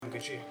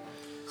Gucci.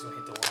 So I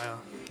hit the wire.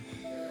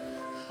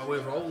 Oh, we're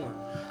rolling.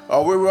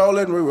 Oh, we're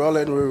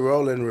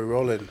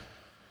rolling.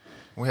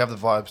 We have the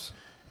vibes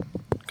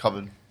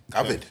covered.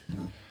 Covered.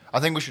 I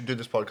think we should do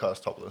this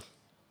podcast topless.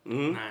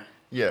 Nah.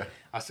 Yeah.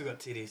 I still got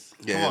titties.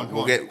 Yeah, Come on.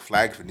 we'll get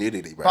flagged for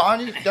nudity, bro. But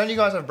don't you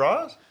guys have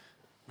bras?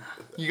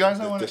 You guys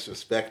don't want to...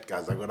 Disrespect,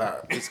 guys. I got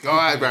out. This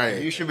guy, bro.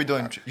 You should be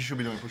doing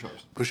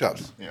push-ups.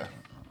 Push-ups. Yeah.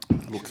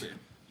 Look.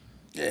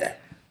 Yeah.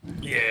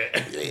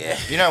 Yeah.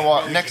 You know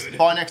what?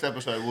 By next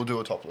episode, we'll do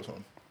a topless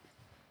one.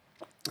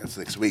 That's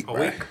next week, A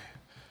bro. week?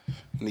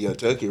 I'm gonna go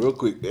turkey real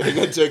quick. I'm gonna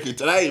go turkey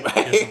today, Get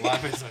some mate.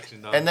 live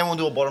instruction done. And then we'll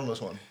do a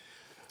bottomless one.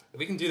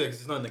 We can do that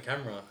because it's not in the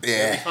camera.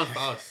 Yeah. It's fun for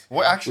us.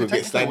 Well, actually, We'll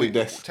get standing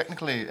desks.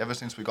 technically, ever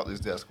since we got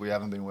this desk, we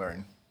haven't been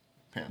wearing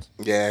pants.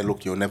 Yeah,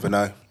 look, you'll never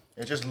know.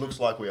 It just looks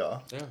like we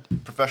are. Yeah.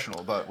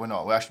 Professional, but we're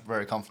not. We're actually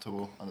very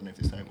comfortable underneath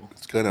this table.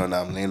 It's good on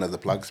Lena the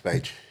Plugs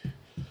page.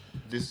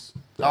 This...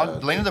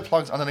 Lena the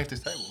plug's underneath this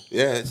table.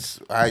 Yeah, as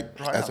a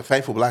now.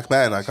 faithful black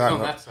man, I On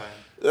can't. that side.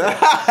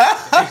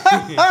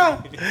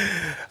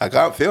 I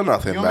can't feel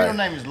nothing, Your bro. middle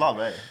name is Love,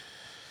 eh?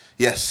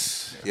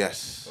 Yes.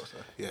 Thought so.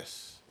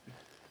 Yes.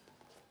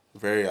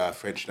 Very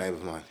French name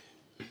of mine.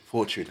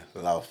 Fortune,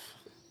 love.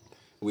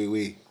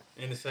 Oui.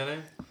 In the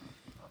surname?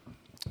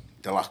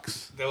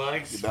 Deluxe.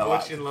 Deluxe.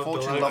 Deluxe.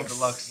 Fortune Love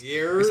Deluxe.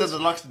 It says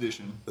Deluxe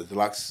Edition. The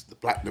deluxe, the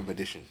platinum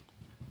edition.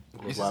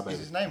 Is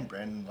his name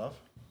Brandon Love?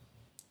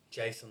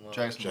 Jason Love.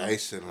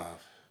 Jason Love.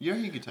 You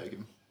reckon you could take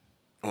him?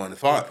 I want to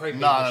fight. Probably beat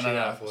No, the no, shit no,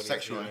 out no. of 40,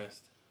 Sexually. to be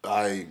honest.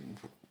 I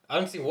I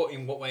don't see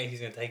in what way he's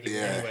gonna take it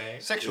Yeah. anyway.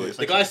 Sexually.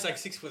 The guy's like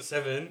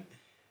 6'7".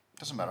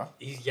 Doesn't matter.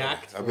 He's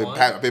yacked. I've for been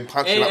one.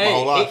 punching up my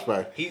whole life,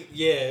 bro.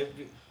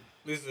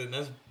 Listen,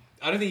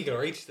 I don't think he could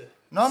reach the.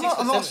 No, I'm 6 not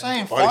foot 7.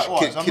 saying Oh, he's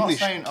fight-wise. I'm kidney- not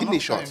saying... kidney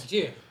shots.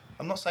 Yeah.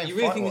 I'm not saying You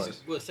really think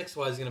fight-wise. this,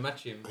 sex-wise is gonna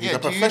match him? He's Yeah, a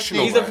do you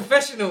professional. He's bro. a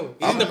professional.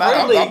 He's I'm in the mad-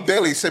 pro I'm league.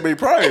 barely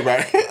semi-pro, bro.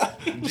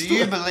 Do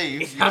you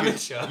believe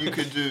amateur. you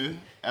could do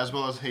as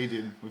well as he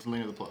did with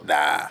Lena the Plug?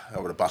 Nah, I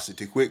would have busted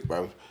too quick,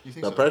 bro. You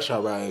think The so?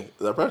 pressure, bro.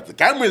 The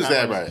camera's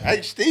there, bro.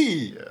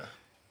 HD. Yeah.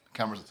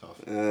 Cameras are tough.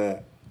 Yeah.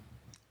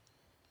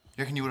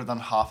 You reckon you would have done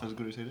half as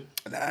good as he did?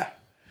 Nah.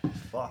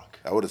 Fuck.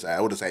 I would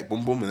have said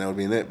boom boom and that would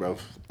have been it, bro.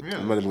 Really?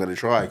 I'm not even gonna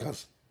try,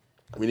 cause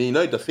I mean, you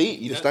know defeat.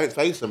 You just don't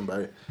face them,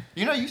 bro.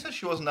 You know, you said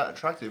she wasn't that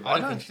attractive. I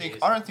don't think she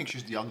is. I don't think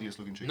she's the ugliest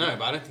looking chick. No,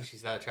 but I don't think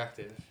she's that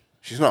attractive.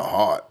 She's not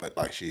hot, but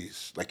like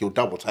she's like you'll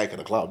double take at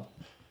a club.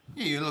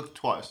 Yeah, you look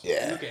twice.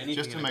 Yeah. Look at anything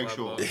Just to in a make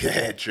club, sure. though.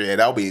 Yeah, true. Yeah,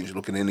 that'll be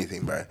looking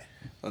anything, bro.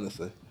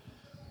 Honestly.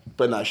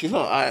 But no, she's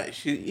not.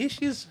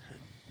 She's.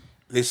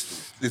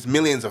 There's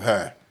millions of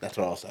her. That's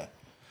what I'll say.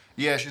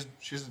 Yeah,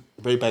 she's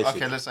Very basic.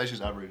 Okay, let's say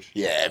she's average.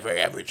 Yeah,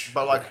 very average.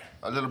 But like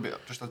a little bit,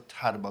 just a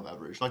tad above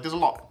average. Like there's a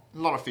lot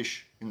of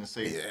fish in the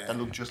sea Yeah. that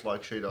look just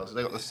like she does.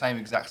 They got the same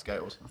exact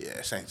scales.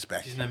 Yeah, same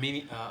spec. She's an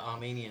Armenian.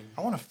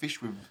 I want to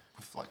fish with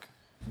like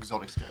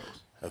exotic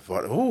scales.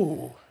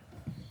 Ooh,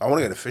 I want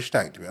to get a fish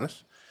tank. To be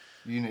honest.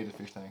 You need a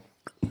fish tank.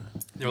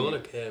 There are a lot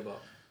of care,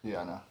 but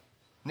Yeah, I know.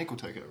 Nick will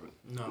take care of it.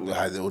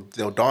 no,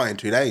 They'll die in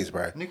 2 days,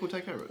 bro. Nick will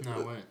take care of it. no, I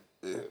won't.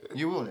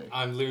 You will, Nick.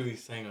 I'm literally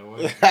saying I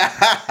won't.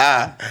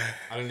 I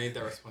don't need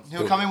that responsibility.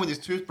 He'll come in with his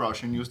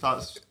toothbrush and you'll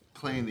start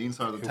cleaning the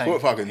inside of the Put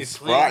tank. fucking It's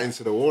Sprite clean.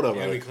 into the water,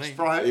 It'll bro. be clean.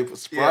 Sprite. You put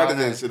Sprite I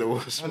know. into the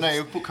water. Oh, no,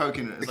 he'll put Coke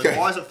in it. It's Okay. like,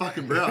 why is it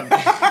fucking brown?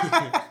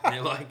 I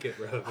like it,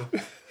 bro.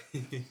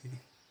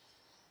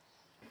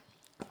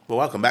 Well,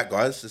 welcome back,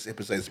 guys. This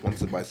episode is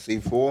sponsored by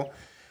C4,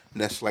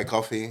 Nestle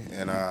Coffee,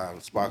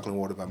 and sparkling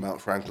water by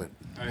Mount Franklin.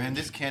 And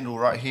this candle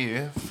right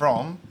here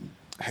from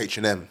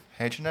H&M.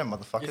 H&M, Is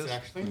motherfuckers. it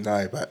actually?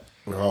 No, but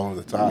we're all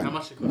the How time.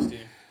 much it cost you?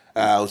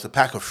 It was a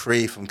pack of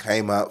 3 from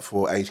Kmart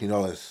for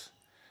 $18.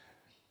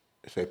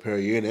 So per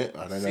unit,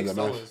 I don't know the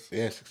math. $6.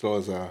 Yeah,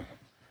 $6.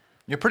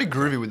 You're pretty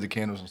groovy with the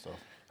candles and stuff.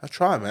 I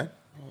try, man.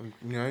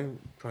 You know,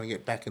 trying to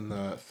get back in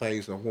the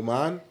phase of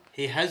woman.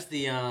 He has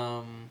the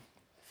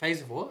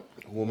phase of what?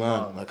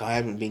 Woman. Like, I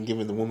haven't been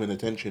giving the woman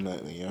attention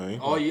lately, you know what I mean?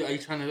 Oh, are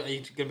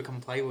you gonna become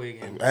Playboy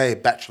again? Hey,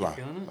 Bachelor.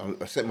 Feeling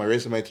I sent my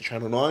resume to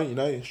Channel 9, you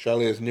know,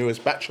 Australia's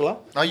newest Bachelor.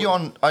 Are you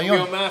on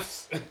Real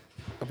maths.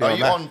 Are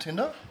you on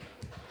Tinder?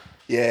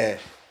 Yeah.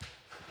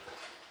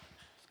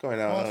 What's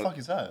going on? What the fuck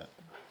is that?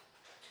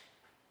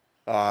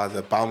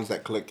 The bums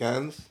that collect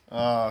cans.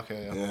 Oh,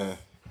 okay. Yeah.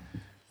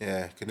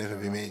 Yeah, could never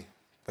be me.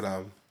 But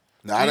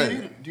no, I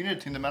don't. Do you need a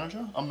Tinder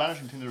manager? I'm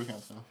managing Tinder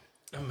accounts now.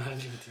 I'm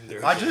managing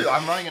Tinder. I do.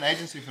 I'm running an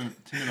agency for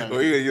Tinder Well,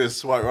 managers. you're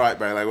swipe right,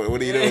 bro. Like,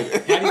 what are you doing? How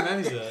do you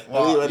manage that?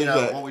 Well, What you is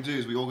know, that? what we do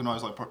is we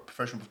organise like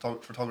professional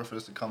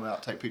photographers to come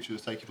out, take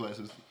pictures, take you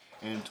places,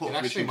 and talk It to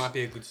actually chicks. might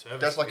be a good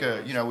service. That's like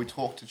to be honest. we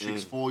talk to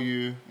chicks for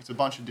you. It's a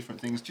bunch of different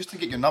things just to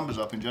get your numbers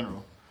up in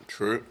general.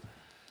 True.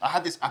 I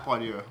had this app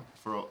idea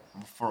for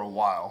a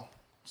while.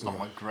 It's not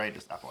my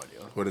greatest app idea.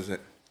 What is it?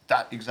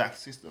 That exact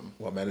system.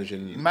 What,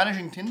 managing?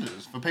 Managing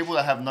Tinders for people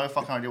that have no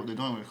fucking idea what they're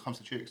doing when it comes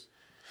to chicks.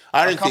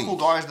 I A don't couple think.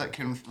 guys that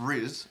can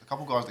riz.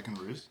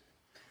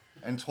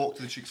 and talk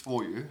to the chicks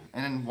for you.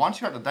 And then once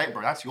you're at the date,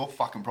 bro, that's your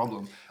fucking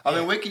problem.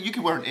 I mean, you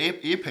can wear an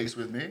earpiece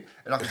with me,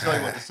 and I can tell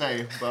you what to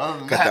say. But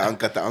other than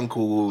got the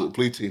uncle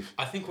Bluetooth.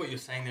 I think what you're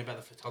saying there about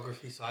the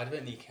photography side of it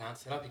and the account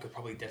setup, you could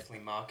probably definitely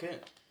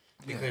market.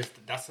 Because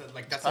that's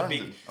a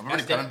big...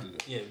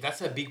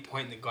 that's a big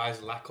point that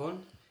guys lack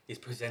on, is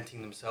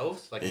presenting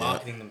themselves,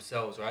 marketing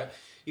themselves, right?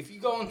 If you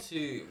go on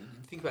to...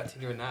 Think about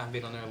Tinder and that, I've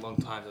been on there a long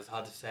time, so it's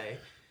hard to say.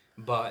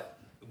 But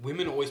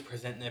women always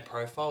present their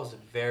profiles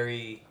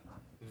very,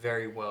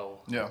 very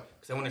well. Yeah.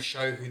 Because they want to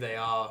show who they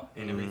are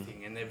and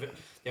everything. And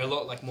they're a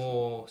lot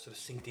more sort of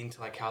synced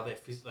into how they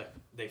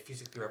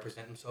physically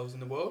represent themselves in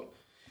the world.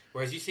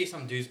 Whereas you see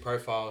some dudes'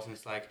 profiles and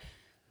it's like...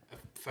 a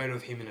photo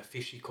of him in a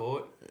fishy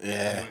court.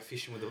 Yeah. Went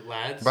fishing with the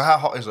lads. But how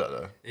hot is that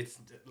though? It's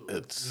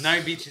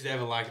no bitch is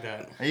ever like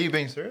that. Are you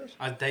being serious?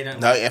 They don't.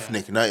 No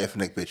ethnic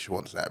bitch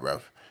wants that,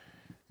 bruv.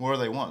 What do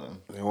they want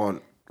then? They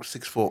want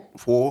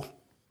 6'4"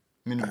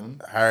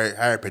 minimum.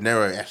 Harry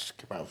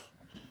Pinero-esque, bruv.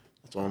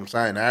 That's what I'm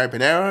saying. Harry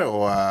Pinero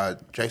or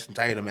Jason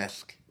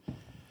Tatum-esque.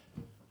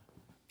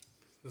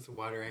 That's a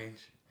wide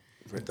range.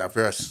 Very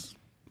diverse.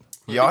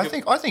 Yeah,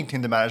 I think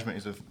Tinder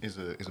management is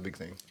a big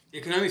thing.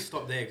 You can only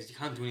stop there because you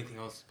can't do anything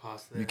else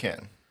past there. You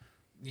can.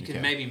 You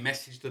can maybe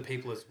message the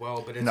people as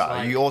well, but it's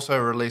no. You also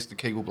release the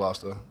Kegel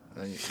Blaster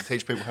and you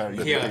teach people how to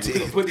do it.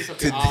 Yeah, put this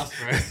up your ass,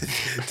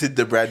 bro.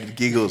 Tinder branded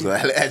giggles.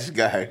 Let's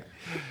go.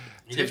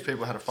 Teach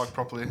people how to fuck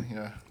properly. You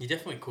know. You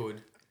definitely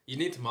could. You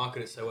need to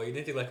market it so well. You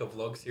need to do a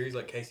vlog series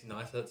like Casey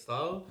Neistat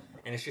style,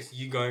 and it's just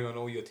you going on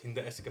all your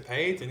Tinder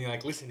escapades, and you're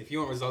like, listen, if you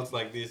want results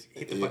like this,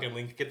 hit the fucking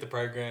link, get the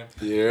program.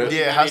 Yeah.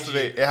 Yeah, it has to be.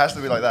 It has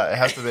to be like that. It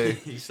has to be.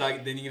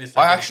 Then you're gonna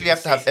start I actually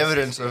have to have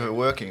evidence of it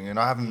working, and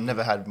I haven't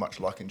never had much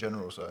luck in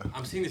general. So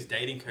I'm seeing this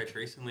dating coach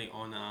recently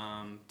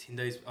on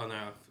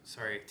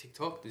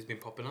TikTok. Who's been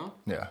popping up.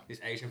 Yeah. This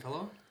Asian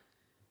fella.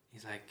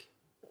 He's like,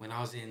 when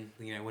I was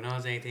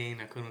 18,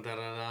 I couldn't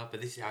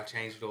but this is how I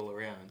changed it all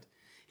around.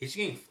 He's just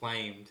getting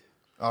flamed.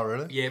 Oh,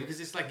 really? Yeah, because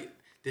it's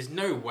there's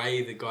no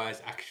way the guy's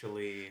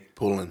actually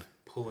pulling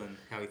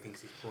how he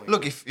thinks he's pulling.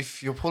 Look,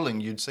 if you're pulling,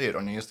 you'd see it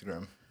on your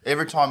Instagram.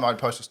 Every time I'd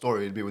post a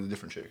story, it'd be with a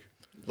different chick.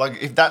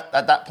 If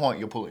at that point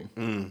you're pulling.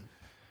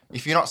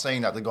 If you're not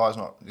seeing that, the guy's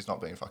not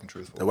being fucking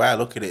truthful. The way I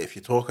look at it, if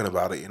you're talking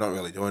about it, you're not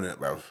really doing it,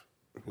 bruv.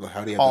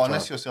 How do you?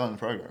 Unless you're selling the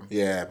program.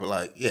 Yeah,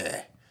 but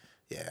yeah.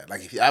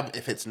 Is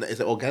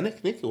it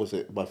organic, Nick, or is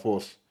it by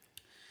force?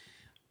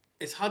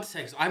 It's hard to say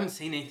because I haven't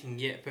seen anything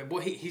yet. But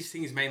what his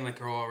thing is mainly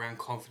all around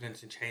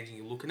confidence and changing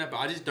your look at it. But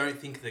I just don't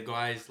think the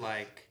guy's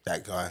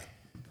that guy.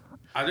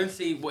 I don't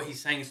see what he's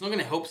saying. It's not going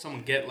to help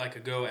someone get a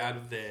girl out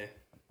of their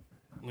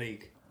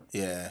league.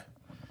 Yeah.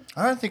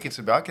 I don't think it's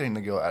about getting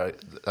the girl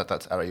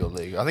that's out of your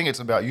league. I think it's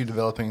about you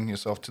developing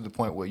yourself to the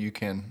point where you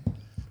can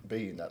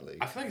be in that league.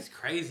 I feel like it's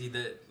crazy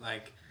that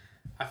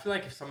I feel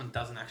like if someone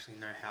doesn't actually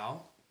know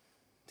how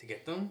to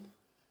get them,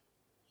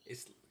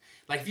 it's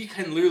if you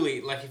can literally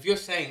if you're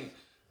saying.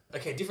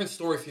 Okay, different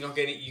story if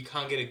you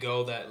can't get a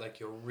girl that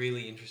you're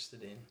really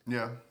interested in.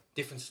 Yeah.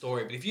 Different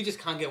story. But if you just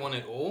can't get one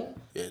at all,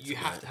 you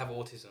have to have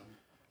autism.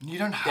 You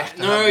don't have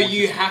to. No,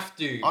 you have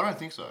to. I don't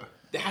think so.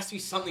 There has to be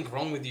something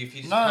wrong with you if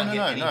you just can't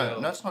get any girl.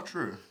 No, that's not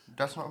true.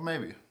 That's not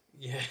maybe.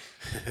 Yeah.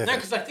 No,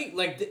 because I think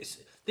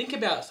think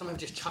about someone who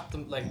just chucked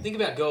them. Think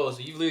about girls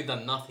who you've literally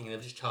done nothing and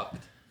they've just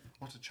chucked.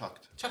 What's it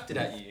chucked? Chucked it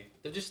at you.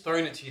 They've just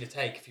thrown it to you to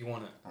take if you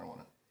want it. I don't want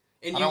it.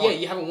 And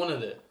you haven't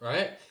wanted it,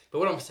 right? But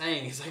what I'm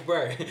saying is,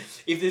 bro,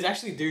 if there's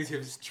actually dudes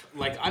who've,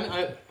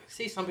 I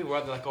see some people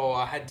out there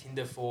I had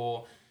Tinder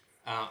for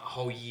a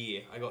whole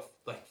year. I got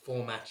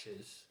 4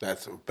 matches.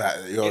 That's bad.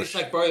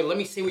 It's bro, let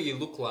me see what you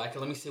look like and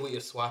let me see what you're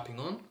swiping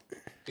on.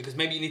 Because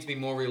maybe you need to be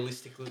more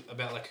realistic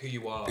about who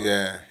you are.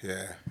 Yeah.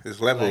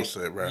 There's levels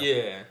to it, bro.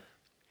 Yeah.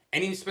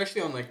 And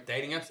especially on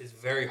dating apps, it's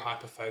very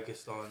hyper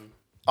focused on.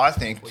 I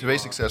think to be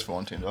successful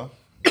on Tinder,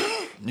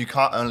 you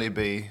can't only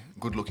be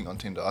good looking on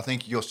Tinder. I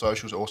think your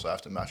socials also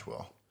have to match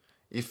well.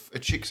 If a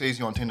chick sees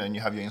you on Tinder and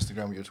you have your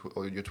Instagram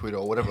or your Twitter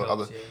or whatever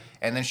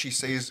and then she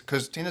sees,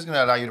 because Tinder's going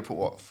to allow you to put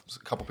a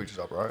couple pictures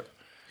up, right?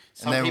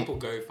 Some people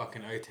go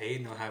fucking OT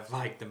and they'll have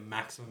the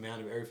maximum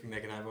amount of everything they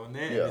can have on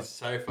there. Yeah. And it's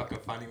so fucking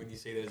funny when you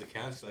see those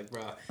accounts.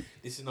 Bruh,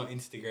 this is not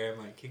Instagram.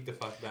 Kick the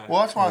fuck back. Well,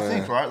 that's what I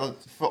think, right?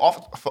 For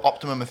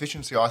optimum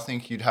efficiency, I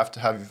think you'd have to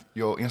have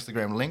your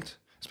Instagram linked,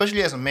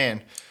 especially as a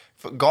man.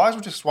 Guys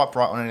will just swipe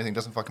right on anything,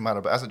 doesn't fucking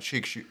matter. But as a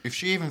chick, if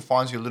she even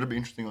finds you a little bit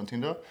interesting on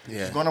Tinder,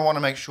 she's going to want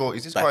to make sure,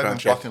 is this guy even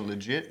fucking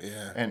legit?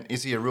 Yeah. And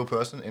is he a real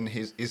person? And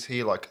is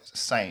he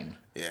sane?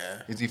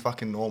 Yeah. Is he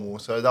fucking normal?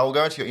 So they'll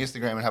go into your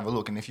Instagram and have a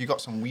look. And if you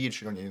got some weird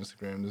shit on your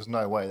Instagram, there's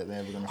no way that they're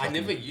ever going to I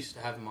never used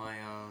to have my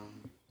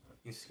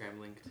Instagram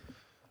linked.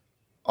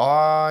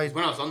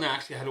 When I was on there, I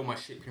actually had all my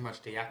shit pretty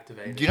much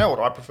deactivated. Do you know what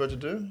I prefer to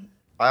do?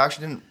 I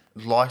actually didn't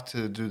like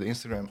to do the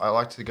Instagram. I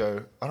like to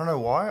go, I don't know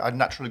why, I'd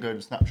naturally go to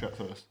Snapchat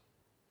first.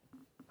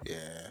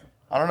 Yeah.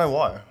 I don't know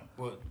why.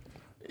 What?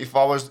 If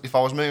I was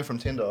moving from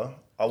Tinder,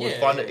 I would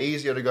find it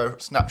easier to go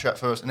Snapchat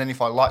first, and then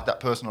if I like that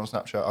person on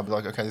Snapchat, I'd be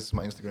like, okay, this is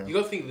my Instagram. You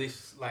gotta think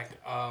this,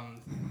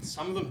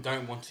 some of them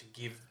don't want to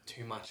give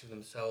too much of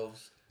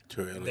themselves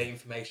their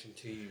information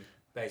to you,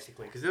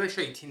 basically. Because they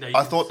show you Tinder.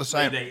 I thought the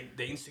same.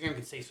 The Instagram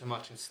can see so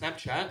much, and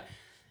Snapchat.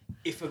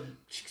 If a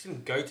chick's gonna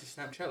go to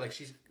Snapchat, like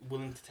she's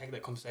willing to take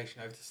that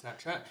conversation over to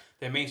Snapchat,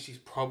 that means she's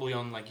probably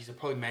on like you're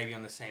probably maybe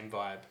on the same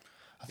vibe.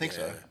 I think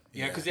so.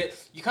 Yeah, because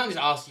you can't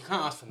just ask. You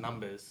can't ask for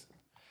numbers.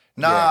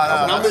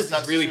 Nah, numbers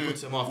just really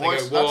puts them off.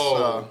 They go,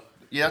 whoa.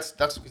 That's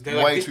they're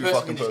way like, this too person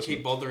fucking can just personal.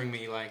 keep bothering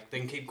me. Like they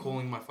can keep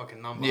calling my fucking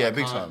number. Yeah,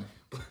 big time.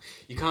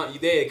 You can't. You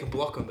there. You can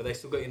block them, but they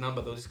still got your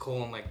number. They'll just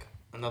call on like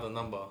another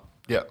number.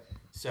 Yeah.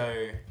 So,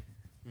 I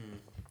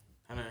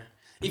don't know.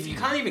 If you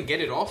can't even get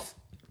it off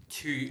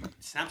to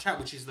Snapchat,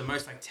 which is the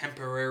most like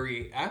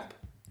temporary app,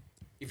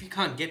 if you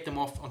can't get them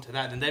off onto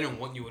that, then they don't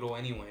want you at all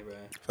anyway, bro.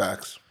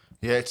 Facts.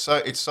 Yeah, it's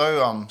so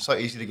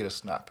easy to get a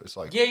snap. It's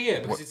like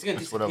because it's gonna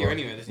disappear whatever.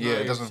 anyway.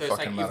 It doesn't so fucking it's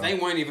like, matter. If they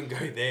won't even go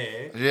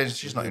there, Yeah,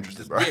 she's not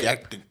interested, bro.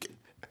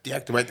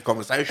 Deactivate the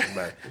conversation,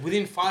 bro.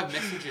 Within 5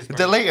 messages, bro.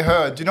 Delete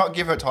her. Do not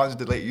give her time to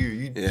delete you.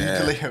 You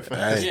delete her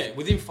first. Yeah,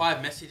 within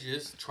 5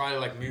 messages, try to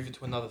like move it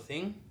to another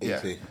thing. Yeah,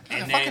 Easy.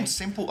 and a fucking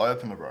simple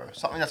opener, bro.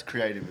 Something that's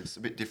creative. It's a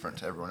bit different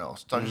to everyone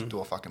else. Don't just do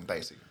a fucking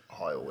basic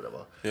hi or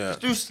whatever. Yeah.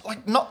 Just do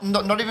like not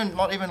even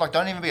like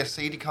don't even be a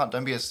seedy cunt.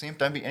 Don't be a simp.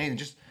 Don't be anything.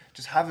 Just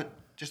have it.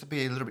 Just to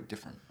be a little bit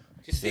different.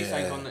 Just see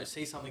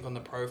something on the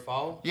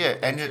profile. Yeah,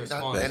 and then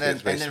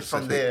specific.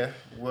 from there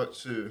work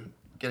to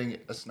getting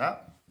a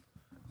snap.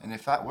 And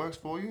if that works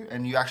for you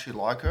and you actually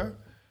like her,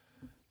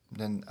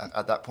 then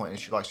at that point, if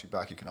she likes you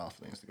back, you can ask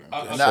for the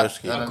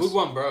Instagram. A good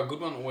one, bro. A good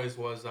one always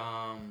was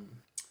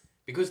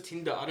because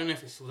Tinder. I don't know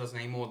if it still does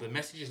anymore. The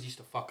messages used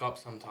to fuck up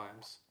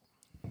sometimes,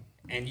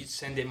 and you'd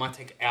send it. It might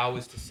take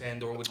hours to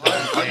send, or it would.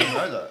 I didn't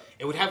know that.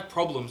 It would have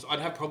problems.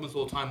 I'd have problems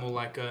all the time, or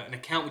like an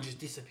account would just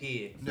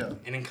disappear, and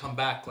then come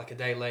back like a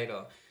day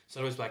later.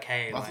 So it was like,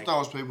 hey, I thought that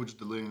was people just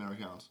deleting their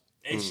accounts.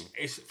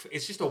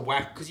 It's just a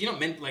whack because you're not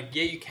meant like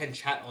you can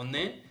chat on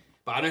there.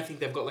 But I don't think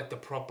they've got like the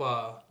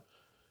proper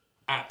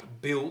app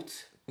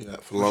built. Yeah,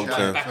 for long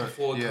term. Back and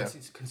forth,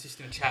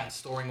 consistent chat and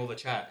storing all the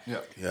chat.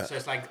 Yeah. So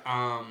it's like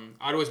I'd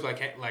always be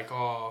like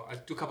I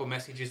do a couple of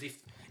messages.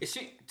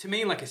 To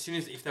me, like as soon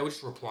as if they were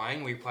just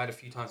replying, we replied a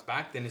few times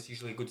back, then it's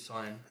usually a good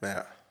sign.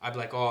 Yeah. I'd be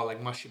like,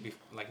 like my shit be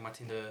like my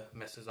Tinder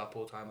messes up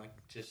all the time. Like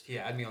just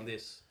add me on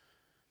this.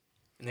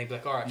 And they'd be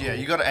like, all right. Yeah,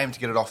 you got to aim to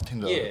get it off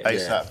Tinder ASAP.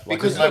 Yeah. Like,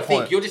 because I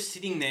think you're just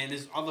sitting there and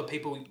there's other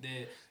people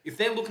there. If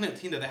they're looking at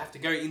Tinder, they have to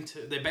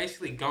they're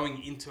basically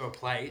going into a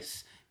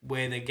place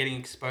where they're getting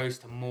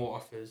exposed to more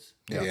offers.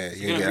 Yeah. So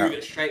you're going to move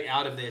it straight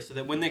out of there so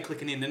that when they're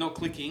clicking in, they're not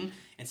clicking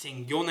and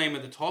seeing your name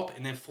at the top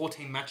and then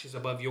 14 matches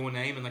above your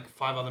name and like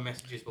 5 other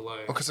messages below.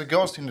 Because a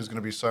girl's Tinder is going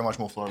to be so much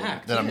more flowing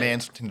than a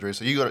man's Tinder is.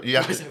 So you have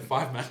to have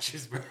 5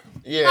 matches, bro.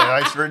 Yeah,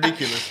 it's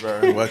ridiculous,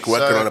 bro. Working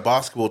on a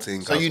basketball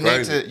team. So you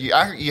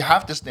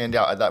have to stand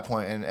out at that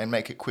point and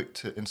make it quick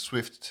and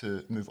swift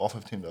to move off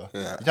of Tinder.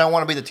 Yeah. You don't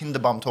want to be the Tinder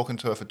bum talking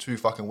to her for 2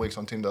 fucking weeks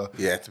on Tinder.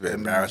 Yeah, it's a bit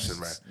embarrassing,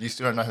 bro. You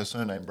still don't know her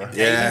surname, bro.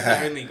 Yeah. He's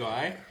the only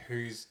guy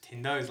whose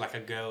Tinder is like a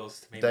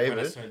girl's to me.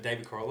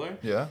 David Corollo.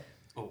 Yeah.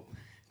 Oh,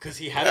 because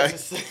he had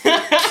edit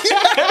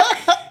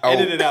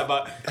it out,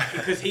 but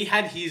because he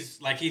had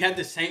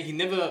the same. He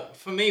never,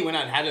 for me, when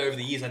I'd had it over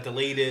the years, I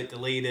delete it,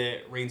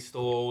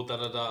 reinstall,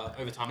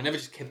 over time. I never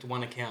just kept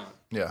one account.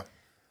 Yeah.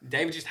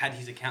 David just had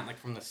his account like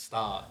from the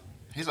start.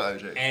 He's an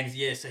OG. And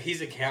yeah, so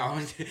his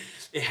account,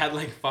 it had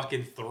like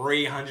fucking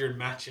 300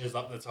 matches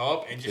up the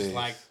top, and just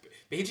like.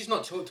 But he's just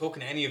not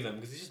talking to any of them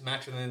because he's just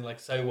matching them like,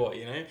 so what,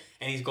 you know?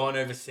 And he's gone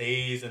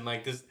overseas and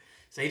like this.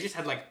 So he just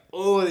had like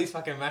all these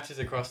fucking matches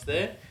across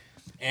there.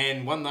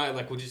 And one night,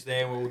 like, we're just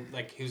there,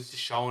 he was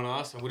just showing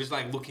us, and we're just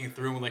like looking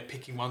through and we're like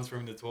picking ones for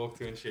him to talk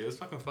to and shit. It was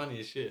fucking funny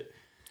as shit.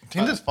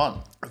 Tinder's fun.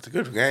 It's a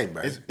good game,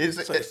 bro.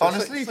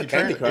 Honestly,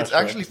 it's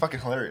actually fucking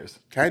hilarious.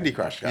 Candy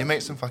Crush. You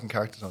meet some fucking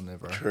characters on there,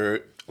 bro.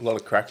 True. A lot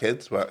of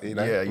crackheads, but you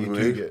know. Yeah, you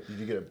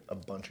do get a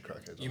bunch of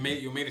crackheads.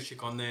 You'll meet a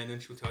chick on there, and then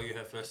she'll tell you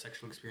her first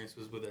sexual experience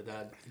was with her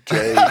dad.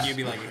 Jeez. You'll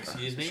be like,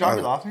 excuse me? Should I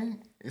be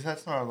laughing?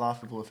 That's not a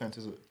laughable offence,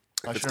 is it?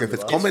 If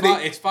it's comedy,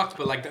 it's fucked,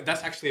 but like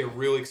that's actually a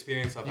real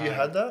experience I've had. You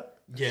had that?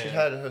 Yeah. She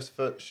had her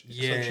first.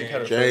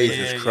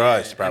 Jesus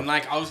Christ, bro. And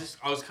like I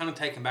was kind of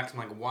taken back to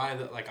like why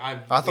that like I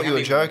thought you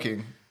were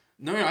joking.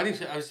 No, I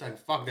didn't. I was like,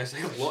 fuck, that's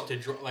like a lot to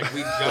drop. Like,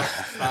 we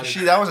just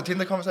started. That was a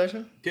Tinder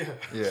conversation? Yeah.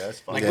 Yeah,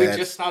 that's fine. Like, we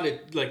just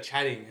started, like,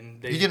 chatting.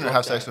 And you didn't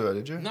have sex with her,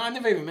 did you? No, I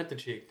never even met the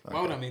chick. Okay.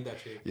 Why would I meet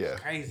that chick? Yeah.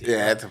 It's crazy.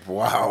 Yeah, it's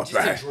wild,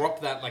 just to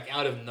drop that, like,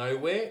 out of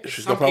nowhere.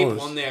 Some people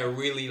on there are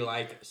really,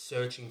 like,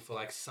 searching for,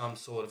 like, some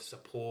sort of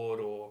support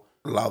or...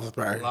 Love,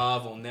 bro.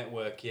 Love or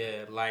network,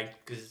 yeah.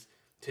 Like, because...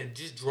 To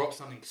just drop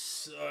something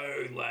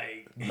so,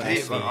 like...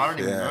 Heavy. I don't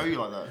even know you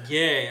like that.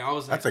 Yeah, I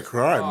was like... That's a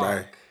crime,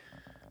 bro.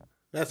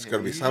 That's got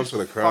to be some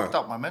sort of crime. Fucked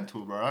up my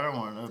mental, bro. I don't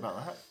want to know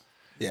about that.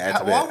 Yeah,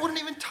 it's I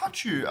wouldn't even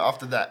touch you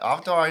after that.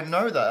 After I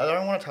know that, I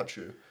don't want to touch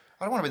you.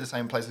 I don't want to be the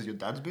same place as your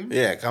dad's been.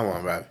 Yeah, come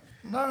on, bro.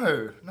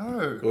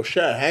 No. Well,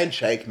 share a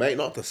handshake, mate.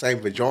 Not the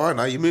same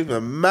vagina. You're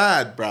moving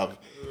mad, bro.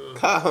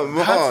 Come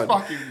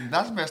on.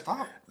 That's messed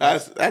up.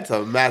 That's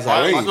a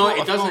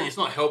mazzarine. It's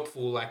not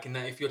helpful, like, in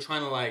that if you're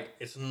trying to, like,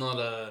 it's not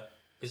a...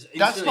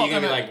 That's not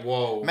gonna be like,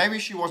 whoa. Maybe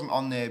she wasn't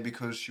on there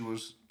because she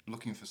was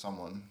looking for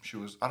someone. She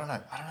was. I don't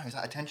know. Is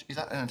that attention? Is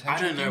that an attention?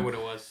 I don't know thing? what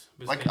it was.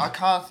 Like, I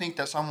can't think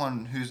that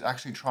someone who's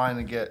actually trying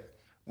to get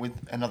with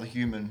another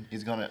human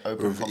is gonna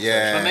open a conversation.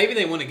 Yeah. But maybe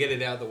they want to get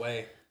it out of the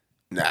way.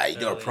 Nah, you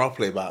got to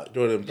properly about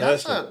doing it in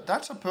That's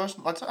person. a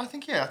personal. I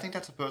think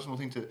that's a personal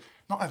thing to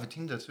not over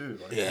Tinder too.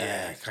 Like,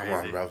 Yeah, come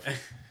on, bro.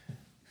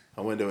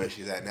 I wonder where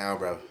she's at now,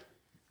 bro.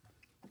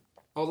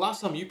 Oh,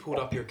 last time you pulled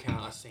up your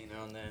account, I seen her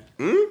on there.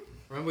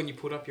 Remember when you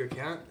pulled up your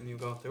account and you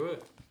were going through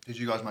it? Did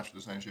you guys match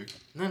with the same chick?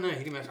 No, he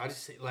didn't match. I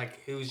just like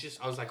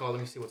I was like, oh,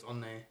 let me see what's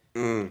on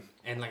there.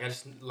 And like I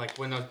just like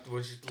when I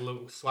was just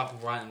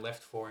swiping right and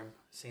left for him,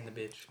 seeing the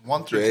bitch.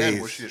 1 through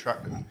 10, was she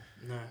attractive?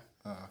 No.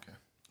 Oh, okay.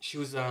 She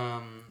was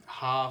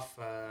half.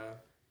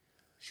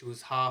 She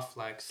was half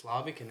like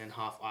Slavic and then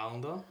half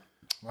Islander.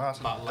 Wow,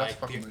 but that's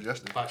fucking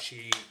majestic. But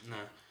she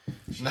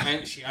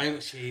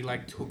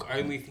like took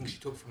only thing she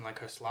took from like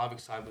her Slavic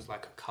side was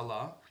like her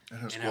color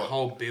and her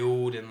whole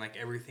build and like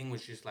everything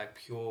was just like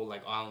pure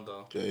like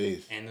Islander.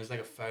 Jeez. And there's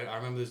like a photo. I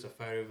remember there's a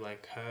photo of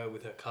like her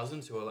with her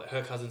cousins who are like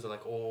her cousins are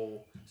like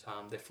all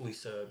they're fully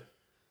Serb,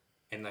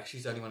 and like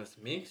she's the only one that's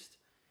mixed,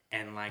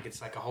 and like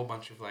it's like a whole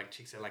bunch of like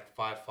chicks that are like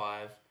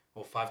 5'5"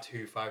 or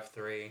 5'2",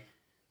 5'3",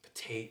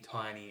 petite,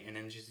 tiny, and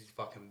then just this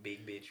fucking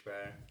big bitch, bro.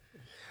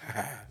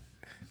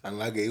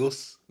 Unlike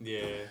Eagles.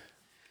 Yeah,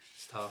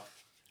 it's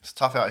tough. It's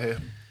tough out here.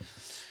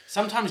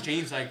 Sometimes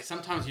genes, like,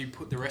 sometimes you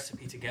put the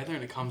recipe together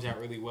and it comes out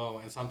really well,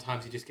 and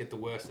sometimes you just get the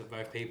worst of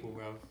both people,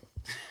 bro.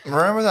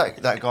 Remember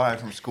that guy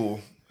from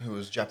school who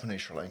was Japanese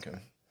Sri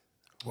Lankan?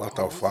 What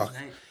the fuck?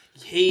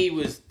 He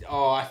was,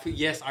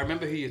 yes, I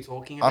remember who you're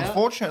talking about.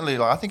 Unfortunately,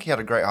 like, I think he had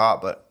a great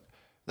heart, but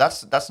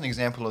that's an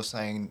example of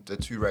saying the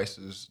two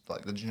races,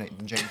 like the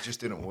genes just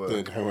didn't work.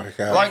 Didn't work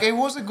out. Like, he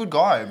was a good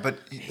guy, but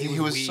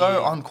he was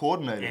so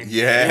uncoordinated.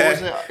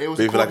 Yeah. It was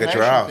a like a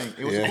giraffe. thing.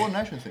 It was a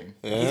coordination thing.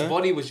 Yeah. His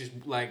body was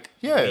just like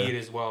weird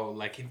as well.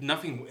 Like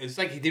it's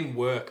like he didn't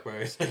work, bro.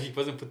 It's like he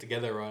wasn't put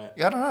together right.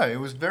 Yeah, I don't know. It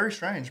was very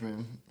strange,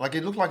 man. Like,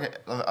 it looked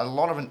like a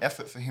lot of an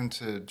effort for him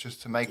to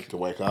make to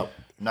wake up.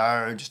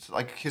 No, just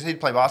like because he'd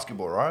play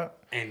basketball, right?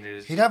 And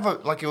he'd have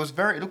it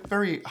looked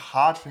very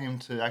hard for him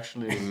to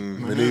actually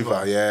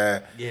maneuver. Yeah.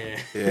 Yeah.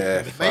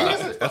 Yeah. He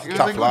was a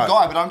good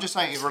guy, but I'm just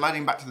saying,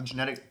 relating back to the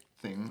genetic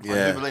thing,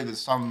 I do believe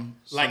there's some...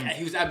 Like,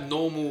 he was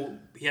abnormal,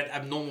 he had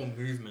abnormal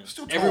movement.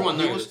 Still tall. Everyone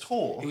knows. He was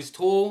tall. He was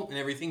tall and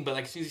everything, but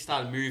like, as soon as he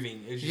started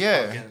moving, it was just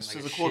fucking, like so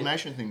the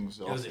coordination thing was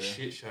off. It was a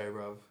shit show,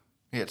 bro.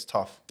 Yeah, it's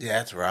tough.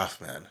 Yeah, it's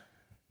rough, man.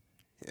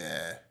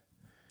 Yeah.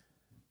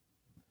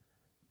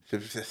 To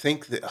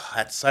think that,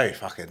 that's so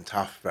fucking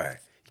tough, bro.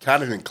 You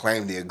can't even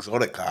claim the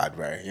exotic card,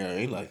 bro. You know what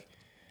I mean? Like,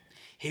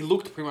 he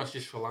looked pretty much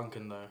just Sri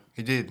Lankan, though.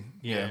 He did.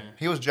 Yeah.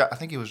 He was I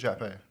think he was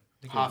Jap, eh?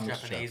 Half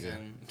Japanese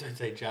and don't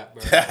say Jap,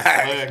 bro.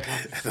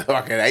 the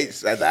fucking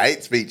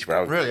hate speech,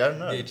 bro. Really? I don't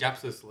know. Yeah,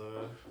 Jap's a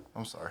slur.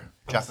 I'm sorry.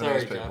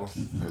 Japanese people.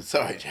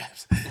 Sorry,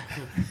 Japs.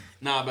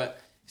 Nah,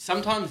 but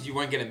sometimes you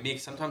won't get a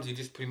mix. Sometimes you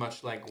just pretty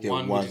much like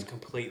one will just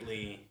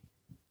completely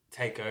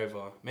take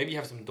over. Maybe you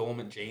have some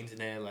dormant genes in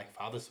there, like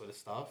for other sort of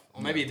stuff,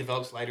 or maybe it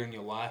develops later in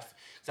your life.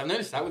 Because I've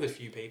noticed that with a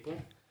few people,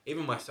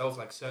 even myself.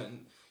 Like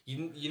certain,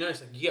 you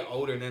notice like you get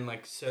older and then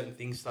like certain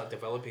things start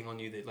developing on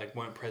you that like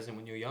weren't present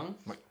when you were young.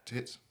 Like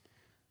tits.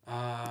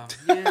 Yeah.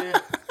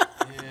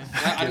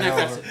 I don't know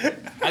if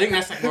that's. I think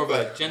that's like more of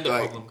a gender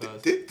problem,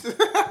 guys.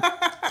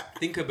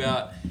 Think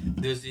about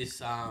there's this.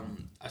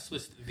 I saw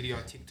this video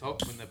on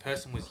TikTok when the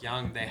person was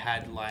young. They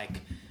had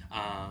like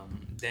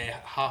they're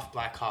half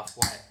black, half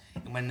white.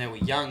 And when they were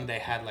young, they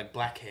had like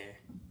black hair.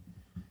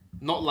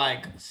 Not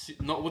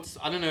what's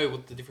I don't know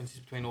what the difference is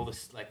between all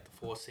this like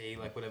the 4C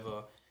like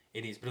whatever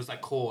it is, but it was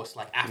like coarse,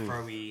 like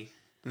afro-y,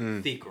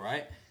 thick,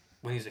 right?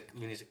 When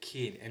he was a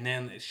kid, and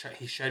then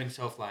he showed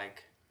himself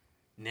like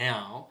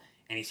now,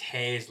 and his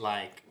hair's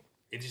like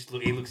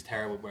he looks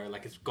terrible, bro.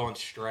 Like it's gone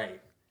straight.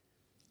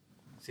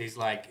 So he's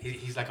like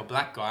a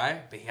black guy,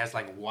 but he has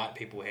like white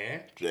people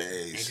hair.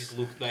 Jeez. He just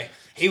looked like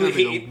he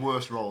the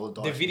worst role of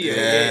the dice.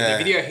 The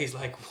video, he's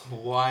like,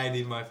 why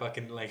did my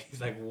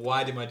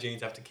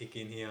genes have to kick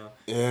in here?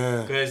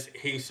 Yeah. Because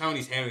he was showing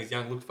his hair when he was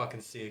young, looked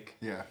fucking sick.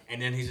 Yeah.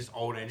 And then he's just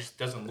older and it just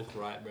doesn't look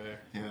right, bro.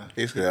 Yeah.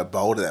 He's gonna get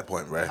bold at that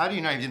point, bro. How do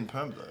you know he didn't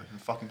perm though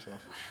and fuck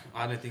himself?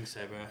 I don't think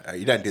so, bro.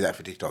 You don't do that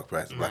for TikTok, bro.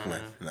 It's a black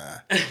man. Nah.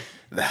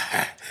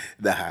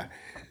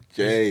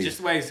 Jeez. Just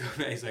the way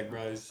he's like,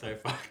 bro, it's so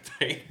fucked.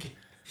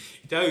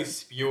 He's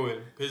spewing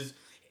because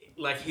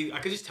like I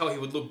could just tell he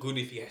would look good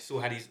if he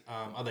still had his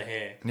other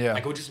hair. Yeah.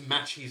 Like it would just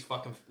match his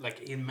fucking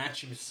he'd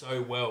match him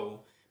so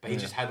well, but he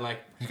just had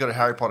like he's got a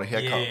Harry Potter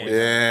haircut.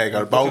 Yeah,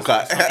 got a bowl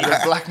cut. He's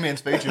got black man's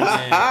features.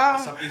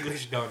 Yeah, some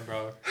English done,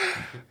 bro.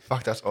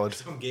 Fuck, that's odd.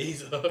 Some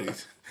geezer.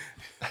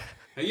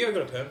 Have you ever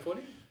got a perm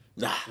 40?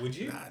 Nah. Would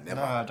you? Nah, never.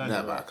 No, I don't.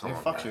 Never. Come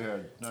on, fuck bro. your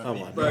head. No,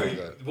 Come on, bro.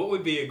 What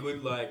would be a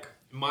good it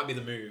might be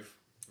the move,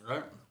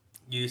 right?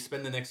 You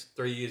spend the next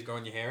 3 years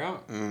growing your hair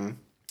out.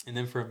 And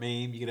then for a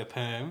meme, you get a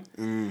perm.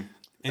 And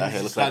That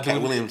hair looks like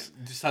Cat Williams.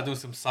 Just start doing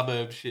some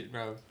suburb shit,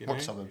 bro.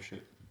 What suburb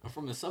shit? I'm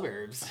from the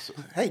suburbs.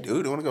 Hey,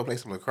 dude, you want to go play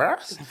some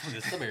lacrosse? I'm from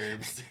the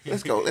suburbs.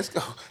 Let's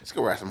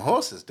go ride some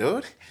horses,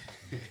 dude.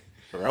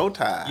 Road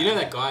time. You know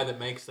that guy that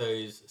makes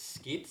those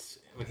skits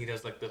when he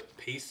does like the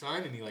peace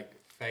sign and he like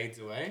fades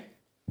away?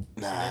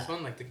 Nah. This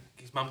one, like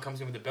his mum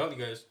comes in with the belt and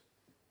he goes,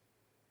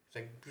 it's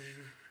like,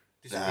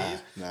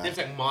 disappears. Nah. It's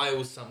like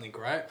Miles something,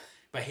 right?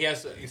 But he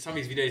has, in some of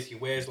his videos, he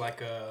wears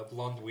like a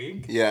blonde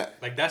wig. Yeah.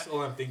 Like that's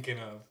all I'm thinking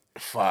of.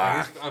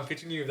 Fuck. I'm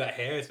picturing you with that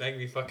hair. It's making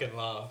me fucking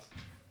laugh.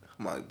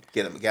 Come on,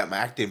 get my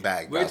acting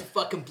bag, bro. Where's the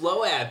fucking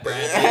blowout,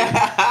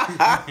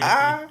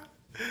 Brad?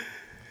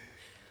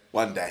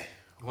 One day.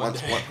 One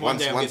day I'm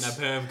getting that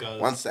perm, guys.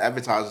 Once the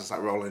advertisers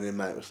start rolling in,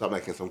 mate, we'll start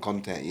making some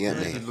content. You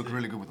get me? You look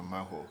really good with a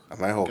mohawk. A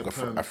mohawk,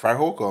 a fro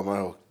hawk or a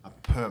mohawk? A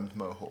permed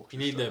mohawk. You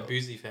need the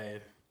boozy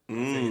fade.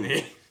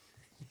 I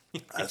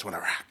just want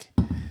to rock.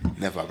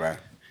 Never, bro.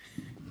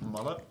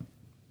 Mullet?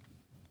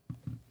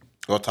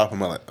 What type of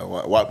mullet? A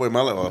white boy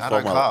mullet or a full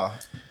mullet? Car.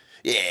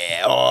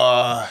 Yeah,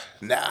 or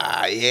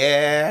nah,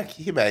 yeah,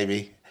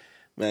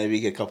 maybe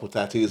get a couple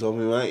tattoos on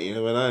me, mate. You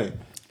never know.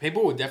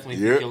 People would definitely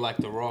think you're like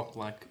The Rock,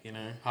 like, you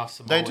know, half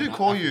Samoan. They do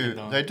call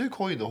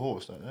you the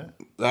horse, don't they?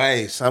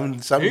 Hey, some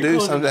do,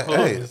 some don't.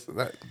 Hey,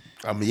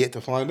 I'm yet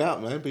to find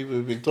out, man. People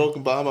have been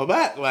talking behind my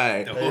back,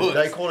 man.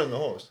 They call him the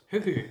horse.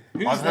 Who's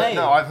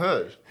I've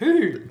heard.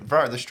 Who?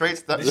 Bro, the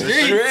streets. The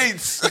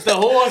streets. It's the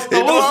horse. He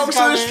belongs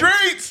to the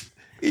streets.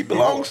 He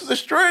belongs to the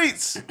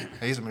streets.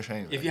 He's a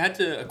machine. If you had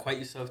to equate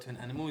yourself to an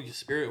animal, your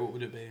spirit, what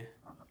would it be?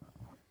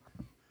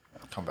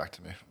 Come back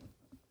to me.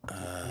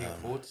 Any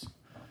thoughts?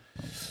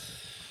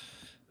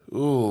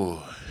 Ooh.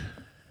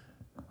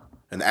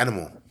 An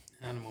animal.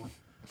 Animal.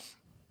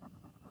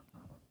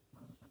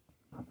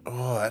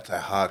 Oh, that's a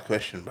hard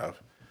question, bro.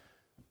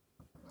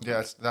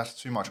 Yeah,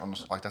 that's too much on the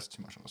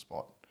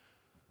spot.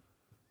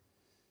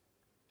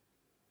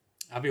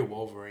 I'd be a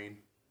Wolverine.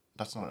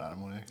 That's not an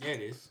animal, Yeah,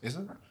 it is. Is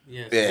it?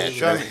 Yeah.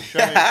 Show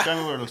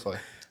me what it looks like.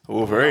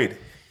 Wolverine.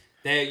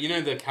 You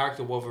know the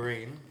character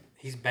Wolverine?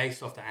 He's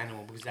based off the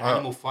animal because the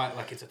animal fight,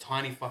 like it's a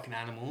tiny fucking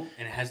animal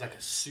and it has like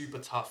a super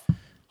tough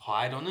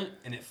hide on it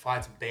and it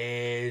fights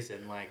bears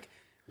and like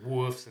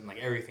wolves and like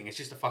everything. It's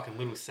just a fucking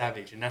little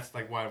savage and that's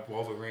like why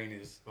Wolverine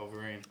is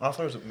Wolverine. I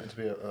thought it was meant to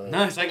be a...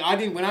 No, it's like I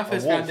didn't, when I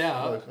first found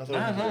out.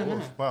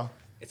 No. Wow.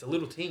 It's a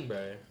little team,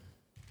 bro.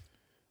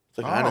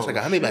 It's like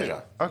a honey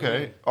badger.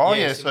 Okay. Oh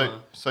yeah.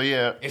 Similar. So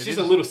yeah. It's just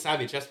a little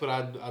savage. That's what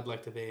I'd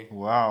like to be.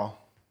 Wow.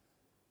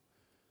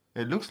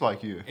 It looks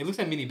like you. It looks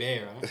like Mini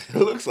Bear, right? It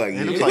looks like you.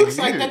 It looks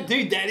like that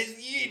dude. That is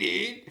you,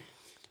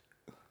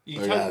 dude.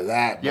 Look at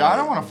that. Yeah, I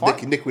don't want to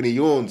fight. Nick when he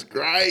yawns,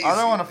 great. I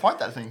don't want to fight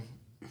that thing.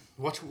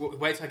 Wait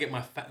till I get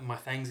my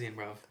fangs in,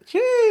 bro.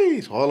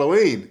 Jeez,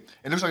 Halloween.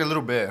 It looks like a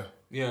little bear.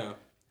 Yeah.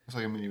 It's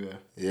like a mini bear.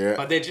 Yeah.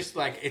 But they're just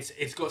like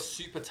it's got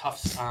super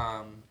tough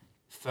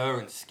fur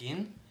and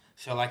skin.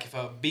 So like if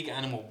a big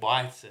animal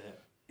bites it,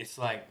 it's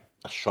like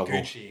a struggle.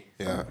 Gucci.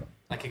 Yeah.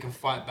 Like it can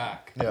fight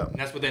back. Yeah. And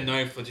that's what they're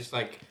known for, just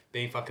like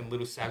being fucking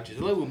little savages,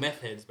 little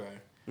meth heads, bro.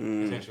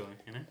 Essentially,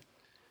 you know.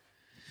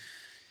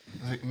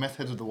 The meth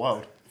heads of the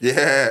wild.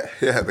 Yeah,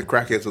 the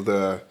crackheads of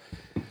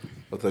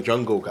the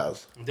jungle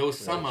guys. There was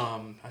some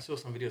I saw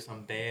some video of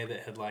some bear that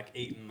had like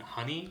eaten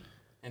honey,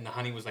 and the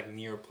honey was like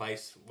near a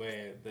place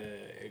where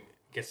it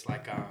gets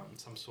like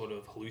some sort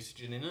of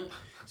hallucinogen in it.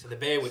 So the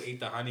bear would eat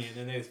the honey and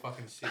then they'd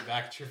fucking sit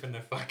back tripping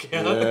the fuck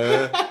out.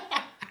 Yeah.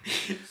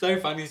 So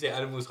funny to see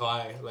animals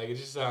high. Like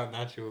it's just so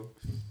unnatural.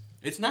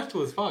 It's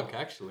natural as fuck,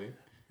 actually.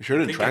 You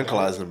shouldn't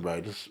tranquilize them,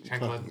 bro. Just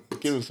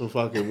give them some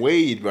fucking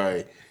weed,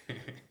 bro.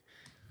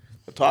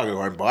 The tiger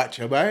won't bite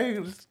you,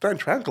 bro. Just don't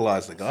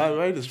tranquilize the guy,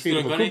 bro. Just feed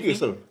him a cookie or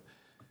something.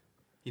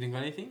 You didn't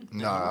got anything?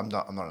 No, I'm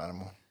not an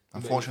animal.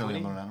 Unfortunately,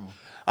 I'm not an animal.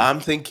 I'm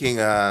thinking,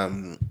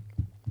 like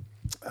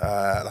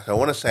I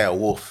want to say a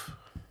wolf.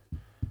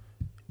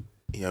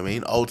 You know what I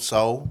mean? Old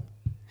soul.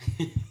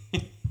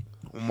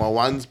 On my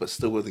ones, but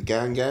still with the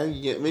gang.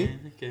 You get me?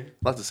 Okay. I'd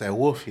like to say a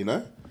wolf, you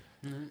know?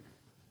 Mm-hmm.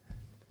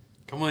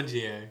 Come on,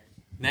 Gio.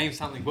 Name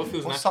something. What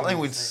feels What's natural?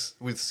 something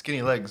with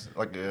skinny legs,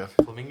 like a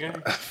flamingo?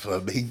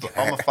 Flamingo.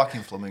 I'm a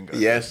fucking flamingo.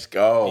 Yes,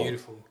 go.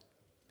 Beautiful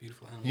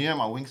animal. You know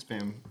my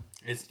wingspan.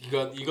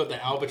 You got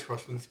the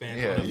albatross wingspan.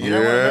 Yeah, you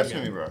don't want to mess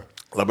with me, bro.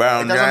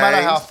 LeBron It doesn't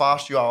matter how James.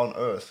 fast you are on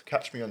Earth.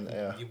 Catch me on the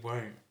air. You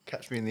won't.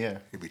 Catch me in the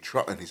air. He'll be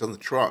trotting. He's on the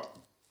trot.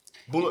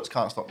 Bullets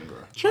can't stop me, bro.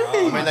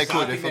 I mean, they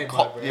could if a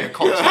cop. Yeah,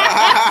 cops.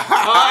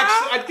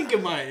 I think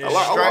it might.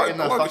 Yeah. Straight in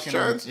the like fucking.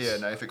 chances. Yeah,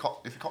 no. If it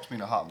cops me in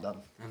the heart, I'm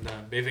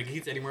done. But if it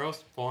hits anywhere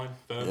else, fine.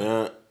 Firm.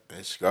 Yeah,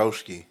 it's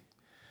Goski.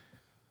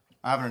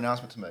 I have an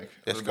announcement to make.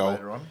 Let's go.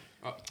 Later on.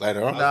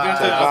 Later on. I was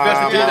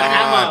going to do the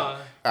hammer.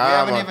 We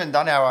haven't even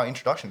done our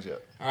introductions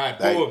yet. All right,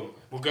 boom.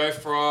 We'll go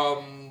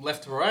from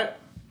left to right.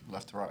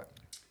 Left to right.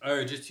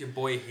 Oh, just your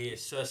boy here,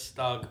 Sir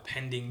Stug,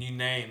 pending new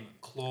name,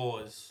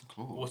 Claus.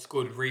 What's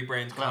good?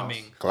 Rebrand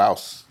coming.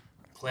 Klaus.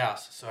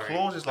 Sorry.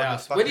 Claus is like a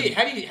Where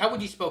fucking... how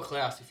would you spell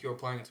Klaus if you're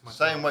applying it to my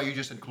Same way you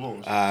just said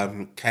claws. Klaus.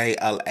 Okay,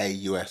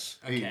 A-U-S.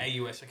 Okay.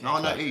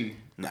 No, E.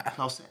 Nah.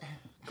 Klaus.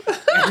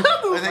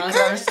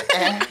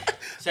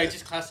 So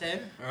just Class N,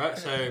 alright?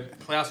 So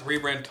Klaus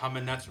rebrand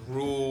coming, that's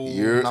rule...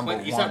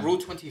 Is that rule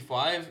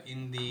 25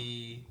 in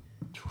the...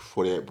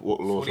 48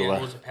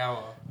 laws of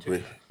power.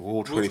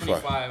 Rule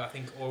 25. I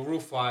think, or rule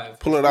 5.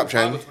 Pull it up,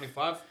 Jamie.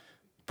 25.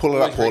 Pull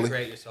it up, Paulie.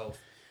 Recreate yourself.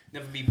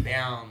 Never be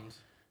bound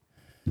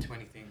to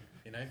anything,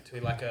 you know?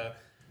 To like a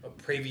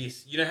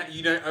previous... You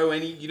don't owe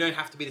any... You don't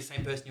have to be the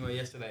same person you were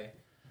yesterday.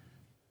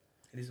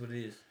 It is what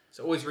it is.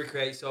 So always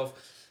recreate yourself.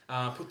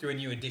 Put through a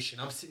new edition.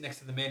 I'm sitting next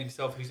to the man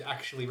himself who's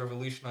actually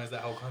revolutionised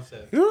that whole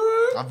concept.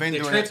 I've been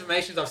doing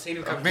transformations I've seen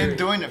him come through. I've been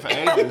doing it for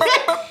ages.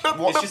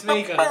 It's just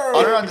me, guys.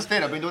 I don't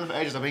understand. I've been doing it for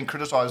ages. I've been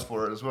criticised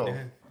for it as well.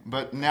 Yeah.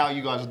 But now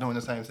you guys are doing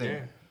the same thing.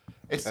 Yeah.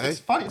 It's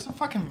funny. It's a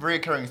fucking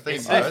reoccurring theme.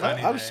 It's so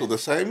funny, I'm still the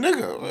same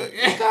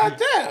nigga. God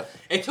damn.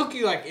 It took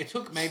you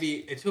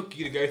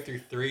to go through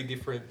 3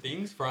 different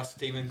things for us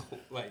to even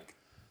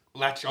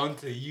latch on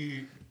to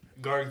you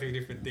going through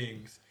different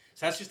things.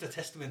 So that's just a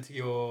testament to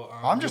your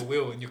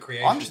will and your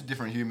creation. I'm just a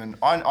different human.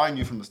 I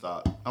knew from the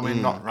start. I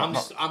mean,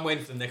 I'm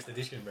waiting for the next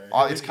edition,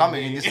 bro. It's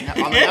coming. I'm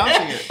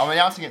announcing it. I'm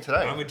announcing it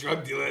today. I'm a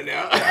drug dealer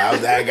now.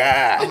 I'm that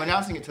guy. I'm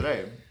announcing it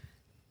today.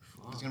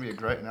 It's going to be a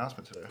great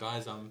announcement today.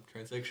 Guys, I'm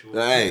transsexual.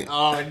 Hey.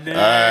 Oh, no.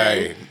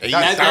 Hey.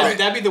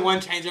 That'd be the one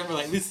change I'm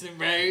like, listen,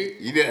 bro.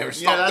 You never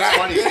stop that's that.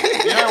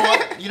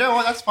 Funny. You know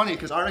what? That's funny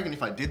because I reckon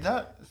if I did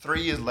that,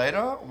 3 years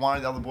later, one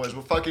of the other boys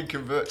will fucking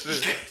convert too.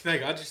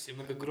 Like, I just seem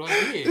like a good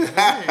idea.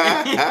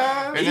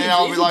 And then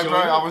I'll be like, bro,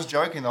 I was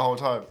joking the whole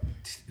time.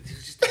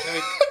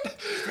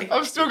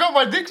 I've still got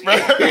my dicks, bro.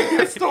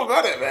 I still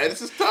got it, man.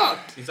 This is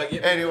tough. He's like,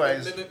 yeah.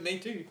 Anyways. Me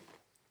too.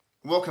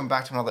 Welcome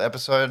back to another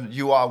episode.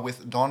 You are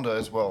with Donda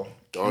as well.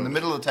 In the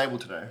middle of the table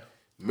today.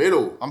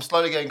 Middle. I'm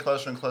slowly getting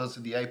closer and closer to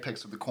the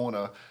apex of the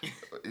corner.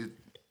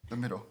 The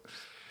middle.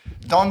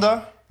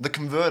 Donda, the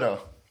converter.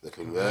 The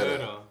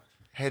converter.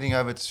 Heading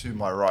over to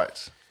my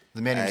right.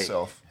 The man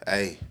himself.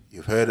 Hey,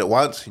 you've heard it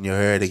once and you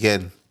heard it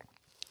again.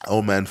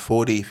 Old man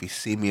 40, if you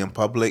see me in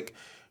public,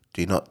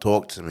 do not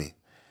talk to me.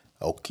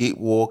 I'll keep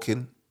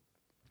walking.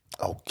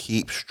 I'll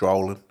keep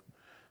strolling.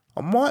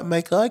 I might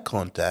make eye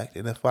contact,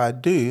 and if I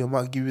do, I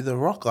might give you the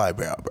rock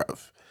eyebrow,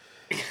 bruv.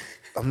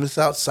 I'm just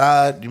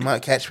outside. You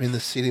might catch me in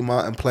the City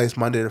Martin Place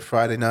Monday to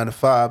Friday, 9 to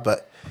 5,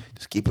 but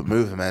just keep it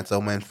moving, man. It's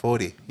old man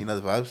 40. You know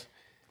the vibes?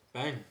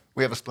 Bang.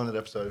 We have a splendid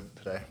episode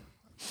today.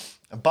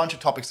 A bunch of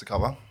topics to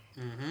cover.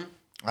 Mm-hmm.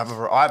 I have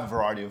a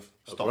variety of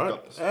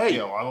stock. Hey.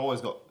 Yeah, I've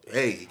always got...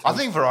 Hey. I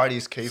think variety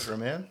is key for a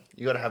man.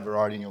 You got to have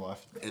variety in your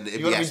life.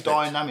 You got to be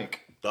dynamic.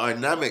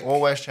 Dynamic.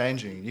 Always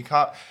changing. You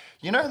can't...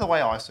 You know the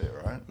way I see it,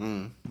 right?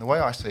 The way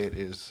I see it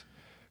is,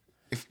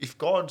 if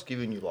God's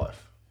given you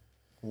life,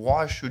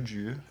 why should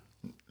you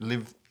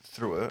live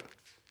through it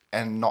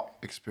and not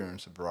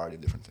experience a variety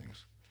of different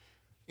things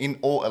in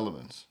all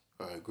elements?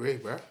 I agree,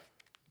 bro.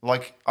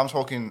 Like I'm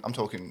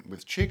talking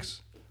with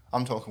chicks,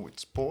 I'm talking with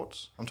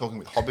sports, I'm talking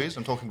with hobbies,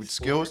 I'm talking with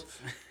skills,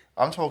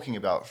 I'm talking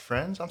about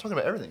friends, I'm talking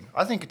about everything.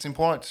 I think it's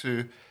important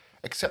to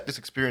accept this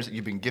experience that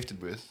you've been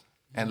gifted with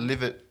and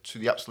live it to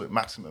the absolute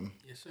maximum.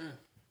 Yes, sir.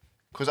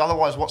 Because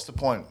otherwise, what's the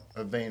point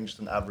of being just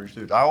an average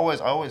dude? I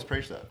always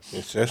preach that.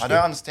 I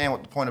don't understand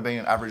what the point of being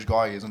an average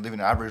guy is and living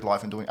an average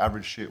life and doing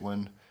average shit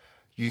when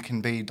you can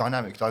be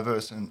dynamic,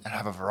 diverse, and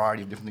have a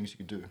variety of different things you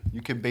could do.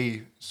 You could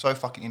be so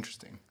fucking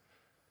interesting.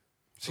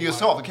 To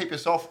yourself and keep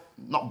yourself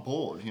not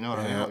bored, you know what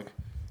I mean? Like,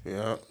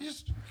 yeah. You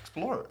just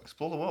explore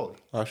the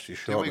world. Life's too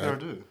short, do what you gotta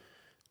do.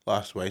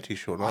 Life's way too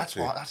short not to.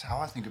 That's how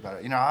I think about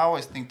it. You know, I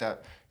always think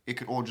that it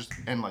could all just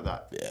end like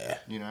that. Yeah.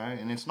 You know,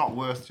 and it's not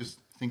worth just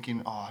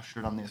thinking, oh, I should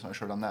have done this and I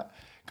should have done that.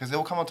 Because there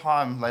will come a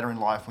time later in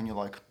life when you're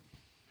like,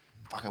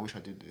 fuck, I wish I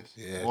did this.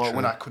 Yeah, or true.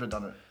 when I could have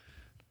done it.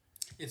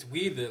 It's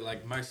weird that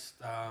like most,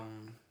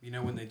 you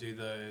know, when they do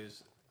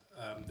those,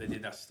 they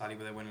did that study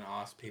where they went and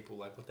asked people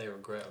like what they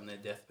regret on their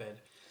deathbed.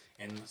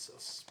 And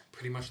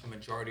pretty much the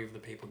majority of the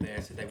people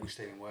there said they wish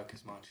they didn't work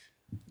as much.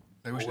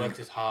 They worked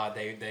as hard.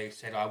 They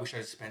said, I wish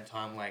I spent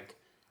time like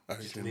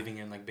just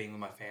living and like being with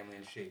my family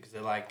and shit. Because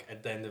they're like,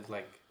 at the end of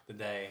like the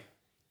day,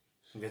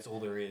 that's all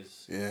there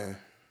is. Yeah.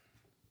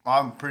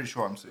 I'm pretty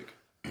sure I'm sick.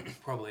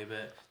 Probably,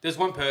 but there's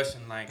one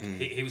person like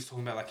he was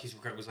talking about like his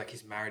regret was like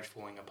his marriage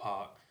falling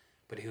apart,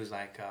 but he was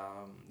like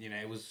you know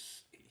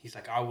he's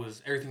like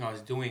everything I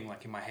was doing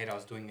like in my head I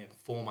was doing it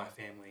for my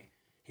family.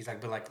 He's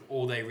like, but like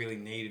all they really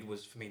needed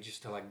was for me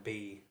just to like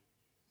be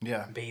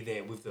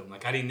there with them.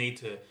 Like I didn't need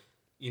to,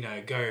 you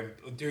know, go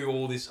do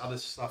all this other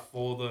stuff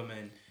for them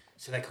and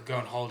so they could go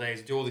on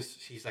holidays, do all this.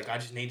 He's like, I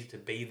just needed to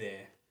be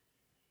there.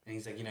 And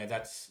he's like, you know,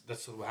 that's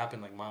sort of what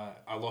happened. Like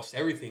I lost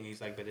everything.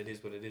 He's like, but it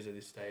is what it is at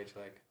this stage.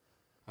 Like,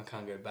 I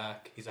can't go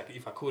back. He's like,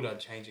 if I could, I'd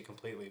change it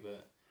completely,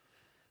 but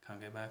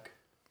can't go back.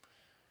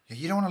 Yeah,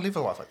 you don't want to live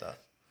a life like that.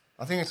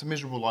 I think it's a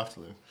miserable life to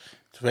live.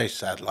 It's a very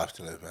sad life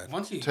to live,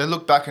 man. To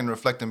look back and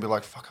reflect and be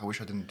like, fuck, I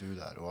wish I didn't do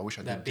that, or I wish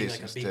I did this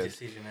like instead. A big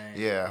decision, eh?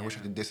 Yeah, I wish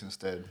I did this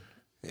instead.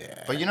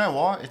 Yeah. But you know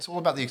what? It's all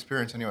about the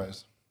experience,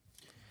 anyways.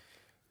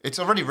 It's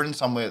already written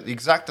somewhere. The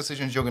exact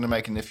decisions you're going to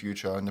make in the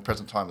future, in the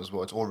present time as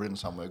well, it's all written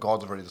somewhere.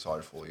 God's already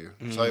decided for you.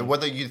 So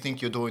whether you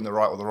think you're doing the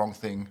right or the wrong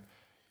thing,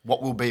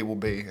 what will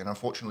be, and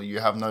unfortunately, you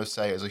have no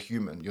say as a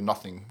human. You're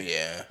nothing.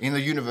 Yeah. In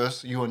the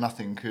universe, you are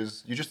nothing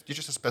because you're just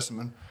a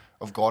specimen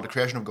of God, a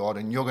creation of God,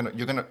 and you're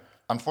gonna.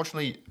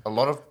 Unfortunately, a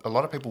lot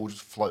of people will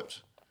just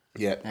float.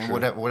 Yeah. And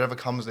true. whatever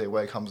comes their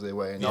way,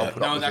 and they'll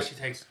put no up one with actually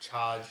takes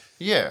charge.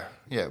 Yeah.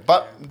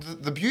 But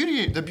the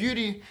beauty,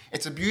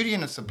 it's a beauty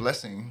and it's a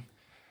blessing,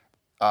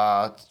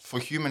 for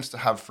humans to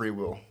have free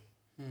will,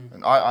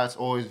 and I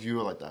always view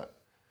it like that,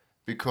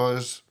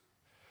 because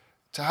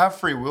to have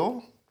free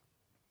will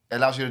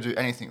allows you to do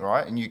anything,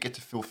 right? And you get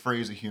to feel free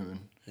as a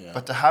human. Yeah.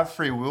 But to have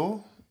free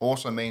will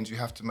also means you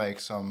have to make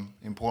some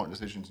important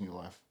decisions in your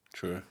life.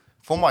 True.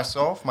 For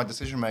myself, my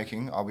decision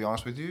making, I'll be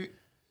honest with you,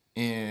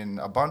 in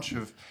a bunch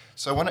of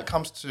when it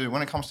comes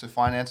to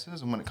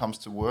finances and when it comes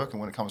to work and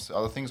when it comes to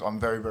other things, I'm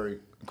very, very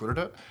good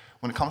at it.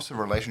 When it comes to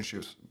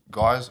relationships,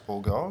 guys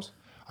or girls,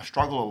 I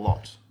struggle a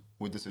lot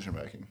with decision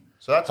making.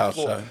 So that's a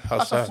flaw.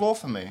 That's a flaw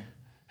for me.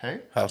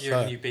 Hey? How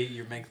so?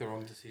 You make the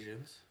wrong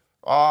decisions.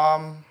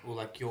 Or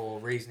like your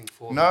reasoning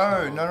for No.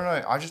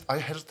 I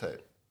hesitate.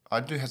 I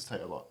do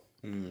hesitate a lot.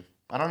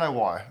 I don't know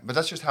why, but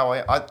that's just how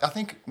I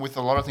think with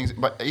a lot of things.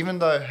 But even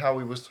though how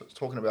we was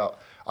talking about,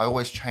 I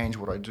always change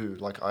what I do.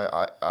 Like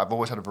I've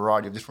always had a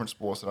variety of different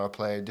sports that I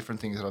play,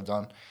 different things that I've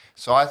done.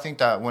 So I think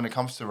that when it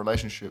comes to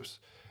relationships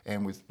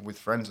and with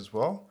friends as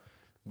well,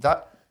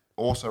 that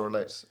also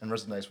relates and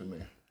resonates with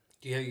me.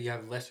 Do you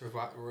have less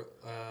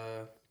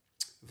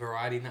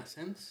variety in that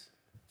sense?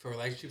 For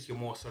relationships, you're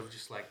more sort of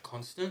just like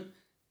constant,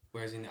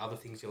 whereas in other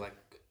things you're like.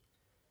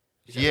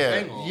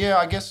 Yeah,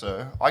 I guess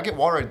so. I get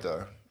worried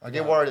though. I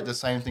get worried that the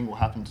same thing will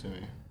happen to me.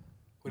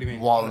 What do you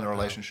mean? While in a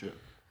relationship.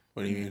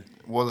 What do you mean?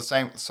 Well, the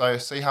same. So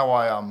see how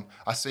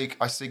I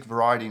seek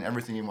variety in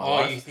everything in my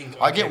life. You think?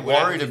 Okay, I get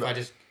worried about.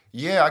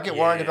 I get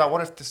worried Yeah. about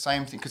what if the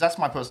same thing, because that's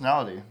my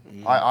personality.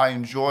 I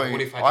enjoy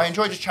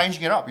just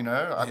changing it up,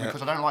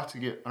 because I don't like to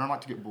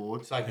get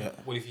bored. It's like,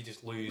 what if you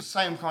just lose? The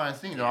same kind of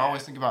thing that I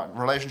always think about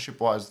relationship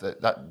wise.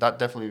 That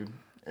definitely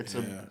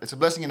it's a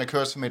blessing and a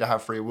curse for me to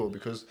have free will,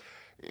 because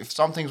if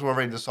some things were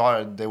already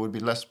decided, there would be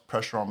less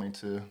pressure on me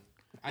to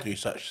do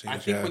such things. I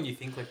think when you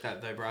think like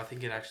that though, bro, I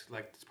think it actually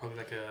it's probably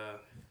like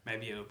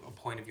maybe a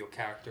point of your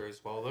character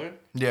as well though.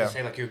 Yeah. You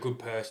say like you're a good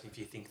person if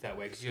you think that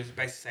way, because you're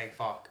basically saying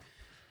fuck.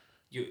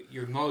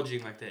 You're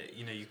acknowledging like that.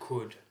 It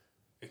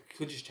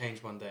could just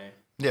change one day.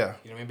 Yeah.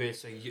 You know what I mean? But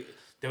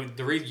so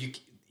the reason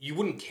you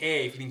wouldn't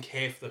care if you didn't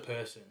care for the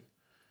person,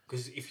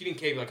 because if you didn't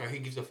care, you'd be like, who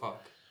gives a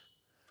fuck?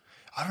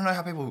 I don't know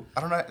how people. I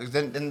don't know.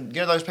 Then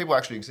those people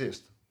actually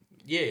exist.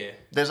 Yeah.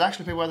 There's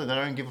actually people out there that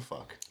don't give a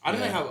fuck. I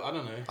don't know.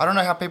 I don't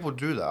know how people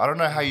do that. I don't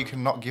know how you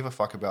can not give a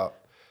fuck about.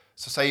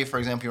 So say, for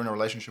example, you're in a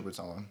relationship with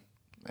someone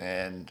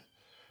and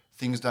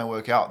things don't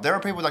work out. There are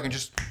people that can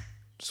just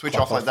switch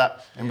off like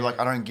that and be like,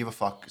 I don't give a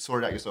fuck.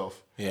 Sort it out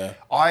yourself. Yeah.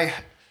 I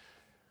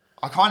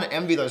kind of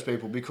envy those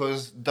people,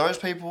 because those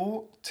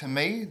people, to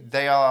me,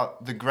 they are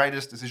the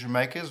greatest decision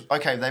makers.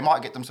 Okay, they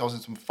might get themselves in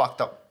some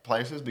fucked up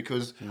places,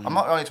 because I'm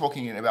not only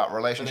talking about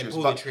relationships,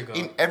 but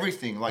in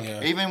everything. Like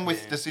even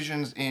with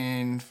decisions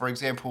in, for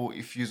example,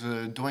 if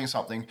you're doing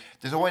something,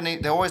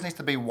 there always needs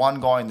to be one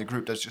guy in the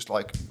group that's just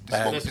like,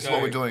 this is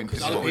what we're doing.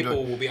 Because other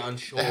people will be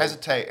unsure. They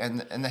hesitate,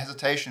 and the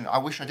hesitation, I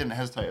wish I didn't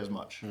hesitate as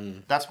much.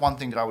 That's one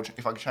thing that I would,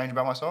 if I could change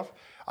about myself,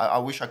 I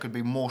wish I could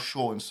be more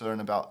sure and certain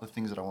about the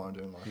things that I want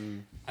to do in life.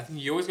 I think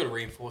you always got to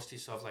reinforce to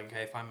yourself, like,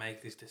 okay, if I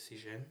make this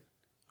decision,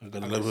 I'm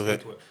going to live with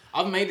it.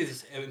 I've made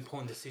this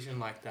important decision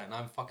like that, and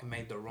I've fucking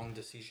made the wrong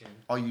decision.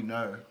 Oh, you've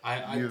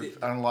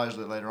analysed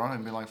it later on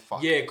and been like,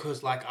 fuck. Yeah,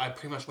 because, like, I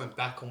pretty much went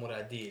back on what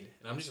I did,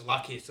 and I'm just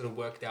lucky it sort of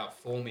worked out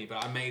for me,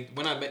 but I made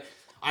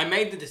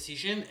the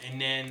decision, and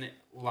then,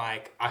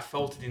 like, I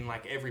felt it in,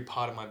 like, every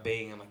part of my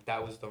being, and, like,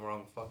 that was the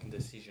wrong fucking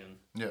decision.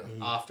 Yeah.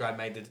 After I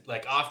made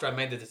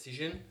the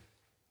decision,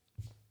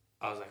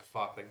 I was like,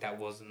 fuck, like, that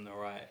wasn't the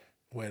right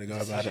way to go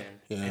decision. about it.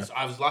 Yeah. And so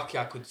I was lucky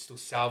I could still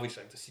salvage,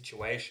 like, the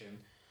situation.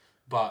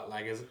 But,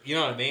 like, you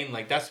know what I mean?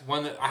 Like, that's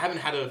one that I haven't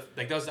had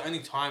that was the only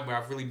time where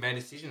I've really made a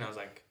decision. I was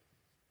like,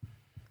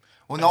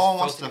 well, no one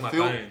wants to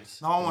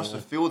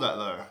feel that,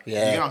 though.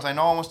 Yeah. You know what I'm saying?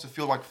 No one wants to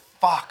feel like,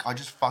 fuck, I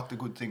just fucked a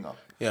good thing up.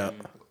 Yeah.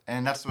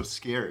 And that's what's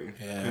scary.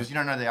 Yeah. Because you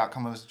don't know the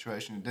outcome of the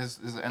situation. There's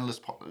endless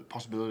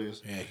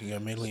possibilities. Yeah, it can go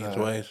millions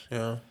of ways.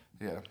 Yeah.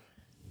 Yeah.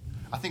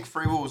 I think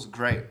free will is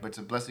great, but it's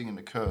a blessing and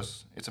a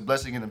curse. It's a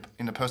blessing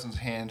in a person's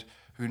hand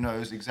who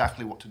knows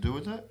exactly what to do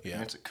with it. Yeah.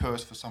 And it's a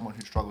curse for someone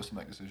who struggles to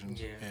make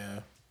decisions. Yeah.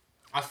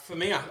 For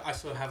me, I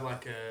sort of have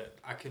like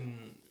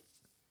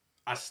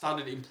I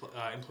started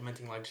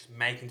implementing like just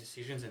making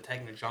decisions and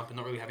taking a jump and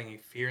not really having any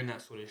fear in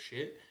that sort of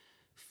shit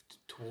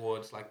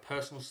towards like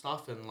personal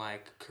stuff and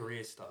like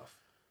career stuff.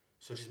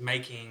 So just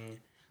making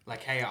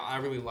like, hey, I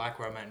really like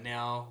where I'm at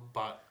now,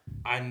 but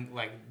I'm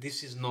like,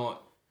 this is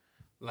not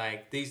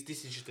like this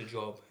is just a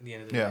job at the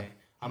end of the day.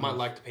 I might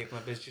like the people,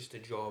 but it's just a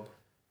job.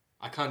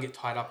 I can't get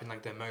tied up in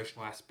like the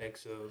emotional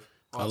aspects of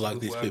I like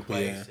these people,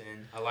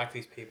 and I like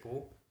these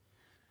people.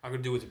 I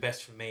could do what's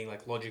best for me,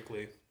 like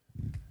logically,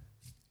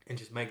 and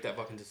just make that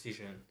fucking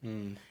decision.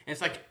 And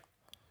it's like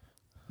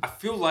I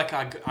feel like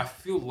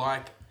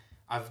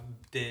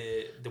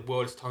the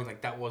world is telling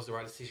like that was the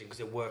right decision because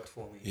it worked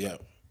for me. Yeah.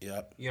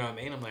 You know what I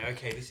mean? I'm like,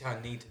 okay, this is how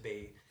I need to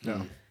be.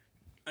 Yeah.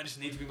 I just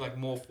need to be like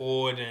more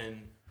forward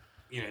and,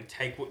 you know,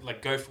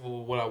 go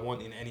for what I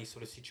want in any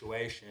sort of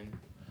situation.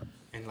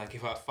 And like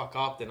if I fuck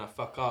up, then I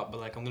fuck up.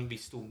 But like I'm gonna be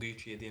still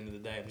Gucci at the end of the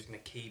day. I'm just gonna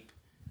keep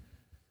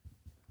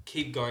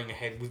going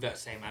ahead with that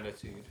same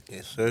attitude.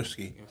 Yeah,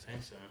 seriously. You know what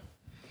I'm saying? So,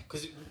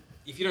 because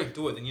if you don't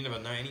do it, then you never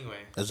know anyway.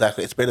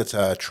 Exactly. It's better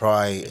to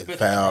try and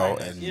fail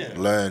and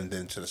learn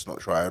than to just not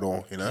try at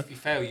all, you know? If you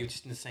fail, you're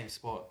just in the same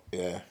spot.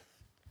 Yeah.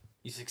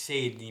 You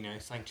succeed, you know,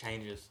 something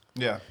changes.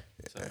 Yeah.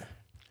 So.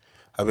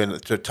 I mean,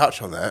 to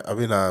touch on that, I've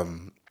been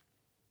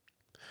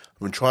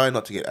trying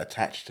not to get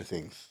attached to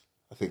things.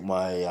 I think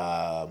my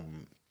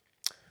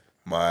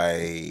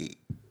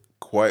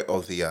quote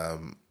of the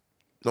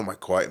not my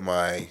quote,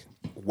 my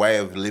way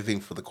of living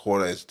for the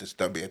quarter is just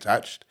don't be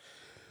attached.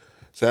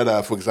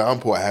 So, for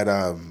example,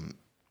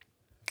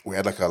 we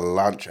had like a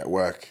lunch at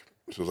work.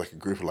 So it was like a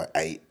group of like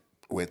 8.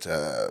 Went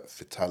to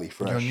Vitali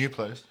Fresh. Your new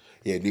place?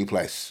 Yeah, new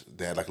place.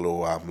 They had like a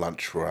little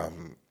lunch for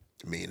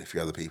me and a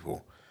few other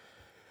people.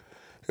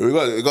 And we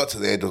got to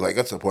there. It was like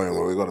got to the point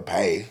where we got to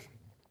pay,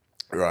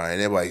 right?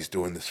 And everybody's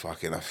doing this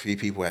fucking. A few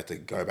people had to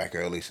go back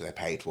early, so they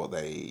paid for what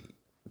they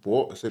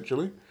bought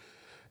essentially.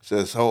 So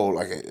this whole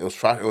like it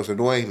was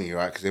annoying me,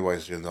 right? Because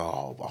everybody's doing,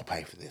 oh, I'll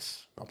pay for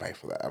this, I'll pay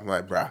for that. I'm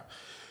like, bruh.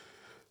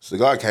 So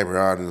the guy came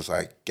around and was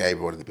like, gave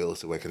everybody the bill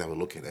so we can have a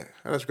look at it.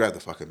 I just grabbed the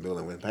fucking bill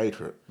and went and paid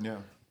for it. Yeah.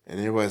 And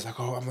everybody's like,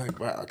 oh, I'm like,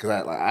 bruh,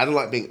 because I don't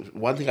like being.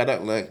 One thing I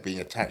don't like being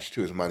attached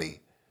to is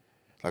money.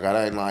 Like I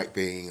don't like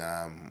being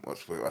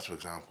what's for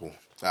example,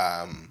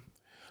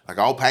 like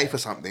I'll pay for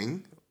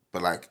something,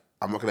 but like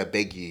I'm not gonna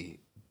beg you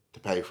to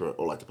pay for it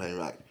or like to pay me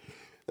back.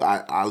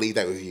 I'll leave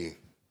that with you.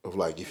 Of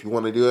like, if you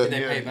want to do it,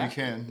 yeah, you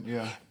can,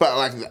 yeah. But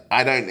like,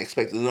 I don't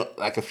expect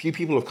like a few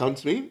people have come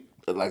to me,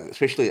 like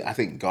especially I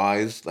think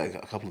guys, like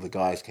a couple of the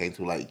guys came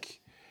to like,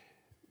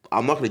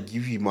 I'm not gonna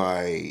give you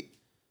my,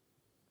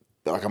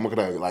 like I'm not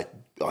gonna like,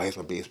 oh here's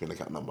my BSB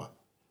account number.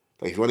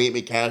 Like if you want to get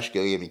me cash,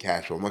 go get me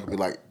cash. But I'm not gonna be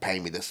like, pay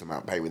me this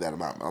amount, pay me that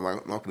amount. I'm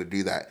not gonna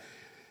do that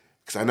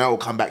because I know it'll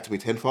come back to me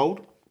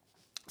tenfold.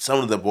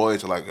 Some of the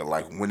boys are like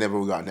whenever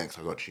we got next,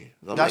 I got you.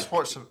 That's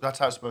how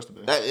it's supposed to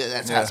be. That's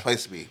how it's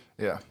supposed to be.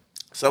 Yeah.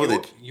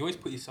 You always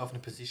put yourself in a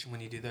position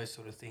when you do those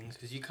sort of things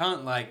because you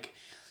can't like,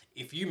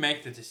 if you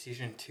make the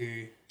decision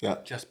to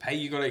just pay,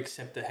 you got to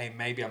accept that, hey,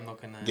 maybe I'm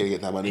not going to get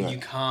that money. And you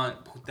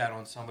can't put that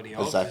on somebody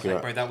else. Exactly like,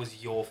 right. Bro, that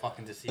was your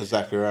fucking decision.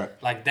 Exactly right.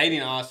 Like they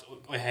didn't ask, oh,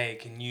 hey,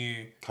 can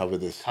you cover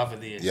this?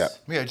 Yeah.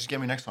 Yeah, just get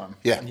me next time.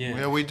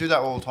 Yeah. We do that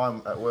all the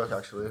time at work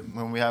actually.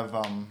 When we have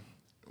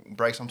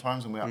break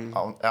sometimes and we're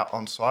out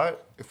on site.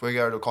 If we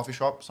go to a coffee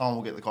shop, someone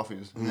will get the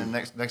coffees, and then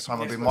next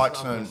time it'll be my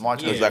turn.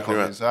 Exactly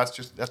right. So that's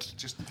just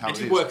how it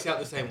is. It works out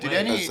the same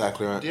way.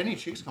 Exactly right. Did any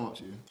chicks come up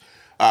to you?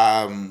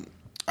 A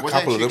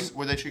couple of them.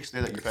 Were there chicks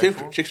there that you paid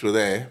for? Chicks were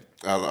there.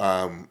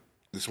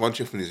 This one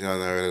chick from New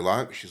Zealand I really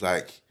like. She's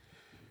like,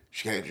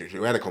 we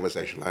had a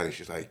conversation later.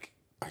 She's like,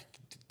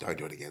 don't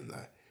do it again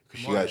though.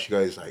 Because she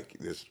goes like,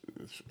 there's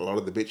a lot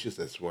of the bitches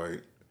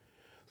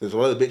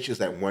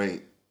that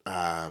won't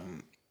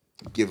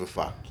give a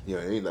fuck. You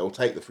know what I mean? They'll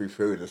take the free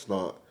food and it's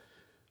not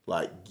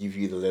like give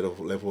you the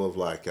level of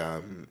like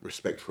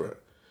respect for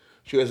it.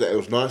 She goes, it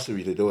was nice of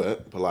you to do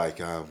it, but like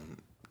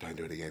don't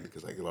do it again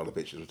because like a lot of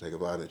bitches will take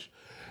advantage.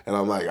 And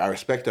I'm like, I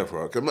respect her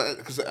for it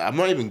because I'm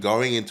not even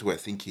going into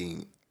it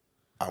thinking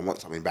I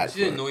want something back. Does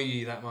it annoy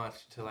you that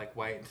much to like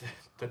wait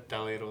to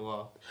dally it all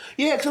off?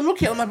 Yeah, because I'm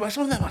looking at it, I'm like, it's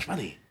not that much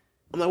money.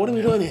 I'm like, what are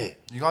we doing here?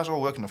 You guys all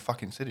work in a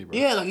fucking city, bro.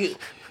 Yeah, like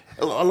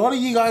a lot of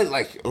you guys,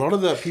 like a lot of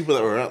the people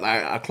that were around,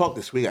 like I clocked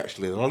this week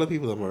actually, a lot of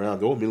people that were around,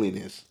 they're all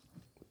millionaires.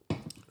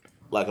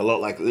 Like a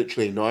lot, like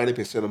literally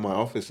 90% of my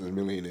office is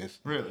millionaires.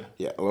 Really?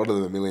 Yeah, a lot of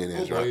them are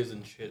millionaires, all right? lawyers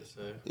and shit,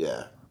 so.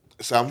 Yeah.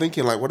 So I'm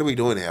thinking, like, what are we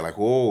doing here? Like,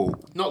 whoa.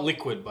 Not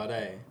liquid, but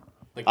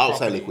like I'll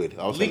say liquid.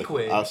 I'll say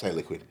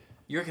liquid.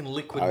 You reckon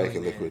liquid? I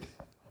reckon liquid.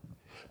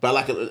 But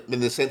like in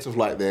the sense of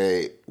like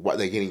what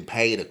they're getting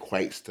paid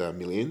equates to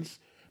millions,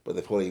 but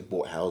they've probably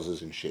bought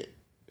houses and shit.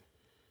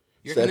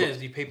 You reckon there's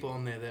people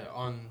on there that are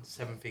on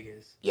 7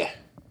 figures? Yeah.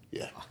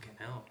 Fucking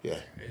hell. Yeah.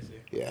 That's crazy.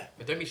 Yeah.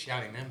 But don't be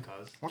shouting them,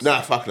 cuz. Nah,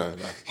 fuck no.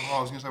 Oh,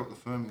 I was going to say what the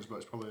firm is, but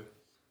it's probably...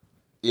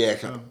 Yeah.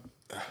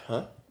 Huh?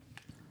 What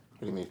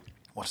do you mean?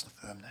 What's the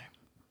firm name?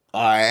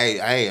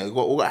 Hey, I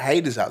got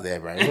haters out there,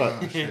 bro.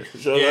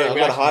 So I've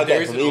got to hide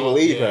that from Evil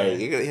E, bro.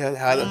 You got to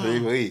hide that from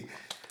Evil E.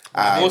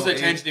 I've also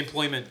changed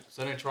employment,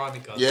 so don't try me,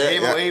 cuz.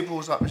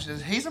 Evil's like, she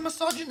says, he's a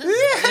misogynist.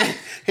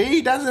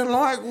 He doesn't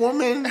like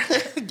women.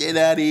 Get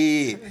out of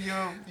here.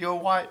 You're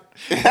white.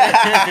 He's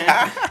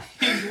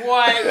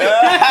white.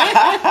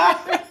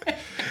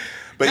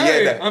 But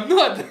no, I'm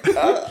not.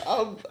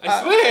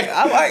 I swear.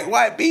 I like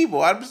white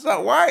people. I'm just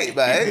not white,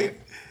 man.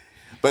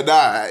 But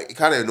nah, it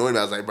kind of annoyed me.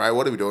 I was like, bro,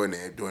 what are we doing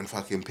there? Doing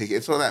fucking pick.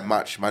 It's not that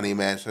much money,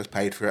 man. So I just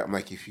paid for it. I'm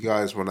like, if you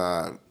guys want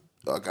to...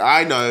 Like,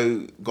 I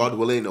know, God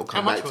willing, it'll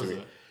come back to me.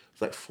 It?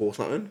 It's like 4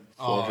 something.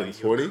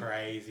 440. You're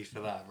crazy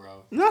for that,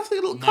 bro.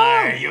 Nothing. Look,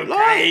 no, you're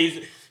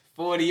crazy.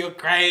 40, you're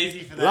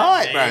crazy for that.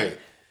 Like, man.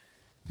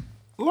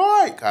 bro.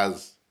 Like,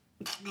 cuz.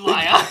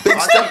 Liar. Big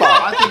stepper.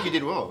 I think you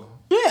did well.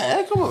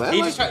 Yeah, come on, man.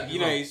 He just tried,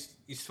 he's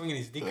swinging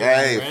his dick.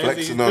 Hey, around,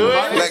 flexing man. on He's it.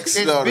 doing it.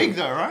 Flexing It's on big it.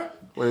 though, right?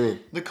 What do you mean?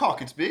 The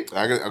cock, it's big.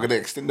 I got an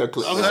extender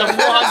clip. Oh, it's a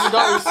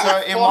 $400. So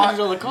it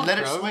 $400 might cock, let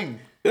it bro. swing.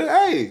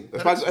 Yeah, hey,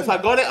 if I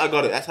got it, I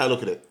got it. That's how I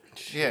look at it.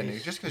 Yeah,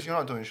 Nick, just because you're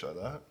not doing shit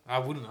like that.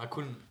 I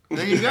couldn't.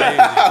 There you go.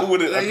 I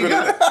wouldn't. There I you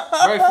couldn't.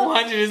 go. Bro,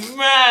 400 is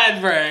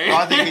mad, bro.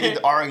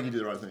 I reckon you did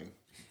the right thing.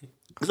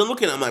 Because I'm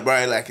looking at it, I'm like,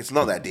 bro, like, it's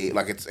not that deep.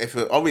 Like,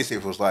 obviously,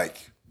 if it was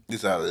like,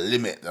 there's a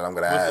limit that I'm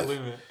going to What's have. the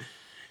limit?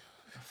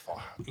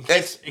 In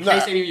It's- case no.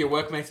 any of your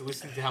workmates are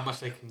listening to how much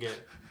they can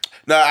get.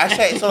 No, I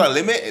say it's not a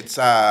limit, it's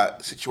a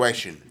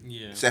situation.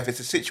 Yeah. So if it's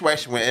a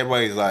situation where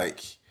everybody's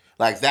like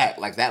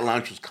that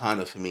lunch was kind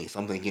of for me. So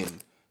I'm thinking,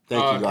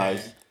 thank you Okay.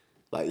 guys.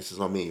 Like, this is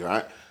on me,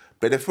 right?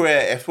 But if we're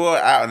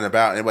out and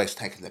about and everybody's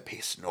taking the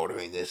piss and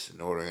ordering this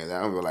and ordering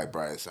that, I'm like,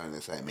 bro, it's only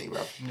the same me,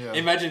 bro. Yeah.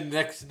 Imagine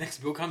next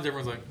bill comes,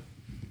 everyone's like,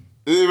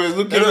 Everyone's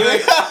looking at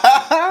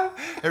me.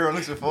 Everyone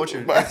looks at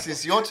Fortune.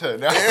 It's your turn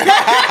now.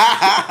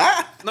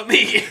 not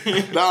me.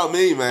 Not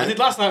me, I man. did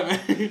last night,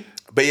 man.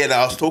 But yeah, no,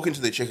 I was talking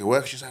to the chick at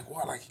work. She's like,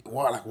 "What? Like,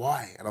 what? Like,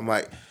 why?" And I'm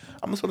like,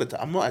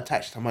 "I'm not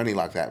attached to money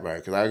like that, bro."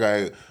 Because I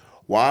go,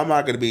 why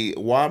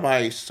am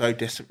I so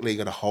desperately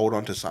gonna hold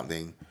on to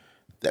something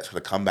that's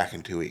gonna come back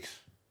in 2 weeks?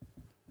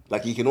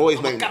 Like, you can always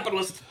I'm a make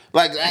capitalist.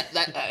 like that.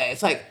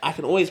 It's like I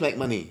can always make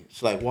money.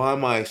 It's like, why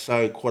am I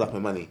so caught up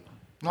in money?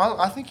 No,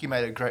 I think you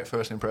made a great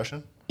first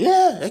impression.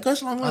 Yeah, it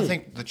goes a long way. I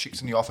think the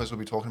chicks in the office will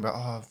be talking about,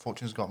 oh,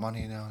 Fortune's got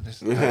money now.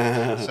 This and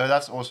that. So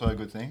that's also a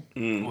good thing.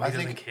 Well, he I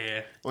doesn't think.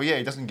 care. Well, yeah,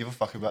 he doesn't give a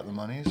fuck about the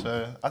money.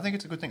 So I think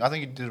it's a good thing. I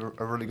think you did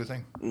a really good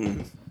thing.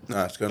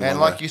 No, it's going. And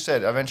long like way. you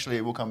said, eventually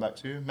it will come back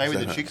to you. Maybe the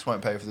Exactly. chicks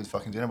won't pay for the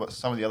fucking dinner, but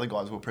some of the other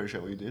guys will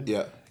appreciate what you did.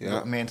 Yeah,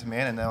 yeah. Man to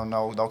man, and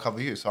they'll cover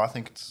you. So I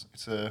think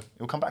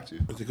it'll come back to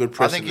you. It's a good I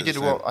precedent. think you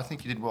did well. I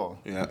think you did well.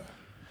 Yeah.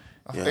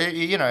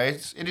 You know,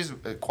 it is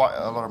quite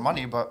a lot of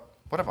money, but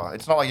whatever.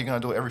 It's not like you're gonna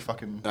do it every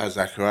fucking That's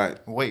exactly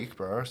right. week,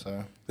 bro.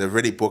 So They've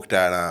already booked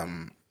out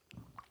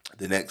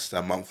the next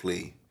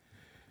monthly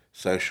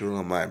social.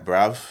 I'm like,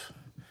 bruv,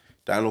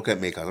 don't look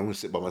at me because I'm going to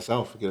sit by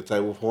myself. Get a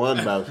table for one,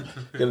 bruv.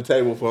 Get a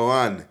table for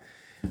one.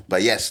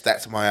 But yes,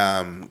 that's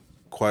my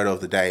quote of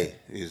the day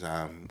is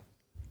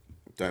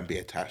don't be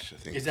attached, I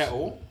think. Is that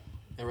all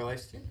it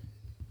relates to?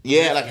 Yeah,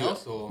 Anything like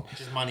else or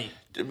just money?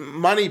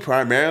 money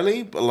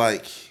primarily, but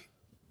like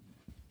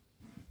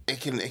it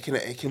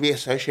can be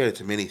associated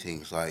to many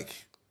things,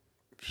 like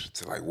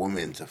to like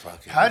women to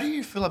fucking. how do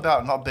you feel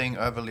about not being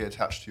overly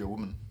attached to your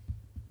woman?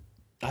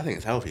 I think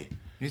it's healthy.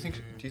 Do you think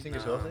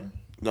it's healthy?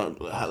 No,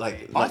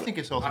 like I think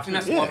it's healthy. I think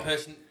that's Yeah. one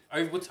person.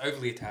 What's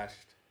overly attached?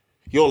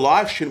 your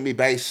life shouldn't be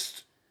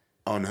based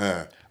on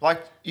her.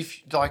 Like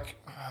if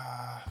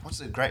what's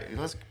a great?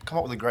 Let's come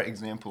up with a great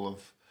example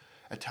of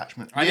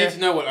attachment. I need to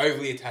know what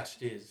overly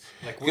attached is.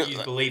 Like what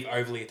you believe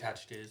overly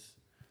attached is.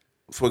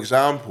 For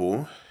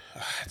example,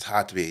 it's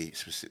hard to be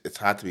specific. It's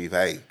hard to be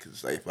vague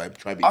because if I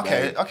try to be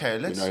vague, Okay.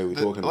 Let's you know who we're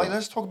talking about.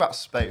 let's talk about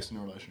space in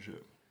a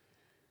relationship.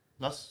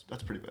 That's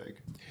pretty vague.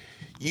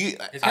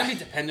 It's gonna be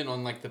dependent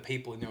on like the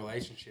people in the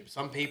relationship.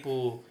 Some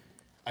people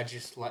are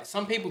just like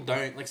some people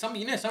don't like some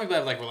people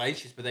have like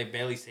relationships but they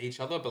barely see each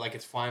other, but like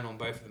it's fine on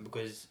both of them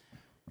because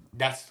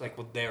that's like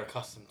what they're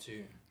accustomed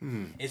to.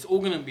 It's all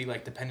gonna be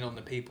like dependent on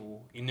the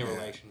people in the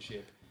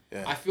relationship.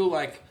 Yeah. I feel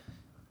like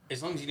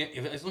as long as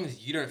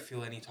you don't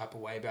feel any type of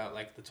way about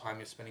like the time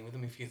you're spending with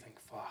them, if you think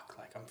fuck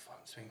like I'm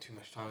fucking spending too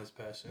much time with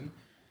this person,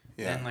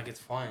 then like it's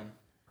fine.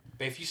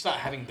 But if you start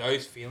having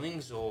those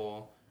feelings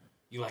or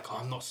you're like, oh,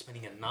 I'm not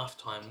spending enough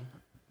time,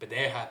 but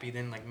they're happy,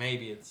 then like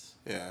maybe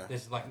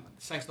there's like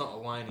something's not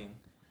aligning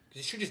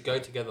because it should just go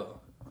together.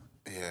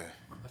 Yeah,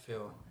 I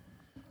feel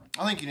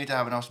I think you need to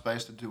have enough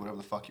space to do whatever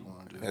the fuck you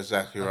want to do.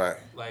 exactly right.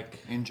 like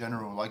In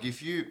general, like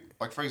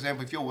for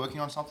example, if you're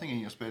working on something in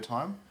your spare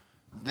time,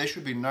 there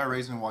should be no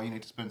reason why you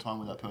need to spend time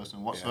with that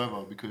person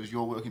whatsoever because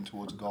you're working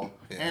towards a goal.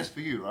 Yeah. And it's for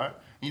you, right?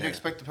 You need to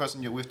expect the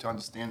person you're with to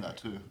understand that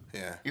too.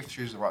 Yeah. If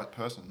she's the right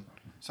person.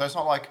 So it's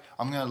not like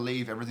I'm going to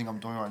leave everything I'm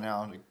doing right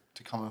now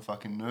to come and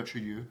fucking nurture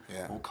you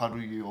or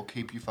cuddle you or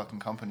keep you fucking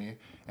company.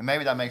 And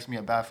maybe that makes me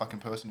a bad fucking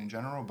person in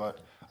general, but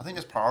I think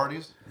there's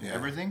priorities in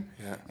everything.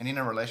 Yeah. And in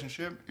a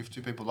relationship, if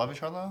two people love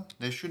each other,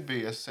 there should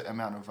be a set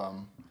amount of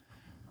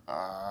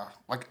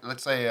like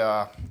let's say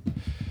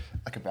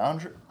like a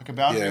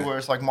boundary where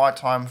it's like my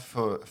time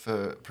for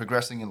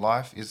progressing in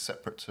life is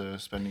separate to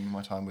spending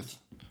my time with.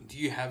 do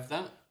you have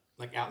that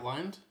like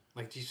outlined?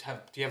 Like do you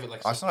have it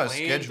like It's not a planned,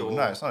 schedule. or-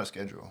 No, it's not a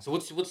schedule. So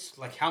what's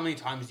like how many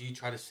times do you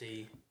try to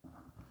see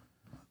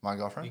My your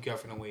girlfriend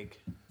girlfriend a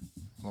week?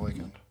 on the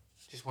weekend,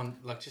 Just one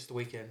just the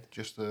weekend.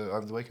 just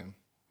over the weekend.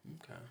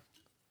 Okay.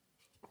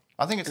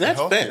 I think it's That's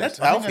the fair. healthiest. That's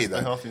I think healthy, that's the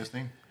though. healthiest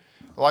thing.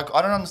 Like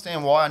I don't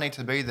understand why I need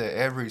to be there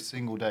every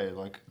single day.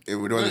 Like, Yeah,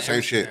 we're doing the Not same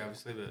every shit. day,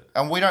 obviously, but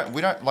and we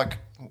don't like.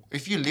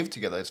 If you live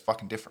together, it's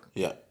fucking different.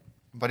 Yeah.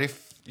 But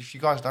if you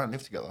guys don't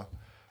live together,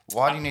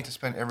 why do you need to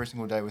spend every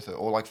single day with her,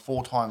 or like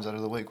 4 times out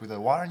of the week with her?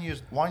 Why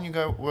don't you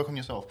go work on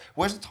yourself?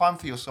 Where's the time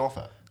for yourself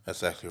at?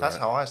 Exactly right. That's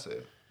how I see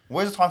it.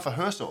 Where's the time for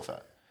herself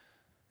at?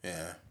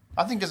 Yeah.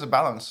 I think there's a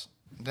balance.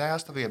 There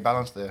has to be a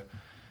balance there.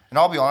 And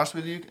I'll be honest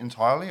with you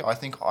entirely. I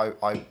think I'm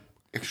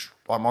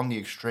on the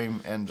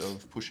extreme end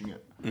of pushing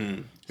it.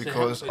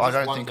 Because So I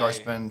don't think I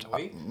spend...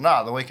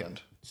 the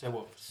weekend. So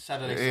what,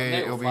 Saturday,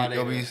 Sunday, or Friday?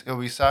 It'll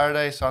be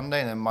Saturday, Sunday,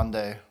 and then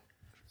Monday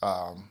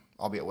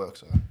I'll be at work.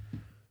 So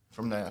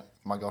from there,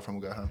 my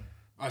girlfriend will go home.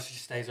 Oh, she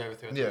stays over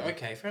through. Yeah.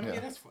 Okay, fair enough.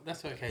 Yeah,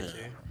 that's okay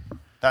too.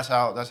 That's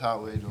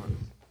how we do it.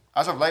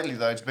 As of lately,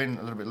 though, it's been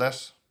a little bit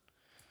less.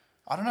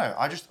 I don't know.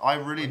 I've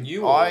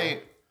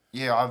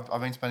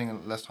been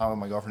spending less time with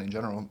my girlfriend in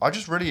general. I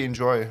just really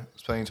enjoy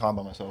spending time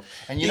by myself.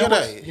 And you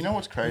know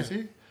what's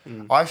crazy?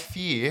 I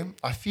fear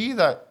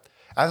that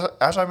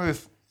as I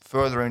move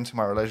further into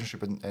my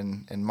relationship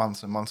and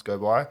months and months go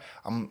by,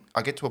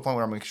 I get to a point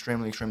where I'm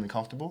extremely, extremely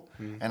comfortable,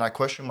 and I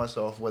question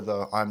myself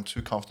whether I'm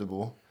too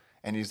comfortable,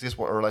 and is this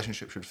what a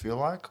relationship should feel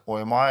like, or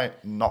am I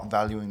not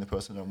valuing the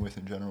person I'm with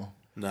in general?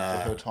 For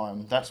her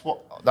time. That's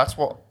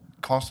what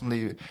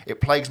constantly it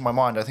plagues my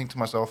mind. I think to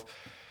myself,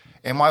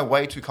 am I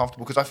way too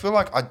comfortable? Because I feel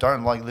like I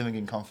don't like living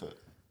in comfort.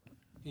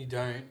 You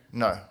don't?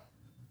 No.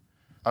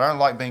 I don't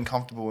like being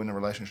comfortable in a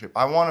relationship.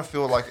 I want to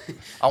feel like You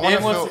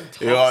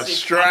want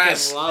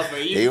stress.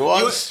 You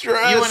want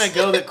stress. You want a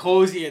girl that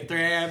calls you at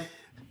 3 a.m.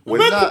 No,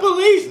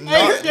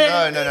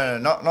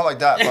 not like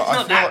that. But I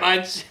feel that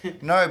much.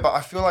 No, but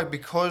I feel like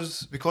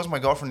because my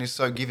girlfriend is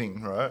so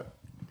giving, right?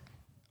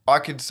 I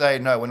could say,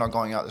 no, we're not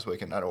going out this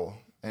weekend at all.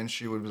 And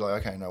she would be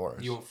like, okay, no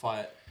worries. You won't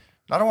fight.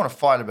 I don't want to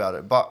fight about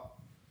it, but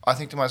I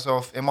think to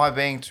myself, am I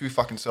being too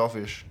fucking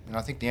selfish? And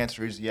I think the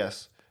answer is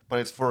yes, but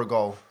it's for a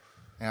goal.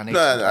 And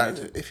I need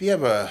to. If you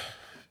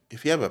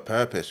have a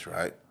purpose,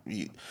 right?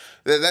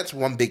 That's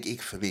one big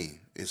ick for me.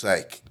 It's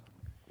like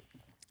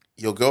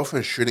your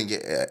girlfriend shouldn't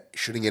get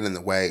in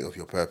the way of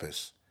your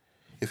purpose.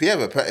 If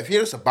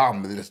you're just a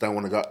bum and just don't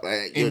want to go,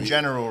 like, in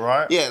general,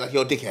 right? Yeah, like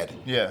you're a dickhead.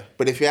 Yeah.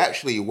 But if you're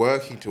actually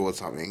working towards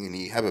something and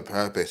you have a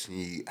purpose and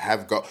you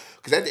have got,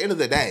 because at the end of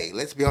the day,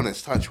 let's be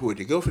honest, touch wood,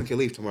 your girlfriend can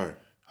leave tomorrow.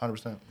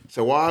 100%.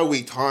 So why are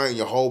we tying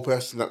your whole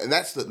person up? And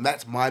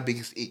that's my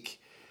biggest ick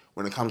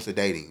when it comes to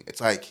dating. It's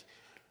like,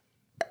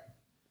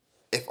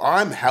 if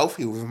I'm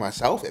healthy with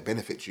myself, it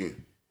benefits you.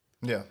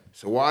 Yeah.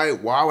 So why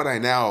would I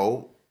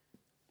now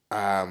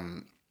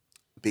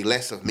be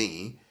less of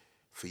me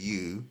for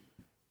you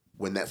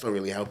when that's not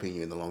really helping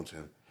you in the long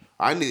term?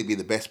 I need to be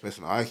the best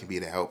person I can be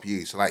to help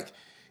you. So like,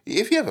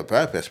 if you have a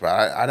purpose, bro,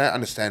 I don't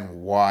understand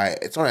why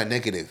it's not a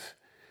negative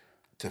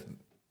to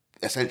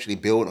essentially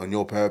build on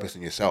your purpose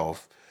and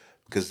yourself,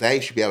 because they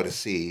should be able to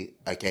see,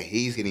 okay,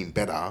 he's getting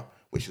better,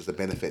 which is a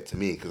benefit to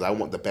me because I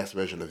want the best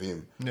version of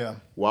him. Yeah.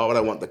 Why would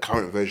I want the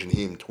current version of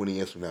him 20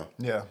 years from now?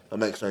 Yeah. That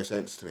makes no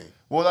sense to me.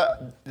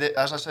 Well,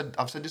 as I said,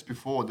 I've said this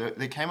before.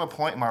 There came a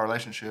point in my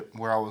relationship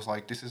where I was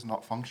like, this is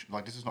not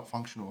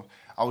functional.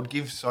 I would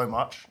give so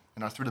much,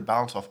 and I threw the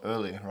balance off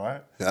early,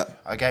 right? Yeah.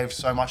 I gave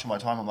so much of my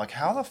time. I'm like,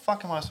 how the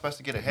fuck am I supposed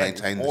to get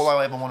ahead? All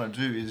I ever want to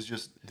do is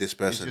just this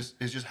person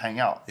is just hang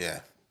out.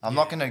 Yeah. I'm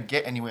not gonna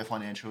get anywhere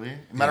financially.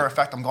 Matter of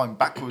fact, I'm going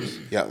backwards.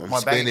 Yeah. My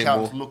bank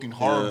account's looking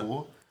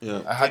horrible. Yeah.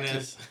 Yeah, I had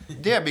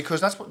to, because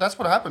that's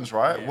what happens,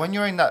 right? Yeah. When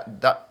you're in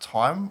that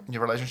time in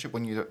your relationship,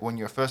 when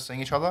you're first seeing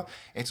each other,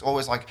 it's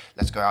always like,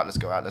 let's go out, let's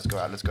go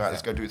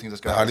do things, let's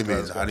go.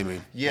 The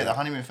honeymoon. Yeah, the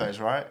honeymoon phase,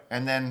 right?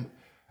 And then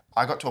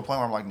I got to a point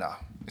where I'm like, nah,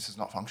 this is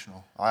not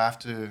functional. I have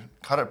to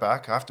cut it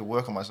back. I have to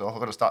work on myself. I've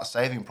got to start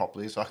saving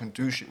properly so I can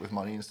do shit with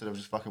money instead of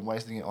just fucking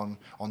wasting it on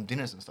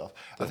dinners and stuff.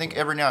 Definitely. I think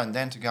every now and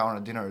then to go on a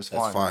dinner is fine.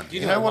 That's fine. Do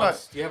you know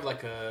what? Do you have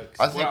like a?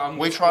 I think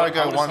we try to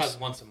go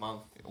once a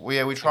month.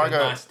 We try to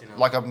go nice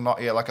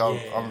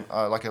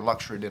like a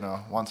luxury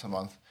dinner once a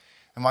month,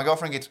 and my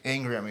girlfriend gets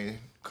angry at me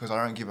because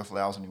I don't give her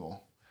flowers anymore.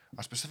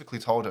 I specifically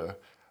told her,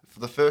 for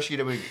the first year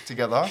that we're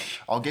together,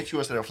 I'll get you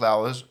a set of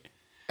flowers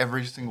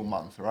every single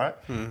month, right?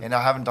 And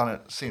I haven't done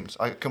it since.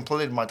 I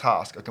completed my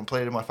task. I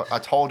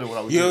told her what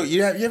I would do.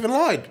 You haven't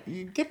lied.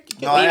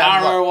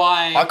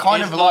 I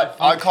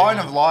kind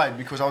of lied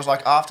because I was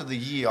like, after the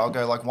year, I'll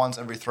go like once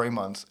every 3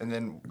 months, and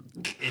then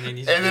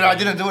I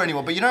didn't do it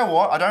anymore. But you know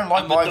what? I don't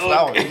like buying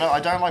flowers. You know, I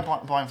don't like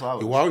buying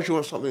flowers. Why would you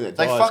want something that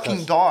dies? They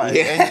fucking die.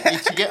 Yeah.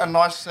 And to get a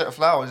nice set of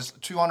flowers,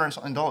 $200 and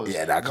something.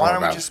 Yeah, why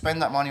don't we just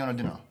spend that money on a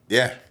dinner?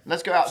 Yeah.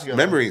 Let's go out together.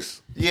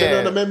 Memories. Yeah.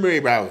 Spend on a memory,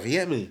 bro. You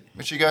get me?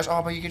 But she goes,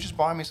 oh, but you can just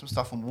buy me some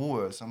stuff from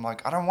Woolworths. I'm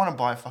like, I don't want to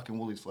buy fucking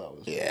Woolies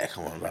flowers. Yeah,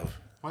 come on, bro.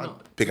 Why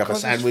not? Pick up a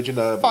sandwich and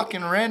a...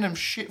 fucking random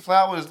shit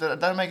flowers that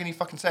don't make any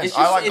fucking sense.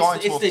 I like going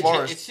to a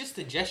florist. It's just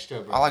a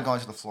gesture, bro. I like going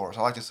to the florist.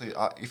 I like to see...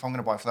 if I'm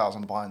going to buy flowers,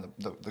 I'm buying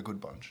the good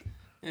bunch.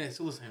 Yeah, it's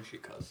all the same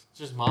shit, cuz. It's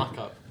just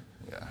markup.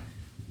 Yeah.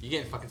 You're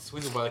getting fucking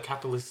swindled by the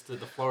capitalists at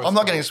the florist. I'm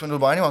not getting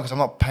swindled by anyone because I'm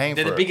not paying for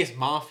it. They're the biggest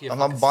mafia. I'm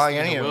not buying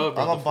any of them.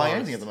 I'm not buying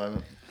anything at the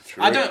moment.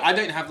 True. I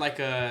don't have like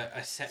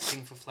a set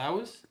thing for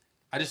flowers.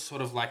 I just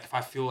sort of like, if I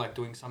feel like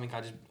doing something,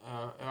 I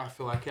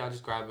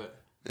just grab it.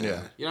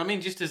 Yeah. You know what I mean?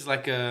 Just as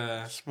like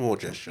a... small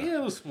gesture. Yeah, a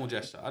little small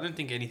gesture. I don't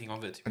think anything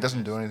of it. It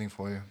doesn't do anything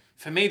for you.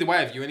 For me, the way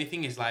I view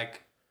anything is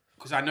like...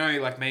 because I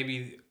know like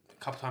maybe a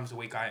couple times a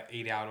week I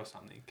eat out or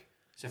something.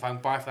 So if I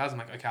buy 1,000,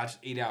 I'm like, okay, I'll just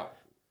eat out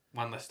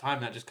one less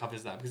time. That just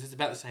covers that because it's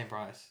about the same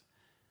price,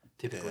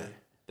 typically. Yeah.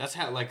 That's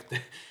how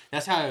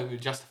that's how I would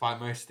justify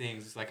most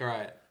things. It's like, all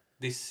right,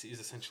 this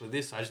is essentially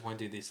this. So I just won't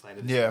do this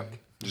later.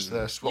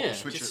 This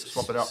week. Just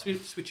swap it up.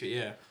 Switch it,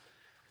 yeah.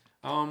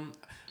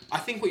 I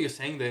think what you're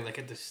saying there, like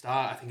at the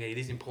start, I think it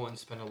is important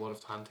to spend a lot of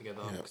time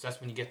together because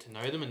that's when you get to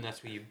know them and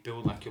that's where you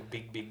build like your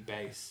big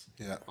base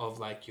of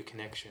like your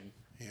connection.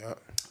 Yeah.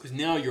 Because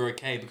now you're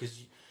okay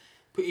because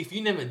if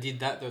you never did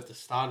that though at the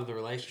start of the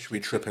relationship, should be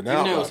tripping out.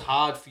 Even though it was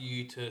hard for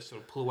you to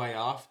sort of pull away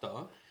after,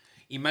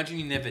 imagine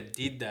you never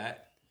did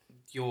that,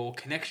 your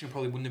connection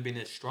probably wouldn't have been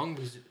as strong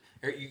because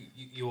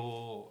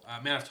your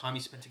amount of time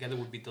you spent together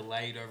would be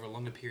delayed over a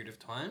longer period of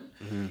time.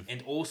 Mm-hmm.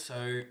 And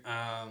also,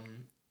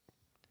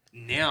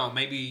 now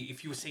maybe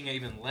if you were seeing her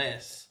even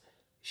less,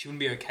 she wouldn't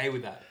be okay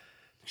with that.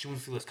 She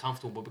wouldn't feel as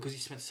comfortable. But because you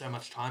spent so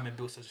much time and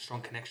built such a strong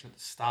connection at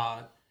the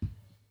start,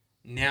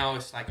 now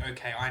it's like,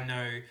 okay, I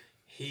know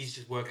he's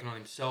just working on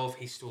himself.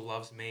 He still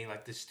loves me.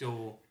 Like there's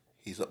still...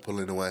 He's not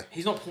pulling away.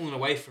 He's not pulling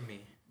away from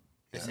me.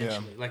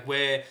 Essentially, like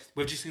we're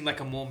just in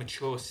like a more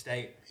mature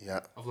state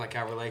of like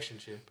our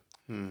relationship,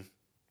 and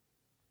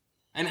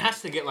it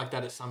has to get like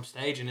that at some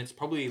stage, and it's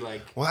probably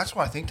like. Well, that's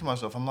what I think to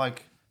myself. I'm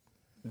like,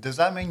 does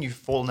that mean you've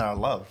fallen out of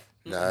love?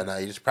 No,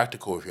 you're just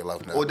practical with your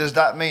love now. Or does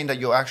that mean that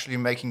you're actually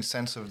making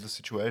sense of the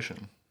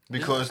situation?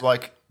 Because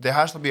like there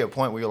has to be a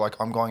point where you're like,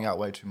 I'm going out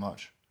way too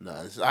much.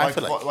 No, I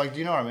feel like, do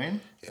you know what I mean?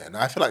 Yeah, no,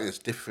 I feel like there's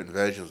different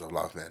versions of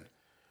love, man.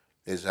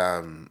 There's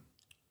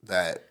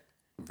that.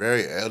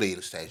 Very early in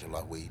the stage of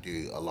love where you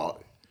do a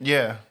lot.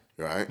 Yeah.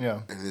 Right?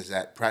 Yeah. And there's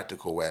that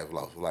practical way of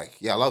love. Like,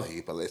 I love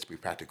you, but let's be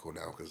practical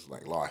now because,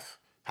 like, life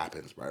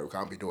happens, bro. You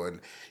can't be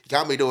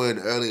doing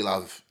early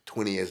love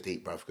 20 years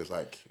deep, bro, because,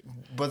 like...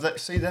 But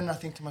then I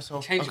think to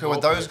myself, okay, well,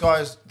 those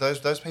guys,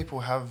 those people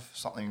have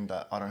something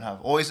that I don't have.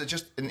 Or is it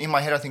just... In my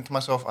head, I think to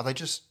myself, are they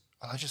just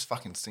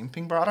fucking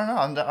simping, bro? I don't know.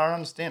 I don't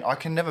understand. I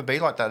can never be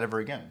like that ever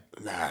again.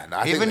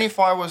 Nah. Even if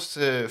I was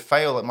to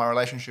fail at my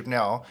relationship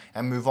now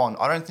and move on,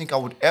 I don't think I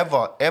would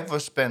ever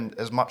spend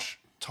as much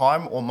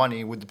time or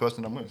money with the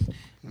person I'm with.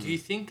 Do you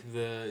think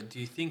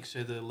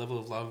so the level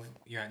of love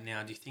you're at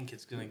now, do you think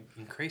it's going to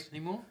increase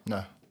anymore?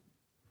 No.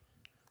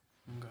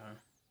 Okay.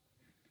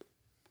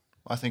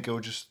 I think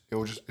it's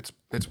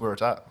where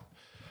it's at.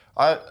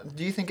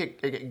 Do you think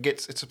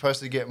it's supposed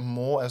to get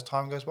more as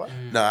time goes by?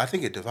 No, I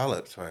think it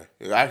develops. Right?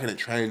 I reckon it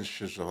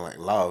changes from like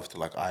love to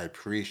like I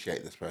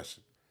appreciate this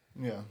person.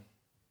 Yeah.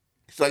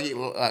 It's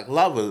like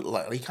love.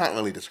 Like you can't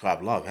really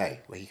describe love.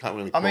 Hey, like you can't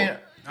really. Okay.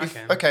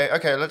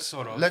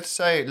 Let's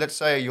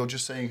say you're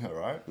just seeing her,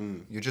 right?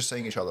 You're just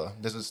seeing each other.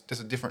 There's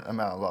a different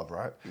amount of love,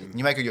 right?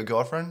 You make her your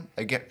girlfriend.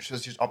 Again,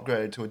 she's just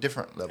upgraded to a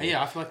different level.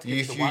 Yeah, I feel like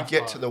if you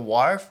get to the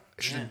wife,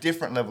 she's a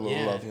different level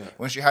of love. Yeah.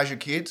 When she has your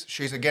kids,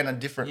 she's again a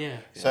different. Yeah.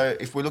 So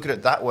if we look at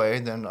it that way,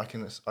 then I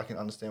can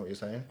understand what you're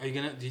saying. Do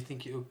you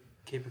think it'll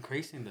keep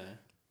increasing though?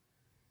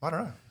 I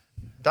don't know.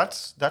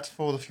 That's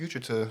for the future.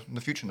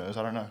 The future knows.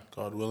 I don't know.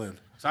 God willing.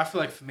 So I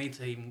feel like for me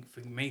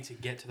to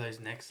get to those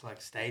next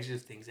like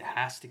stages of things, it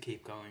has to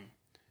keep going.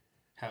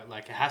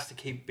 It has to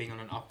keep being on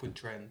an upward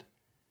trend.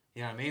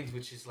 You know what I mean?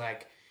 Which is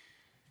like,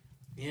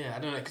 I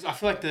don't know, because I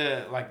feel like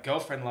the like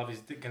girlfriend love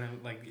is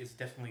it's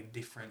definitely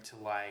different to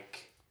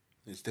like.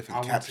 It's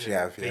different caps you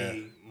have.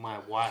 My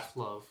wife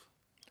love.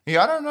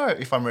 Yeah, I don't know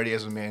if I'm ready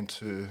as a man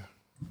to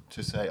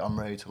say I'm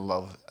ready to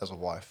love as a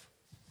wife.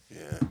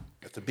 Yeah.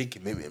 It's a big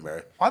commitment,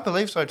 bro. I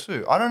believe so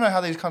too. I don't know how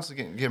these cunts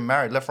get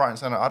married left, right, and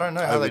centre. I don't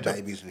know how they do it.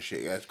 Babies and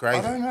shit. That's crazy.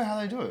 I don't know how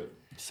they do it.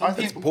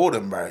 It's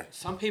boredom, bro.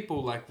 Some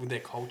people like with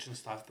their culture and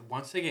stuff.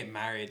 Once they get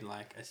married,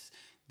 like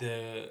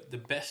the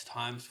best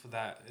times for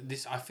that.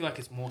 I feel like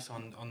it's more so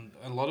on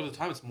a lot of the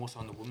time. It's more so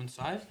on the woman's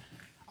side.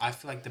 I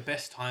feel like the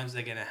best times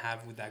they're gonna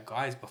have with that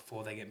guy is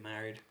before they get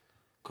married,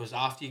 because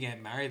after you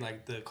get married,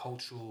 like the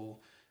cultural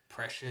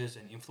pressures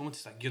and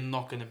influences, like you're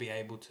not gonna be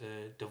able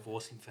to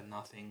divorce him for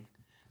nothing.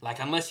 Like,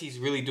 unless he's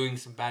really doing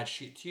some bad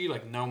shit to you,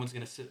 like, no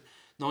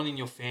one in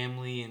your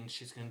family and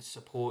shit's going to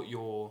support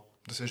your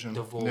decision.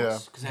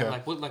 Divorce. Because they're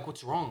like,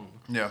 what's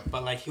wrong? Yeah.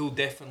 But, like, he'll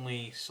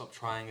definitely stop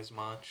trying as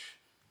much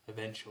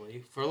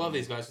eventually. For a lot of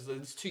these guys,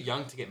 it's too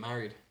young to get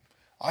married.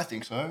 I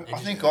think so. I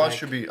think guys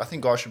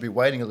should be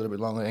waiting a little bit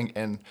longer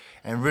and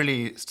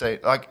really stay,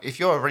 like, if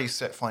you're already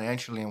set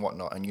financially and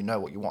whatnot and you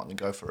know what you want, then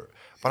go for it.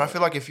 But I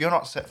feel like if you're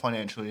not set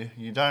financially,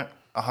 you don't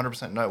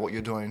 100% know what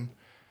you're doing,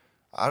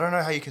 I don't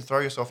know how you can throw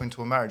yourself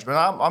into a marriage, but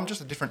I'm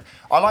just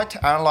I like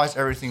to analyze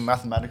everything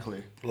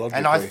mathematically. Logically.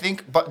 And I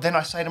think, but then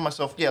I say to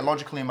myself,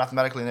 logically and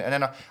mathematically, and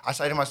then I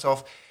say to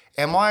myself,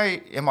 am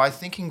I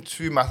thinking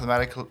too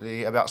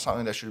mathematically about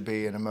something that should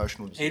be an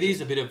emotional decision? It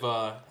is a bit of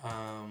a...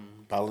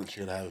 balance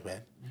you gotta have,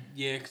 man.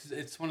 Yeah, because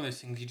it's one of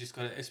those things you just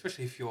gotta,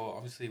 especially if you're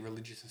obviously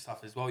religious and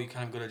stuff as well, you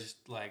kind of gotta just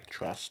like...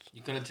 Trust.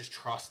 You gotta just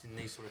trust in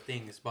these sort of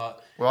things,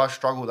 but... Well, I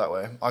struggle that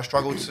way. I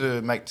struggle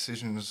to make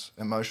decisions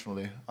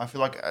emotionally. I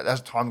feel like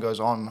as time goes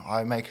on,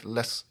 I'm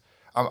less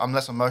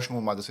emotional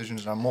with my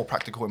decisions and I'm more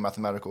practical and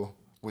mathematical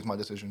with my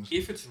decisions.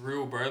 If it's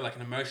real, bro, like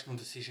an emotional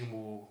decision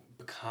will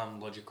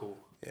become logical.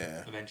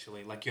 Yeah.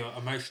 Eventually, like your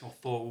emotional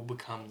thought will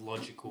become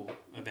logical.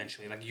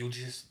 Eventually, like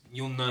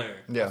you'll know.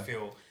 Yeah. I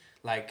feel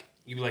like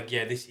you'll be like,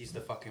 yeah, this is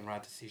the fucking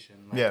right decision.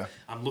 Like, Yeah.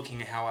 I'm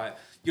looking at how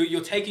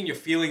you're taking your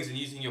feelings and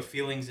using your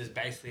feelings as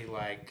basically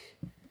like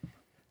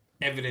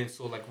evidence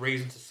or like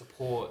reason to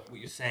support what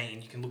you're saying,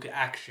 and you can look at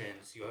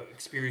actions, your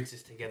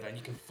experiences together, and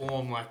you can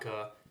form like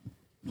a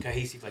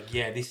cohesive, like,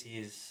 yeah, this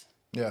is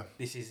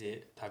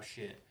it type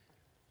shit.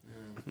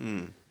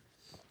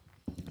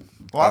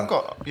 Well, I've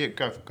got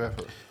go for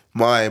it.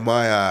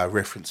 My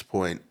reference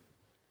point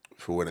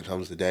for when it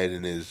comes to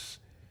dating is,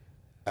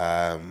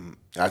 I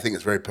think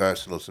it's very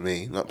personal to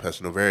me. Not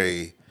personal,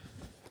 very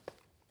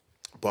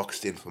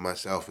boxed in for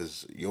myself.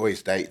 Is you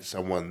always date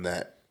someone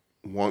that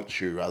wants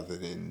you rather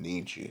than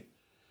needs you.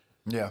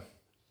 Yeah.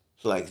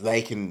 So like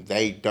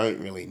they don't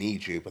really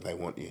need you, but they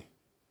want you.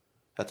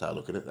 That's how I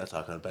look at it. That's how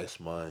I kind of base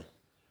my.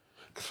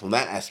 Because from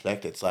that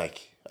aspect, it's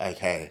like,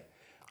 okay,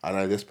 I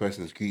know this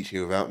person's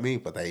Gucci without me,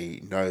 but they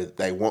know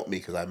they want me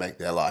because I make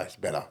their lives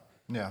better.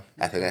 Yeah.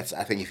 I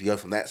think if you go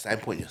from that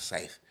standpoint, you're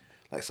safe.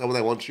 Like someone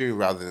that wants you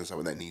rather than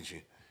someone that needs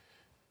you.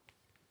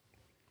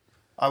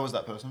 I was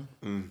that person.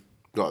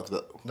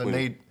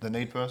 The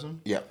need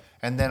person. Yeah.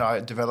 And then I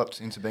developed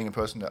into being a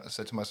person that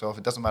said to myself,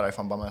 it doesn't matter if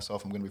I'm by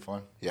myself, I'm going to be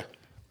fine. Yeah.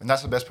 And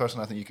that's the best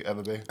person I think you could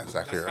ever be.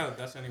 Exactly right.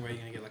 That's the only way you're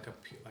gonna get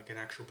like an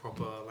actual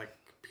proper like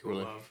pure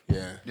love.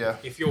 Yeah. Yeah.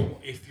 If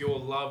your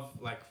love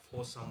like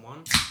for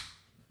someone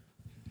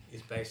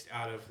is based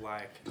out of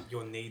like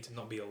your need to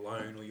not be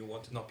alone or you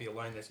want to not be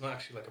alone, that's not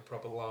actually like a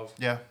proper love.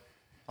 Yeah.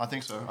 I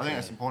think so. I think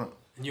that's important.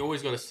 And you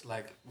always got to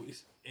like,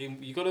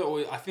 you got to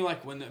always. I feel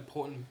like when the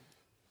important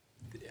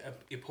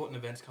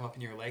events come up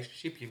in your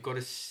relationship, you've got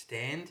to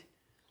stand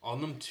on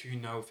them to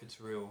know if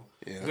it's real.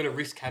 Yeah. You've got to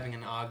risk having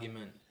an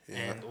argument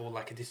or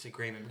like a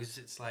disagreement, because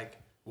it's like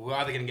we're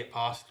either going to get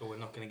past it or we're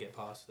not going to get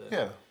past it.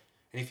 Yeah.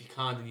 And if you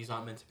can't, then you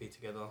aren't meant to be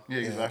together. Yeah,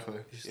 exactly.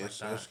 It's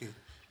just like that.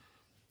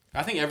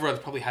 I think everyone's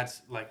probably had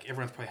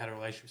a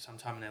relationship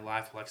sometime in their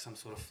life, or like some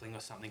sort of fling or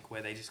something,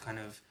 where they just kind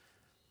of,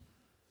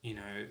 you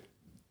know,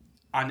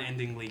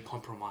 unendingly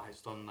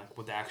compromised on like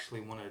what they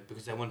actually wanted,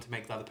 because they wanted to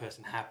make the other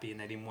person happy and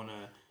they didn't want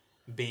to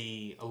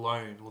be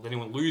alone, or they didn't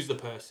want to lose the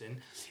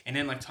person. And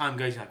then like time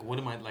goes, you're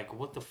like,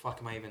 what the fuck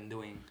am I even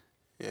doing?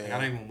 Yeah. Like,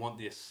 I don't even want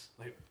this.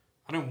 Like,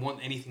 I don't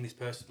want anything this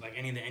person, like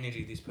any of the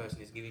energy this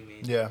person is giving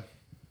me. Yeah.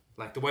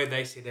 Like the way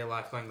they see their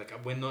life going, like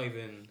we're not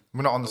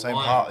on the same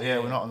part. Yeah,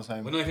 we're not on the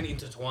same. We're not even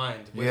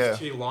intertwined. We're just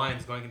two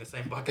lines going in the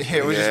same bucket.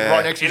 Yeah, we're just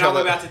right next to each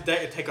other. And I'm about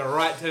to take a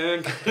right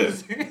turn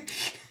because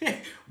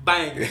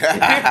bang.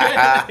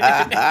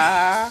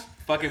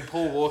 Fucking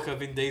Paul Walker,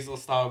 Vin Diesel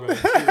style, bro. 2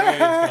 roads,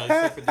 bro,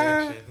 separate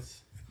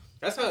directions.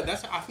 I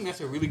think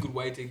that's a really good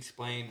way to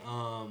explain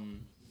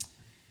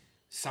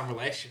some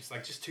relationships.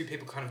 Like just two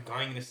people kind of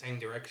going in the same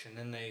direction,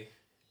 then they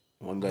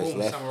one goes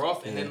left, somewhere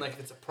off, and then like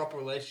if it's a proper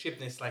relationship,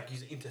 then it's like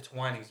you're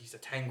intertwining, you're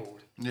tangled.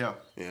 Yeah.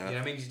 You know what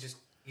I mean?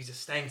 You're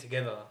just staying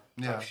together.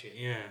 Type shit.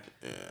 Yeah.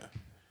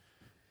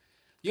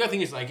 The other thing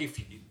is like I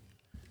feel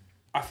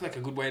like a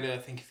good way to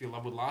think if your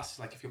love would last is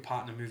like if your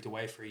partner moved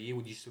away for a year,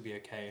 would you still be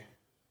okay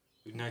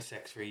with no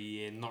sex for a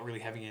year, not really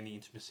having any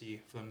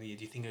intimacy for them? Do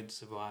you think it'd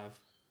survive?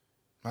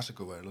 That's a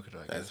good way to look at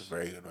it. That's a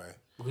very good way.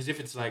 Because if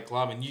it's like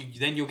love, and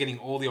you're getting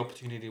all the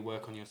opportunity to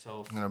work on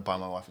yourself. I'm gonna buy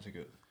my wife a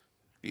ticket.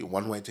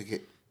 One way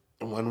ticket.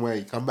 One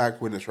way. Come back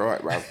when it's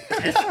right, bro.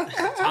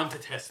 Time to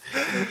test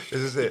it.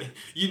 This is it.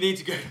 You need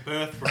to go to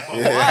birth, bro.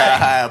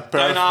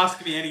 Don't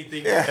ask me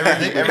anything.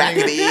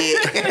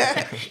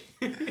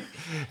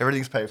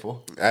 Everything's paid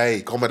for. Hey,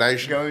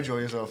 accommodation. Go enjoy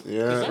yourself.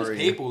 Yeah. Those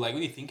people, like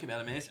when you think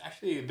about it, man, it's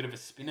actually a bit of a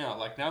spin out.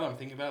 Like now that I'm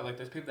thinking about it, like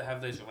those people that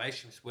have those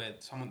relationships where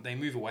they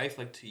move away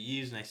for like 2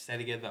 years and they stay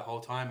together the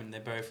whole time, and they're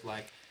both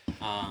like.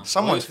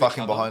 Someone's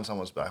fucking behind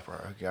someone's back, bro.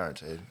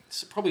 Guaranteed.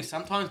 It's probably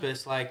sometimes, but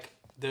it's like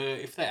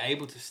if they're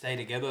able to stay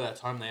together that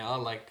time, they are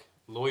like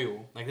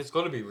loyal. Like it's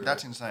got to be real.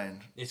 That's insane.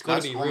 It's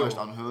got to be real. That's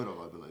almost unheard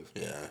of, I believe.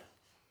 Yeah.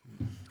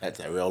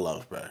 That's a real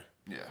love, bro.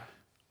 Yeah.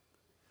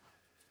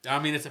 I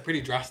mean, it's a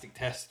pretty drastic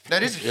test.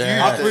 That is huge.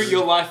 Uproot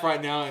your life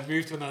right now and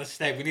move to another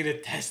state. We need to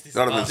test this.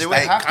 Not even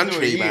state,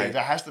 country, man.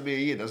 There has to be a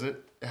year, does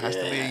it? It has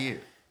to be a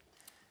year.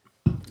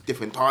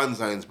 Different time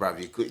zones,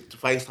 bruv. You could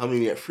FaceTime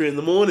me at 3 in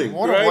the morning.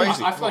 What a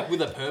waste. I feel like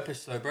with a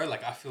purpose, though, bro.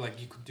 Like I feel like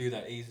you could do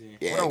that easy.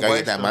 Yeah, go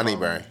get that money,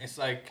 bro. It's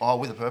like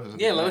with a purpose.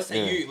 Yeah, let's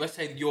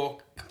say you're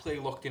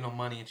completely locked in on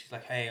money, and she's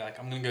like, hey, like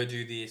I'm gonna go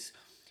do this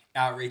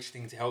outreach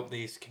thing to help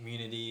this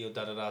community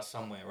or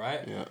somewhere,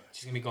 right? Yeah.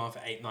 She's gonna be gone for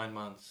 8-9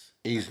 months.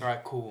 Easy. All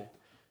right, cool.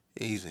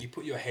 Easy. You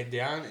put your head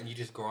down and you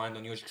just grind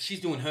on yours. Cause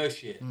she's doing her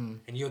shit and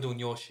you're doing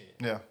your shit.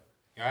 Yeah.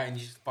 All right, and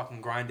you just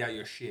fucking grind out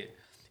your shit.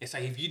 It's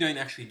like if you don't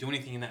actually do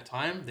anything in that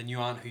time, then you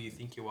aren't who you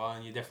think you are,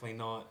 and you're definitely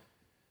not.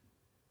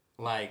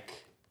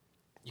 Like,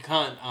 you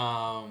can't.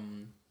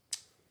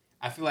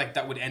 I feel like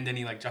that would end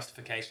any like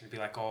justification to be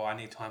like, oh, I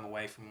need time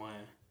away from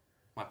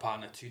my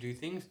partner to do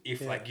things.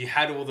 If like you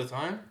had all the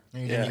time,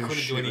 then you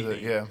couldn't do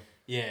anything.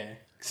 Yeah.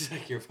 It's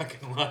like you're a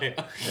fucking liar.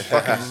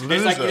 Fucking loser.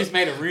 It's like you just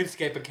made a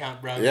RuneScape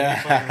account, bro.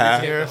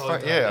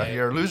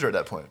 You're a loser at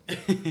that point.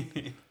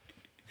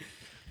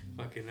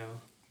 Fucking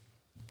hell.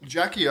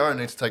 Jackie O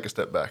needs to take a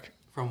step back.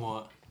 From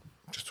what?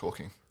 Just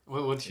talking.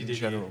 What'd she do? In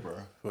general,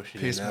 bro.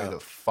 Piss me now? the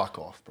fuck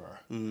off,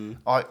 bro.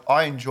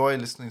 I enjoy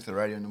listening to the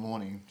radio in the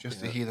morning just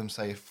to hear them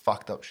say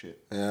fucked up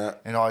shit. Yeah.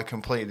 And I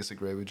completely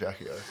disagree with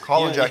Jackie O.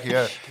 Kyle and Jackie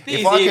O.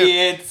 These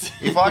idiots.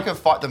 If I could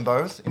fight them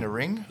both in a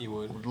ring, You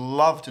would.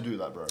 love to do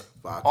that, bro.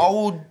 Fuck I it.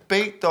 would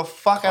beat the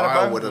fuck out of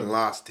I both. wouldn't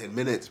last 10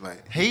 minutes,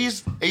 mate.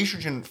 He's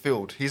estrogen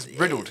filled. He's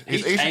riddled.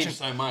 He's estrogen. changed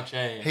so much,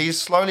 eh?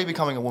 He's slowly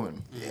becoming a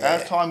woman.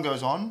 As time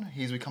goes on,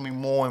 he's becoming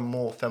more and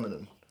more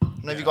feminine.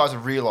 I don't know if you guys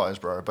have realised,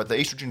 bro, but the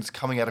estrogen's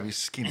coming out of his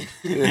skin.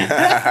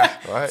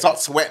 Right? It's not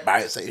sweat,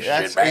 mate. It's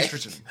That's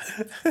estrogen,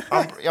 mate.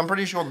 estrogen. I'm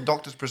pretty sure the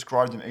doctors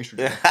prescribed him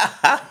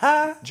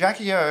estrogen.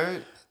 Jackie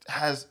O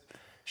has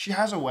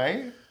a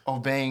way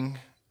of being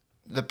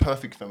the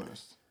perfect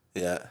feminist.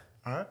 Yeah.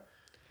 All right.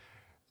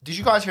 Did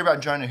you guys hear about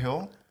Jonah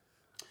Hill?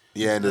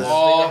 Yeah, and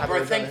Oh,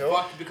 bro, thank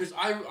fuck, because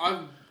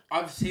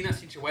I've seen that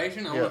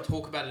situation. I want to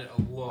talk about it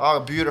a lot.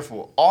 Oh,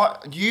 beautiful.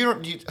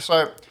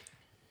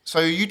 So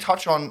you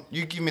touch on,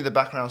 you give me the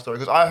background story,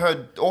 because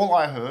all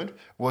I heard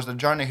was that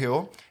Jonah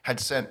Hill had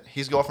sent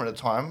his girlfriend at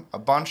the time a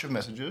bunch of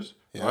messages,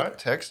 right,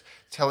 text,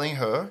 telling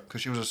her,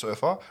 because she was a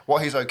surfer,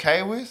 what he's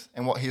okay with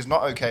and what he's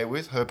not okay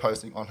with her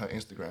posting on her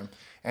Instagram.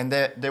 And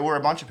there were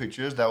a bunch of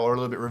pictures that were a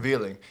little bit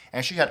revealing.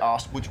 And she had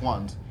asked which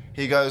ones.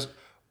 He goes,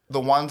 the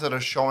ones that are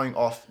showing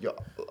off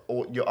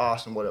your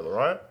ass and whatever,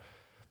 right?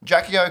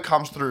 Jackie O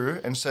comes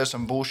through and says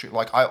some bullshit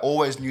like, I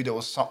always knew there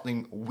was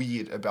something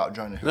weird about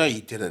Jonah Hill. No,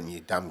 you didn't, you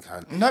dumb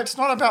cunt. No, it's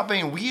not about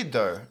being weird,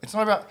 though. It's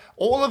not about...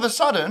 All of a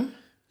sudden...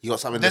 You got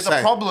something there's to say.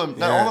 a problem.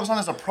 Yeah. No, all of a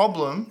sudden there's a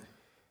problem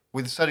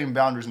with setting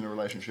boundaries in a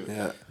relationship.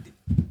 Yeah.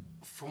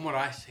 From what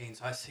I've seen,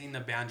 so I've seen the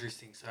boundaries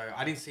thing. So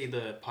I didn't see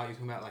the part you're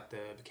talking about, like the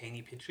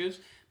bikini pictures,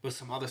 but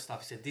some other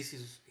stuff. He said,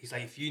 he's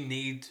like, if you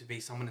need to be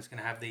someone that's going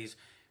to have these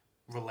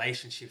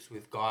relationships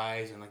with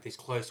guys and like these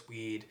close,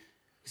 weird...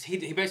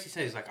 He basically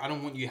says, like, I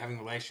don't want you having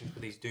relations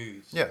with these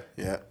dudes. Yeah.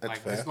 Yeah, that's like,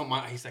 fair. It's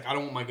not he's like, I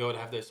don't want my girl to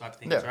have those type of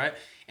things, Yeah. right?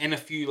 And a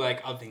few, like,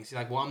 other things. He's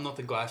like, well, I'm not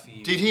the guy for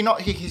you. Did he not?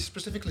 He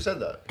specifically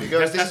said that. He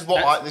goes, this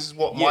is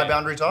what my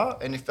boundaries are,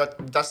 and if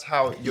that's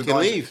how you're can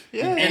going leave.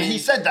 Yeah. And he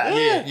said that.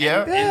 Yeah.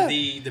 Yeah. And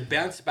the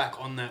bounce back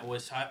on that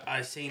was,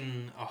 I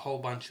seen a whole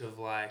bunch of,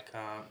 like,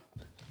 I'm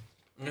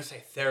going to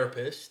say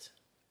therapist.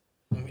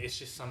 It's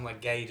just some, like,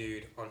 gay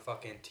dude on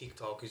fucking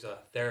TikTok who's a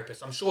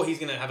therapist. I'm sure he's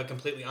going to have a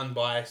completely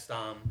unbiased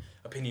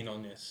opinion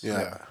on this.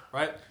 Yeah.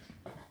 Right?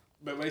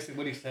 But basically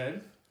what he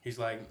said, he's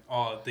like,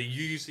 the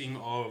using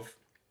of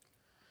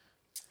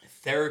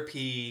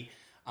therapy,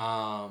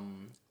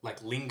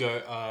 like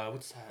lingo,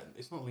 what's that?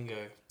 It's not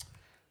lingo.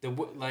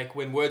 Like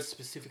when words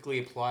specifically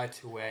apply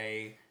to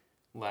a,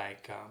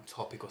 like,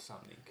 topic or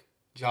something.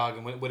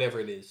 Jargon, whatever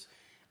it is.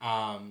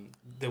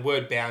 The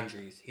word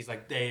boundaries. He's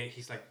like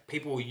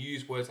people will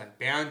use words like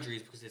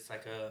boundaries because it's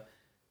like a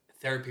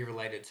therapy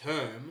related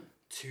term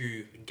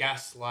to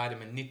gaslight and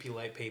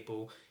manipulate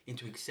people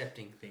into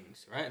accepting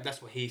things, right?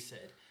 That's what he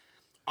said.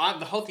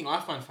 The whole thing I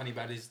find funny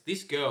about it is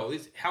this girl,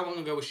 how long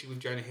ago was she with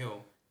Jonah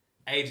Hill?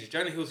 Ages.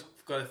 Jonah Hill's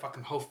got a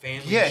fucking whole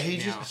family. Yeah, he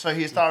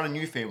started a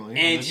new family.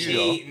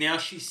 And now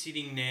she's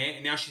sitting there,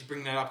 and now she's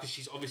bringing that up because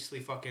she's obviously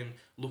fucking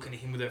looking at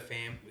him with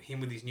him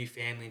with his new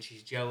family, and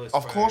she's jealous.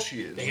 Of course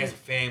she is. That he has a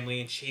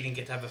family, and she didn't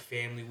get to have a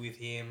family with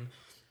him.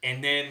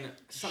 And then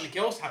something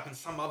else happens.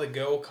 Some other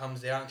girl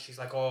comes out, and she's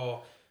like,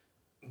 "Oh,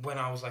 when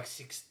I was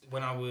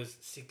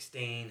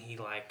 16, he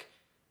like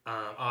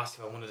asked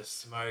if I wanted to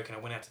smoke, and I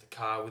went out to the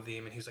car with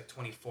him, and he was like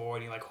 24,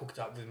 and he like hooked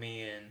up with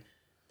me, and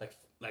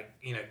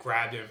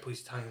grabbed her and put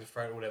his tongue in the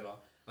throat or whatever."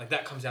 Like,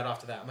 that comes out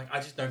after that. I'm like, I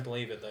just don't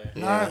believe it, though.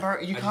 No, bro,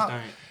 you can't. Just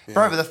don't.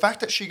 Bro, but the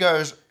fact that she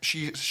goes,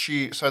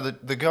 so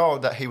the girl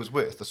that he was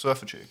with, the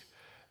surfer chick,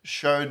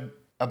 showed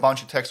a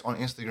bunch of texts on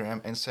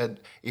Instagram and said,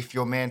 if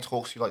your man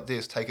talks to you like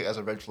this, take it as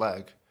a red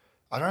flag.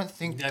 I don't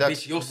think that's...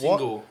 Bitch, you're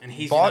single, and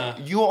he's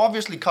You're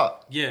obviously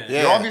cut. Yeah.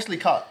 You're obviously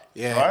cut.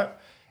 Yeah. Right?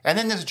 And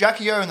then there's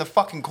Jackie O in the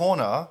fucking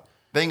corner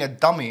being a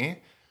dummy,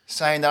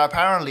 saying that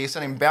apparently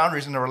setting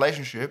boundaries in a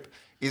relationship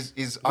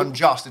is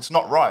unjust. It's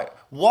not right.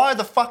 Why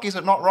the fuck is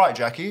it not right,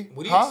 Jackie?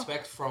 What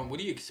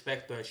do you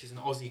expect though? She's an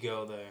Aussie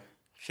girl though.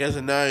 She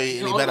doesn't know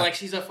any better. Like,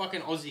 she's a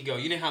fucking Aussie girl.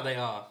 You know how they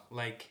are.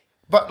 Like...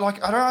 But,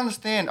 like, I don't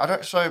understand.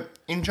 So,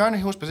 in Jonah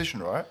Hill's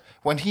position, right,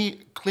 when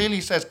he clearly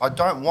says, I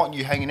don't want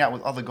you hanging out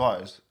with other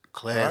guys.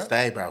 Clear as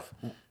day, bruv.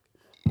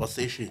 What's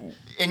the issue?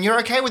 And you're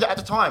okay with it at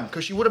the time,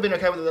 because she would have been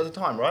okay with it at the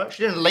time, right?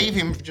 She didn't leave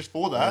him just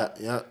for that.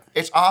 Yeah.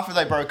 It's after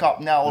they broke up,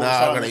 now all of a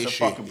sudden it's a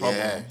fucking problem.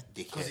 Yeah,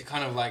 because he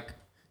kind of, like,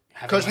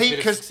 having a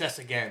bit of success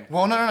again.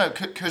 Well, no,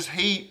 because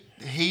he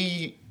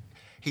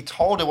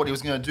told her what he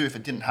was going to do if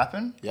it didn't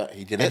happen. Yeah,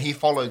 he did and he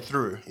followed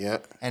through. Yeah.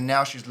 And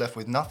now she's left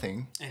with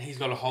nothing. And he's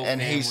got a whole and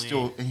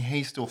family.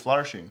 he's still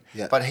flourishing.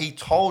 Yeah. But he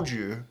told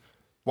you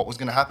what was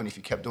going to happen if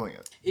you kept doing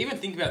it. Even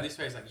think about it this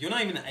way, it's like, you're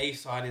not even the A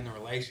side in the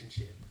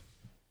relationship.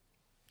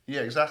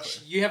 Yeah,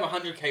 exactly. You have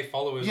 100k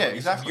followers. Yeah, on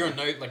exactly. You're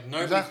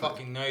nobody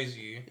fucking knows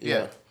you.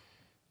 Yeah.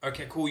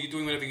 Okay, cool. You're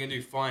doing whatever you're gonna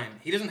do. Fine.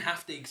 He doesn't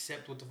have to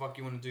accept what the fuck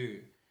you want to do.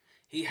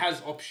 He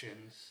has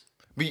options.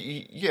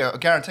 Yeah,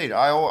 guaranteed.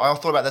 I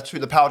thought about that too.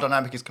 The power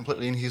dynamic is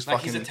completely in his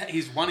like fucking...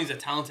 he's a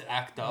talented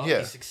actor. Yeah.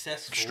 He's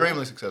successful.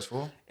 Extremely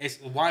successful.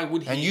 Why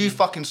would he... And you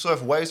fucking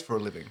surf waves for a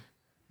living.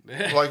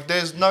 Like,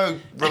 there's no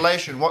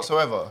relation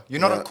whatsoever.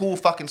 You're not a cool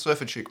fucking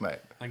surfer chick, mate.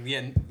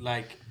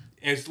 Like,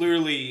 it's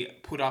literally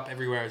put up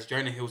everywhere as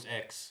Jonah Hill's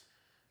ex.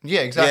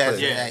 Yeah,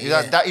 exactly.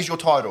 Yeah. That is your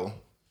title.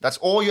 That's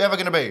all you're ever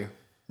going to be.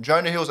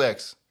 Jonah Hill's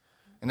ex.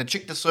 And the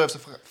chick that surfs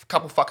a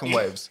couple fucking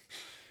waves.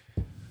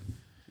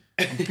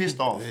 I'm pissed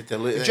off.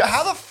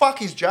 How the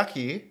fuck is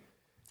Jackie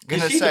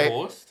gonna say?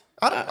 Divorced?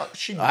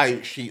 She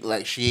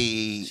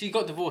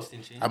got divorced,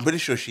 didn't she? I'm pretty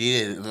sure she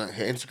did. Like,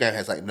 her Instagram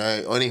has like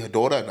only her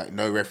daughter, like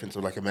no reference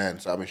of like a man.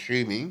 So I'm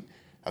assuming,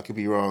 I could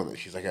be wrong, that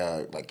she's like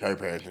a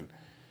co-parenting.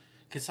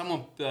 Can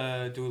someone do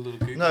a little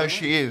Google? No,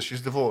 she is.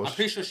 She's divorced. I'm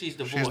pretty sure she's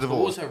divorced.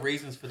 What was her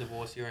reasons for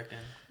divorce, you reckon?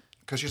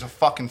 Because she's a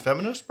fucking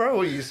feminist,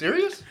 bro? Are you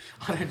serious?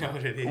 I don't know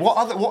what it is.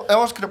 What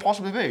else could it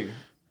possibly be?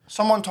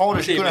 Someone told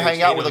her she couldn't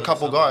hang out with a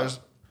couple guys.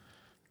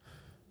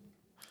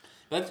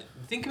 But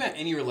think about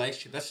any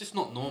relationship. That's just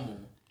not normal.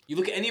 You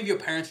look at any of your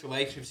parents'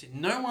 relationships.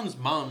 No one's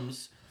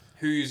mums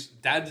whose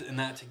dad's and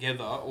that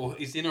together or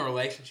is in a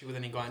relationship with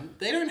any guy.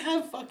 They don't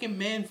have fucking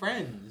man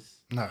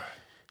friends. No.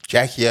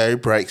 Jackie O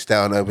breaks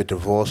down over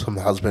divorce from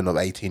husband of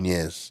 18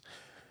 years.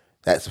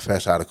 That's the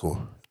first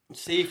article.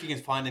 See if you can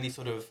find any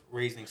sort of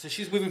reasoning. So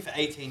she's with him for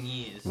 18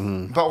 years.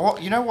 But what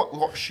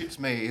shits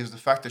me is the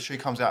fact that she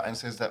comes out and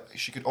says that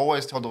she could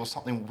always tell there was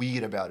something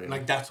weird about it.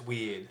 Like, that's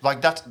weird. Like,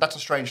 that's a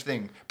strange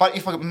thing. But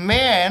if a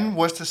man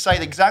was to say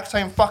the exact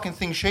same fucking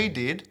thing she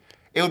did,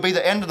 it would be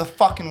the end of the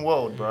fucking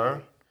world,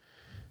 bro.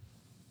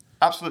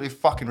 Absolutely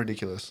fucking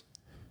ridiculous.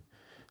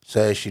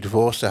 So she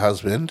divorced her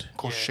husband. Of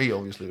course, she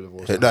obviously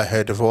divorced him. No,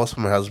 her divorce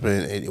from her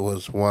husband, it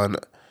was one...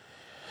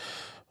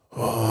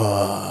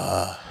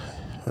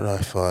 What did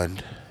I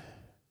find?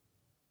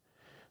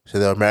 So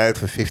they were married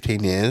for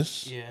 15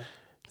 years. Yeah.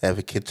 They have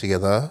a kid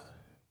together.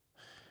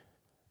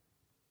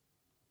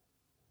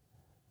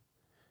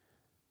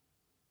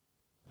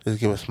 Doesn't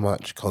give us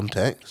much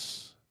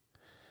context.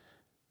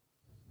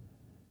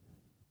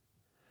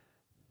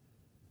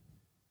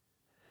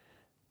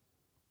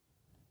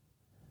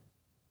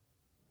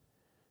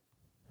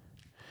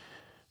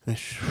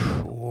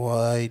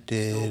 Why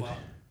did...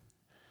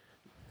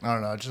 I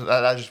don't know.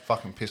 That just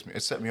fucking pissed me.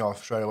 It set me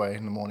off straight away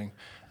in the morning,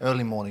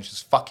 early morning,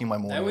 just fucking my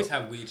morning. They always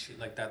have weird shit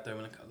like that though.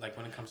 When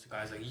it comes to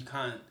guys, like you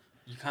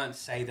can't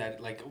say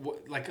that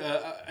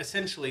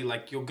essentially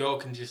like your girl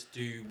can just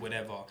do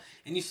whatever.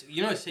 And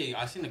I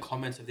seen the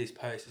comments of these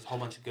posts. There's a whole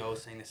bunch of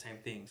girls saying the same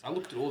things. I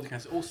looked at all the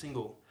accounts, all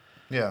single.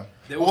 Yeah.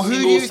 Well, who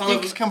do you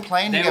think is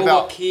complaining about? They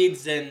all got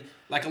kids and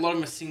like a lot of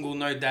them are single,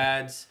 no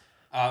dads.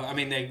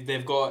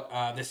 They've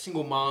got they're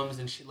single moms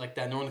and shit like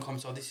that. And they're on the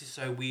comments, this is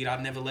so weird.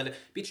 I'd never let it.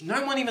 Bitch,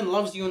 no one even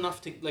loves you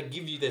enough to like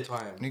give you their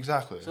time.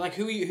 Exactly. So like,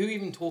 who are you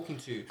even talking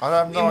to?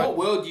 In what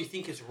world do you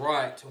think it's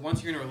right to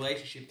once you're in a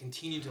relationship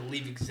continue to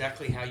live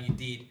exactly how you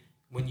did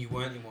when you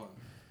weren't in one?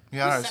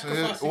 Yeah,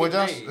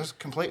 that's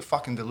complete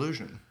fucking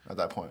delusion at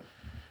that point.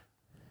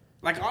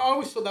 Like I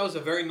always thought that was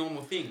a very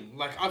normal thing.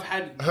 Like I've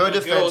had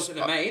girls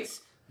and mates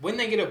when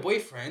they get a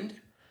boyfriend.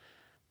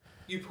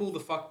 You pull the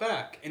fuck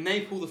back, and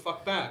they pull the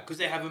fuck back because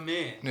they have a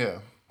man. Yeah.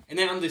 And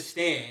they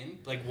understand,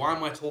 like, why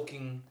am I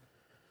talking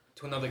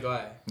to another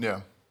guy?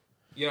 Yeah.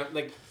 You know,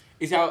 like,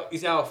 is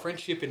our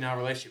friendship and our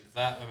relationship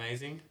that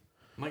amazing?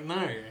 I'm like,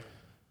 no.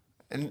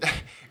 And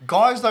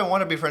guys don't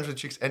want to be friends with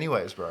chicks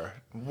anyways, bro.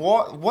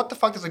 What the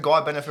fuck does a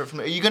guy benefit from?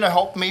 Are you going to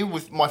help me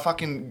with my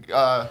fucking,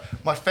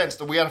 my fence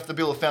that we have to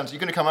build a fence? Are you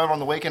going to come over on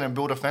the weekend and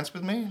build a fence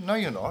with me? No,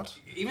 you're not.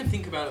 Even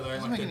think about it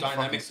though, like the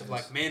dynamics of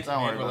like man to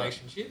man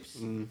relationships,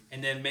 and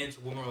then man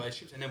to woman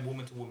relationships, and then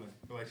woman to woman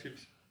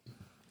relationships.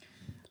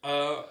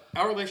 Our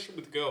relationship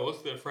with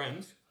girls, they're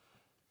friends.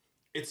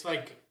 It's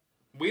like,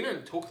 we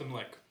don't talk to them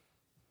like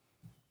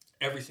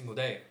every single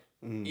day.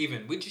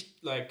 Even. We just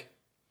like...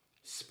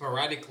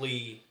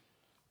 sporadically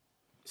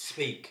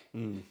speak.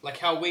 Like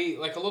how we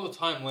like a lot of the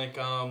time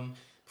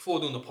before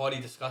doing the party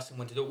discussing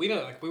when to do it, we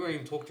won't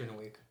even talk during the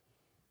week.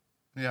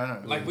 Yeah, I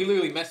know. Like we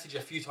literally message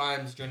a few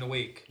times during the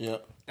week. Yeah.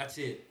 That's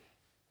it.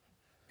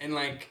 And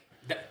like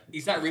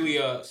is that really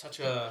such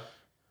a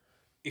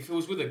if it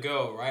was with a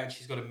girl, right, and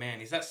she's got a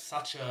man, is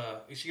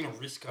she gonna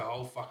risk her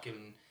whole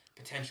fucking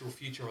potential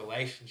future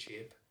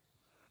relationship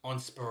on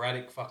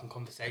sporadic fucking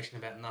conversation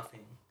about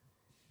nothing?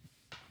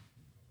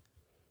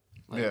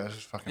 Like, yeah, it's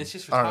just fucking... It's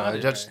just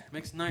retarded, it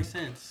makes no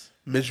sense.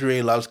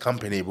 Misery loves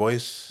company,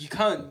 boys. You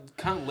can't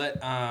let...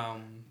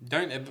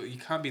 you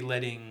can't be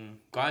letting...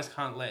 Guys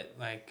can't let,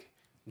 like,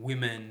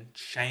 women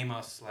shame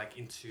us, like,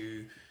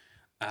 into...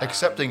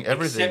 accepting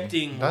everything.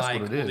 Accepting, that's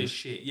like, what it all is. this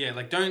shit. Yeah,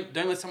 like, don't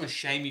let someone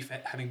shame you for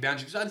having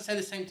boundaries. Because I'd say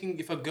the same thing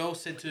if a girl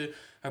said to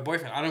her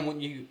boyfriend, I don't want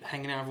you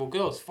hanging out with all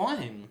girls.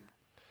 Fine.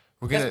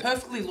 That's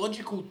perfectly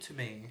logical to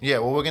me. Yeah,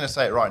 well, we're going to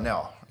say it right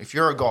now. If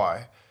you're a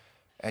guy...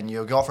 and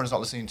your girlfriend's not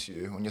listening to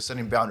you, and you're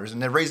setting boundaries,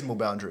 and they're reasonable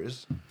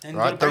boundaries,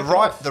 right?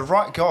 The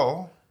right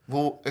girl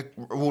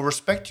will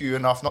respect you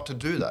enough not to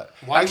do that.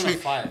 Why do you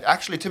fight?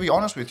 Actually, to be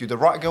honest with you, the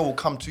right girl will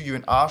come to you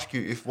and ask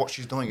you if what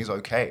she's doing is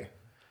okay.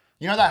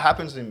 You know that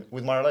happens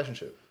with my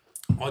relationship.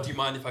 Oh, do you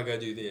mind if I go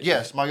do this?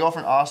 Yes, my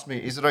girlfriend asked me,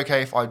 "Is it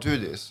okay if I do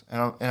this?"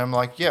 And I'm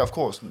like, "Yeah, of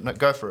course, no,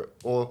 go for it."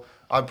 Or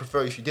I'd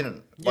prefer if you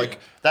didn't. Yeah. Like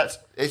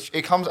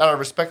it comes out of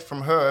respect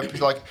from her.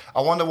 She's like,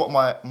 I wonder what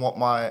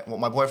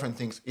my boyfriend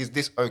thinks. Is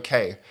this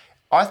okay?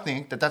 I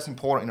think that's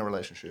important in a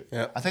relationship.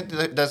 Yeah. I think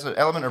that there's an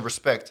element of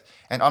respect,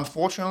 and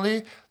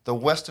unfortunately, the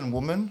Western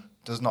woman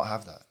does not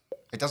have that.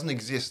 It doesn't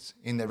exist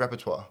in their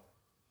repertoire.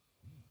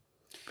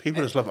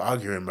 People just love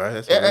arguing, bro.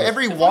 That's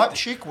Every white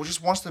chick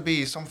just wants to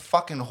be some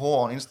fucking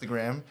whore on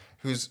Instagram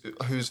who's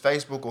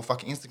Facebook or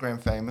fucking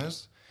Instagram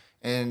famous,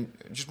 and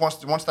just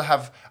wants to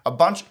have a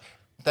bunch.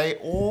 They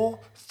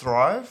all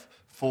thrive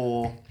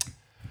for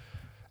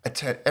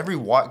every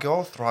white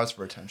girl thrives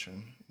for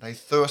attention. They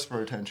thirst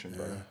for attention,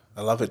 bro.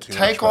 I love it too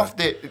much.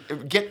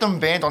 Get them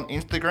banned on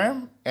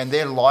Instagram, and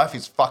their life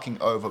is fucking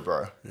over,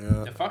 bro.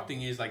 Yeah. The fuck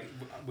thing is, like,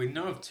 we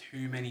know of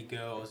too many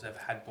girls that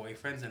have had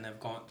boyfriends and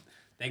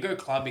they go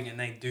clubbing and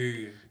they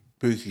do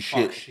boozy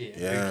shit.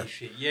 Yeah. Boozy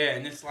shit. Yeah,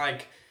 and it's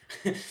like,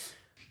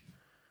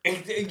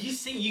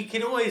 you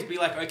can always be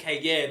like, okay,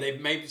 yeah,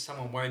 maybe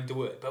someone won't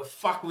do it, but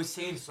fuck, we're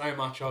seeing so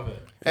much of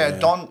it. Yeah,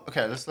 Don.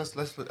 Okay, let's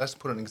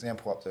put an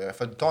example up there.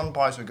 If a Don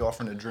buys her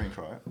girlfriend a drink,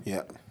 right?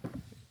 Yeah.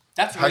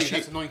 That's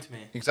annoying to me.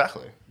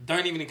 Exactly.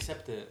 Don't even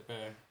accept it, bro.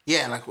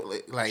 Yeah,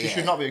 like she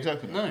should not be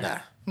accepting it. No. Nah.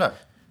 No.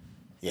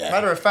 Yeah.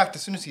 Matter of fact,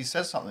 as soon as he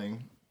says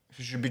something,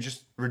 she should be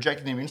just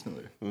rejecting him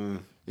instantly.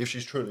 If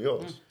she's truly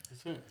yours.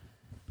 That's it.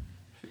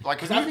 Like,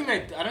 because I don't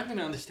think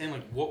they understand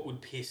like what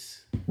would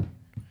piss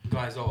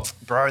guys off.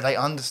 Bro, they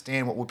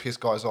understand what would piss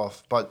guys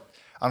off, but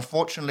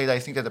unfortunately, they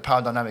think that the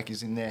power dynamic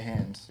is in their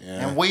hands.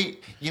 Yeah. And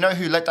you know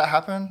who let that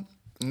happen?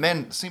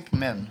 Simp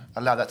men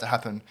allow that to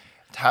happen.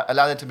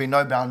 Allow there to be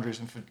no boundaries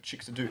and for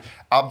chicks to do.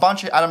 A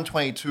bunch of Adam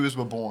 22s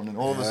were born, and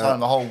all of a sudden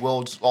the whole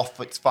world's off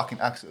its fucking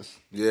axis.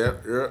 Yeah.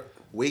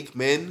 Weak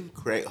men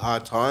create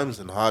hard times,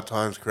 and hard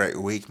times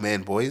create weak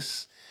men,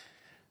 boys.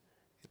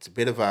 It's a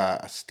bit of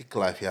a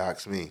stickler, if you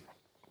ask me.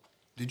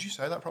 Did you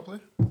say that properly?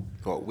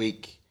 Got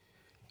weak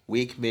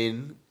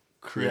men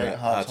create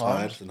hard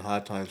times, and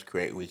hard times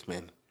create weak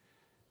men.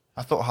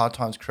 I thought hard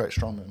times create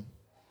strong men.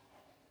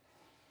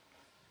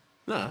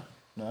 No.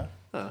 No?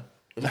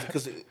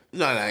 Because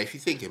if you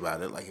think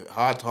about it, like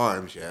hard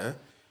times,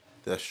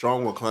 the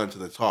strong will climb to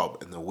the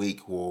top, and the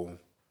weak will.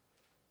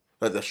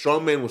 Like the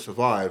strong men will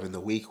survive, and the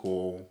weak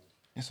will.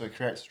 Yeah, so it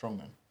creates strong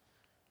men.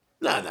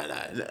 No.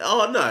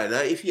 Oh no.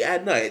 If you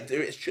add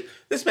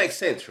this makes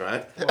sense,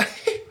 right?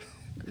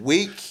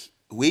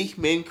 Weak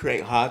men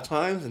create hard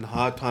times, and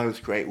hard times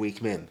create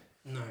weak men.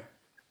 No.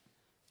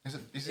 Is he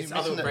It's missing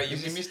other, bro, you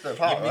missed the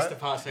part, You missed the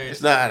part. So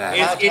it's No.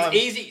 It's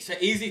easy. So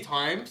easy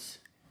times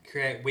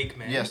create weak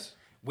men. Yes.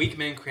 Weak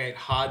men create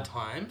hard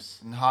times.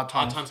 And hard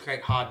times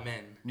create hard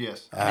men.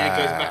 Yes. And then it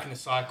goes back in the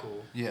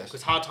cycle. Yes.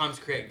 Because hard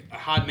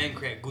men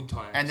create good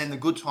times. And then the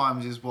good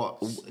times is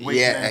what?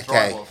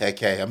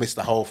 Okay. I missed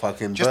the whole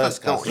fucking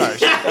verse.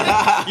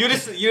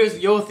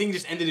 Your thing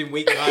just ended in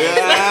weak guys.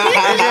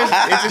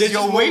 It's just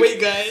your weak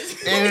guys.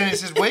 And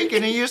it's just weak,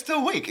 and you're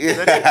still weak. We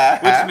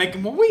just make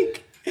them more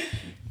weak.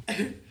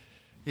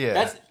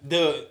 Yeah.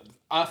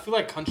 I feel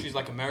like countries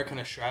like America and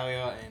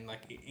Australia and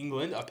like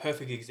England are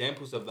perfect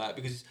examples of that,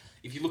 because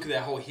if you look at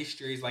their whole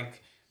histories,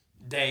 like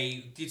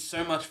they did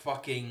so much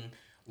fucking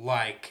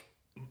like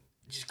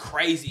just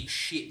crazy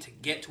shit to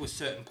get to a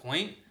certain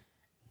point,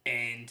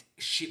 and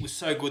shit was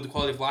so good, the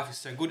quality of life is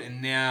so good,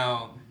 and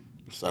now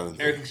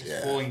everything's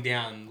just falling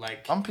down.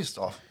 Like I'm pissed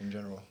off in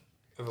general.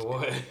 Over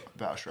what?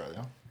 About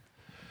Australia.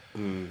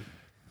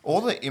 All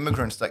the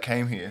immigrants that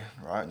came here,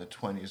 right, in the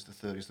 20s, the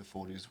 30s, the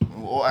 40s,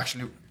 or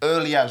actually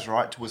early as,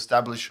 right, to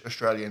establish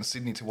Australia and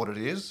Sydney to what it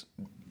is,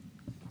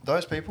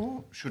 those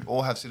people should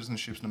all have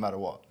citizenships no matter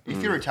what.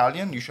 If you're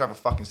Italian, you should have a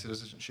fucking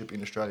citizenship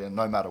in Australia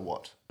no matter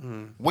what.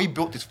 We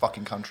built this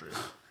fucking country.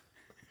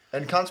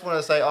 And cunts want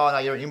to say, oh, no,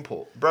 you're an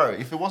import. Bro,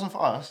 if it wasn't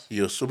for us...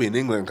 You'll still be in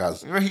England,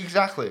 cuz.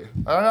 Exactly.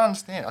 I don't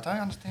understand.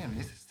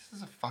 This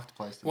is a fucked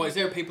place. Well, is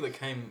there people that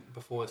came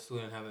before that still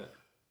don't have it?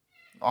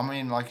 I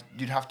mean, like,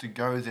 you'd have to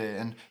go there.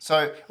 And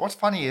so what's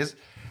funny is,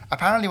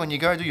 apparently when you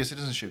go do your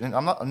citizenship, and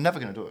I'm never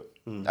going to do it.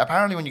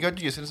 Apparently when you go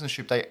do your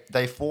citizenship,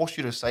 they force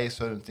you to say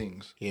certain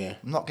things. Yeah.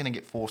 I'm not going to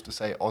get forced to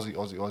say Aussie,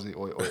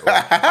 oi.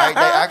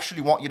 They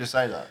actually want you to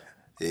say that.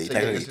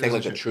 Yeah, you take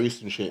like a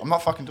truce and shit. I'm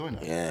not fucking doing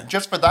that. Yeah.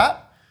 Just for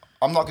that,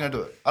 I'm not going to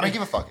do it. I don't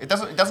give a fuck. It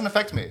doesn't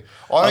affect me.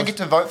 I don't get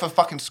to vote for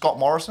fucking Scott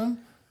Morrison,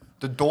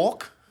 the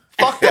dork.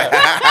 Fuck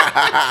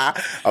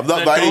that. I'm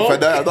not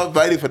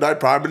voting for no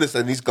prime minister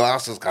and his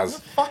glasses, cuz.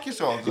 Fuck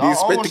yourselves. These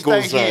spectacles, I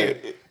will stay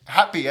here,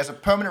 happy as a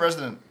permanent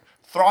resident,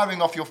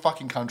 thriving off your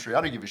fucking country. I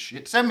don't give a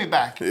shit. Send me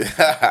back.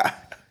 I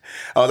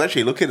was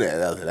actually looking at it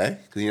the other day,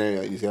 because you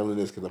know New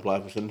Zealanders can apply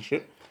for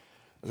citizenship.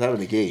 I was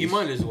having a gig. You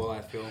might as well,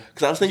 I feel.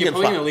 Because I was thinking, you're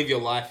probably going to live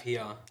your life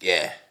here.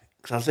 Yeah.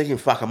 Because I was thinking,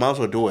 fuck, I might as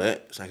well do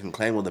it so I can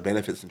claim all the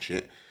benefits and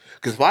shit.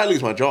 Because if I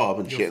lose my job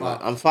and shit, like,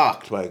 I'm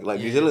fucked. Like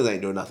New Zealand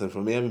ain't doing nothing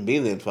for me. I haven't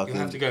been there in fucking...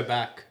 You'll have to go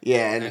back.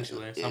 Yeah.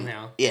 Eventually,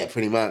 somehow. Yeah,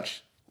 pretty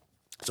much.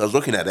 So I was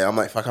looking at it. I'm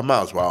like, fuck, I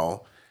might as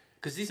well.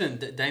 Because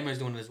Damo's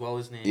doing it as well,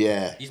 isn't he?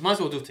 Yeah. You might as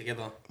well do it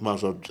together. Might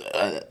as well.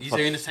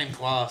 You're in the same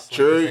class.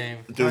 True.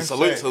 Like Do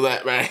salute to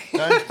that, man.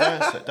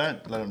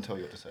 Don't let him tell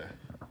you what to say.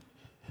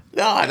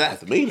 No, I don't have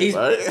to mean it,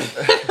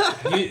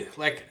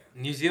 bro.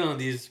 New Zealand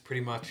is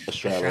pretty much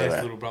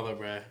Australia's little brother,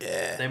 bro.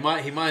 Yeah.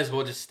 He might as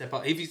well just step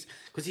up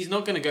because he's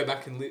not gonna go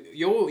back and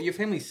your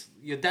family's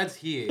your dad's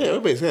here. Yeah,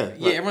 everybody's here.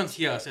 Yeah, everyone's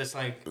here, so it's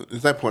like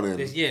there's no point in.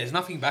 There's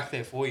nothing back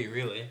there for you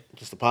really.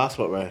 Just a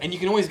passport, bro. And you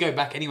can always go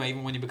back anyway,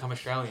 even when you become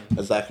Australian.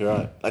 Exactly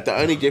right. Like the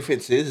only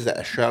difference is that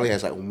Australia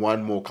has like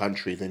one more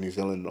country than New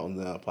Zealand on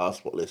the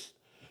passport list.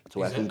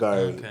 So I can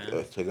go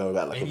to go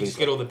about like and a you just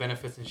get all the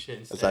benefits and shit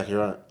instead. Exactly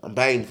right. I'm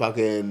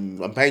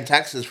paying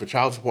taxes for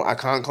child support I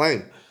can't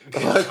claim.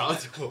 Child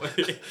support.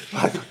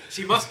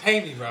 She must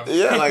pay me, bro.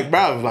 Yeah, like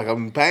bro, like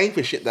I'm paying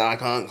for shit that I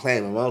can't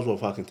claim. I might as well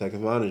fucking take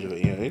advantage of it,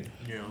 you know what I mean?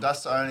 Yeah.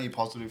 That's the only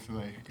positive for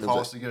me. If I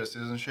was to get a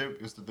citizenship,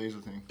 it's the visa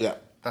thing. Yeah.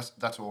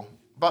 That's all.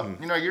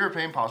 But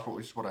European passport,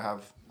 which is what I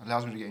have,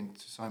 allows me to get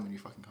into so many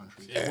fucking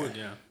countries. Yeah, it would,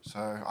 yeah.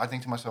 So I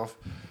think to myself,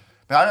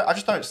 I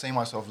just don't see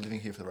myself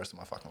living here for the rest of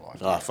my fucking life.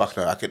 Oh fuck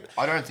no,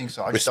 I don't think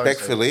so.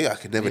 Respectfully, I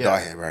could never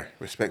die here, bro.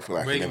 Respectfully,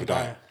 I could never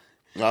die.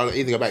 I'll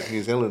either go back to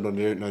New Zealand or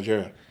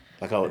Nigeria.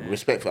 Like,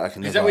 respectfully, I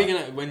can never. Is that where you're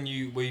gonna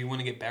where you want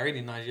to get buried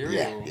in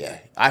Nigeria? Yeah.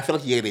 I feel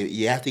like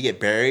you have to get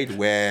buried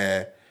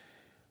where,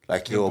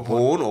 like, you're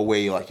born or where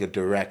you're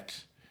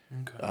direct,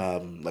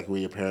 like where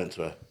your parents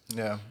were.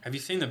 Yeah. Have you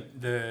seen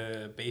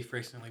the beef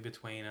recently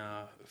between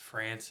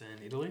France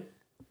and Italy?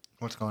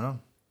 What's going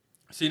on?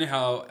 So you know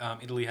how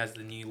Italy has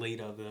the new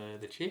leader,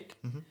 the chick?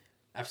 Mm-hmm.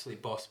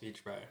 Absolute boss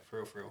bitch, bro.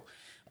 For real.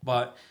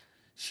 But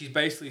she's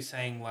basically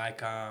saying, like,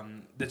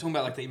 they're talking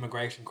about, like, the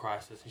immigration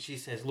crisis. And she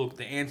says, look,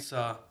 the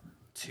answer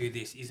to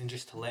this isn't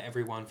just to let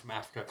everyone from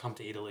Africa come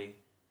to Italy.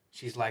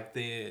 She's like,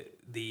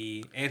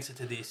 the answer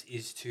to this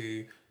is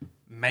to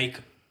make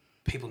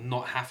people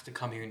not have to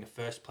come here in the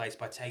first place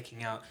by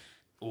taking out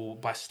or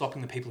by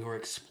stopping the people who are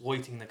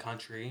exploiting the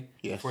country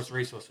for its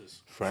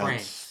resources.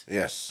 France.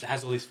 Yes. That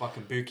has all these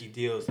fucking bookie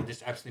deals and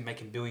just absolutely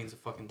making billions of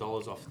fucking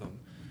dollars off them.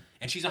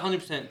 And she's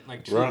 100%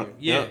 like true. Right.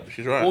 Yeah,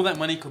 she's right. All that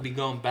money could be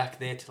going back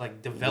there to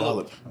like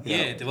develop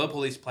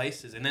all these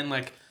places. And then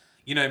like,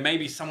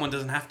 maybe someone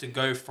doesn't have to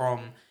go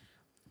from,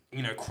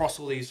 cross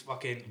all these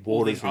fucking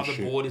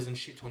borders and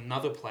shit to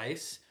another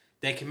place.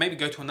 They can maybe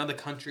go to another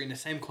country in the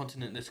same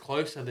continent that's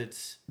closer and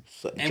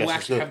we'll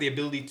actually have the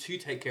ability to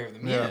take care of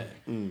them. Yeah.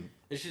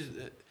 It's just...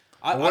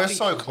 we're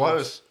so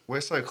close.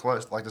 We're so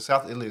close. Like, the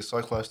South Italy is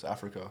so close to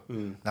Africa.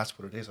 That's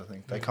what it is, I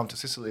think. They come to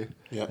Sicily,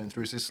 and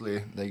through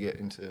Sicily, they get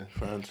into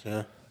France,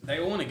 yeah. They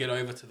all want to get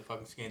over to the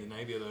fucking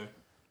Scandinavia, though.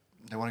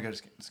 They want to go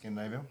to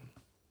Scandinavia?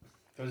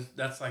 Because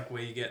that's, like,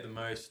 where you get the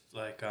most,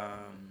 like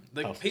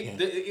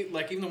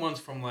even the ones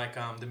from, like,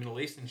 the Middle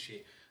East and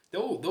shit,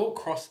 they'll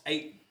cross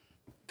 8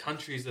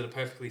 countries that are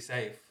perfectly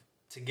safe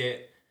to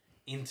get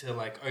into,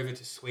 like, over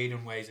to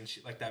Sweden ways and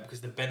shit like that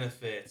because the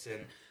benefits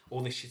and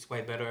all this shit's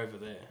way better over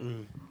there.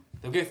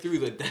 They'll get through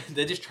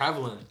they're just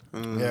traveling.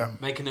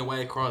 Making their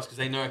way across because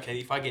they know, okay,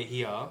 if I get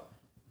here,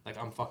 like,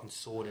 I'm fucking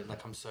sorted.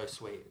 Like, I'm so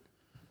sweet.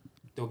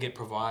 They'll get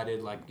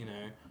provided, like,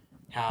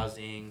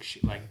 housing,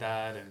 shit like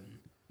that, and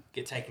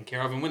get taken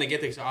care of. And when they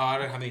get there, say, I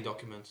don't have any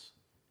documents.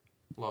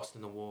 Lost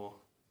in the war.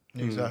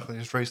 Exactly.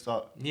 Just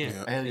restart.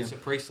 Yeah. It's a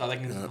pre-start. They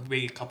can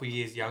be a couple of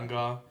years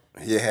younger.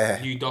 Yeah.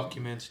 New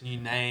documents, new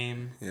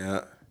name.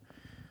 Yeah.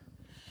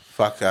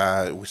 Fuck,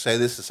 we say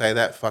this to say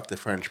that. Fuck the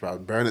French, bro.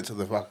 Burn it to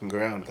the fucking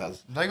ground,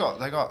 cuz. They got,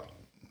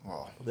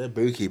 well. They're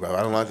booky, bro.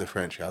 I don't like the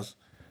French, cuz.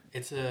 I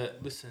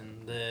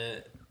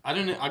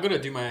don't know. I gotta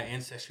do my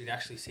ancestry to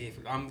actually see if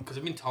because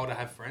I've been told I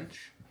have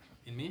French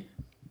in me.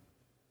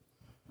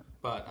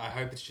 But I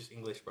hope it's just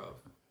English, bro.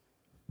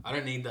 I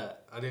don't need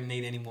that. I don't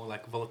need any more,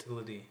 like,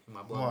 volatility in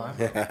my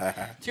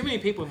bloodline. Too many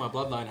people in my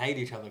bloodline hate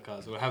each other,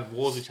 cuz, or have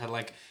wars with each other.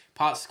 Like,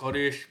 part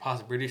Scottish,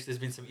 part British. There's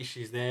been some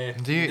issues there.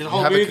 There's a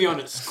whole movie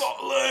on it.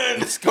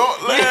 Scotland!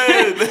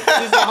 Scotland!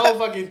 There's a whole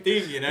fucking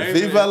thing,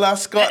 Viva la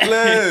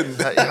Scotland!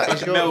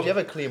 Do you have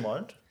a clear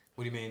mind?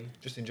 What do you mean?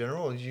 Just in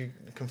general, or do you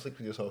conflict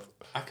with yourself?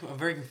 I'm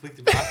very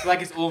conflicted, but I feel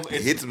like it's all... He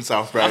hits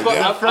himself, bro. I've got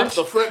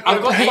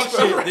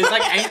ancient... There's,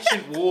 like,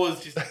 ancient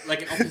wars, just,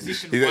 like, an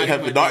opposition. You don't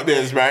have the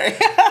nightmares, bro.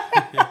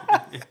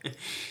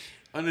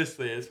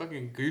 Honestly, it's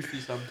fucking goofy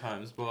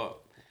sometimes, but...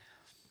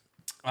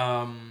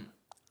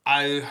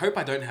 I hope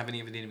I don't have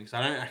any of it in me, because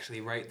I don't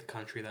actually rate the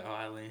country that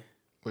highly.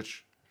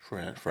 Which?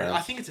 France.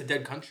 I think it's a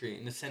dead country,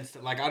 in the sense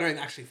that, like, I don't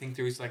actually think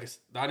there is, like,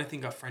 I don't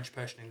think a French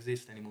person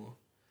exists anymore.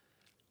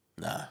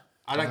 Nah.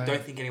 I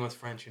don't think anyone's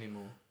French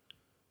anymore.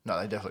 No,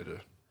 they definitely do.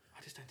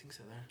 I just don't think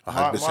so,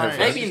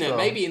 though.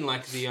 Maybe in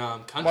like the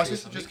country. My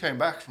sister just came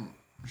back from.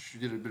 She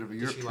did a bit of a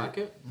Europe trip. Did she like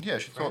it? Yeah,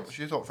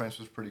 she thought France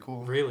was pretty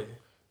cool. Really?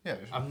 Yeah.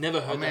 I've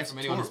never heard that from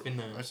anyone who's been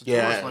there. It's a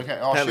tourist location.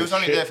 Oh, she was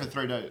only there for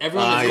 3 days.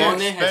 Everyone that's gone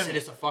there has said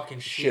it's a fucking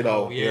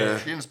shithole. Yeah.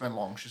 She didn't spend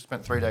long. She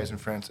spent 3 days in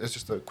France. It's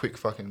just a quick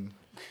fucking...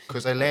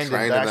 Because they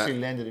actually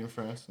landed in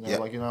France. And they were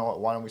like, you know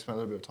what, why don't we spend a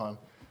little bit of time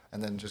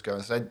and then just go.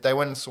 So they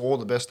went and saw all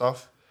the best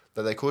stuff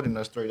that they could in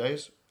those 3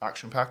 days,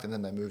 action-packed, and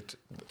then they moved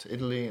to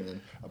Italy and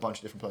then a bunch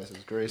of different places,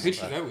 Greece. Who'd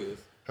she go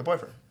with? Her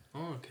boyfriend.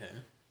 Oh, okay.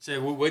 So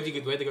where'd they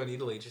go to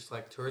Italy? Just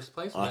like tourist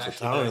place? Or they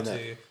actually go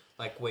to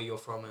like where you're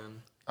from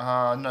and...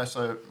 No,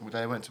 so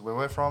they went to where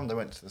we're from, they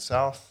went to the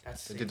south,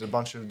 they did a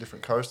bunch of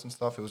different coasts and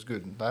stuff, it was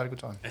good, they had a good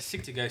time. It's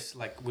sick to go,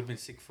 like, would have been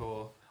sick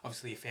for,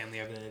 obviously, your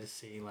family over there to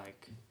see,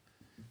 like,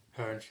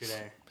 her and shit,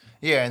 eh?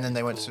 Yeah, and then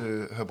they went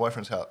to her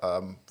boyfriend's house,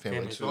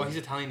 family too. Oh, he's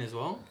Italian as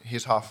well?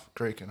 He's half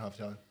Greek and half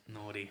Italian.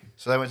 Naughty.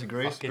 So they went to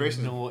Greece. Greece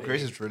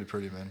is really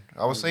pretty, man.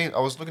 I was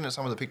looking at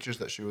some of the pictures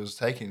that she was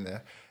taking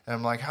there, and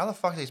I'm like, how the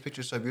fuck are these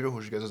pictures so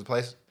beautiful? She goes, there's a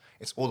place...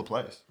 It's all the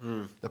place.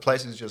 The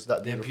place is just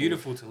that beautiful. They're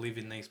beautiful to live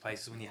in these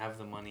places when you have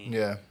the money.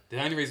 Yeah. The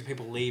only reason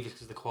people leave is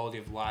because the quality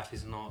of life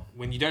is not...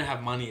 When you don't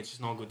have money, it's just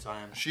not a good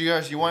time. She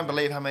goes, you won't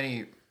believe how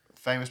many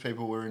famous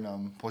people were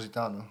in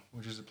Positano,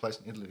 which is a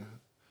place in Italy.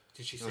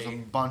 Did she There's a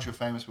bunch of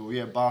famous people.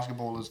 Yeah,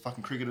 basketballers,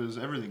 fucking cricketers,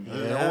 everything. Yeah.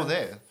 They're all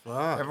there.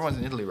 Wow. Everyone's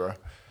in Italy, bro.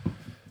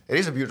 It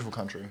is a beautiful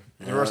country.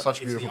 Yeah. There are such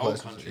beautiful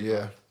places. Country,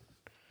 yeah.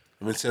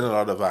 I've been seeing a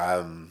lot of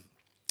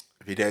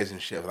videos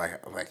and shit of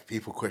like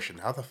people question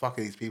how the fuck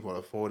are these people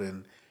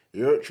affording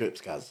Europe trips,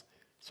 guys?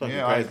 Yeah,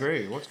 crazy. I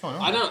agree. What's going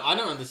on? I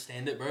don't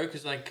understand it, bro.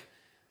 Because like,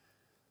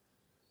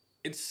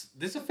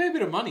 there's a fair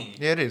bit of money.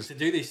 Yeah, it is to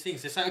do these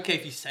things. It's like, okay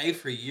if you save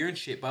for a year and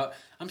shit, but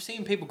I'm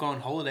seeing people go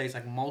on holidays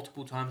like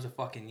multiple times a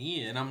fucking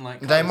year, and I'm like,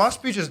 they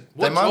must be just.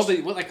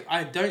 Like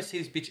I don't see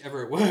this bitch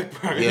ever at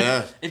work, bro.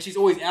 Yeah, and she's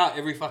always out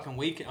every fucking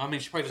week. I mean,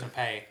 she probably doesn't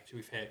pay, to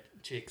be fair,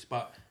 chicks,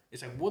 but.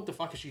 It's like, what the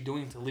fuck is she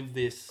doing to live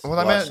this? Well,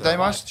 they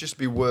must just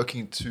be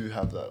working to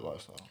have that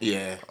lifestyle.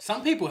 Yeah.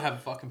 Some people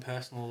have fucking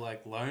personal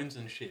like loans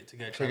and shit to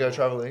go travel. To go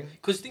traveling?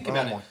 Because think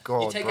about it. Oh my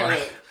God, you take out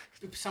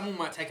someone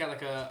might take out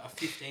like a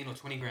 15 or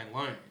 20 grand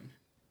loan.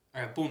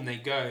 Alright, boom, they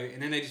go,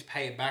 and then they just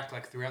pay it back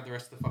like throughout the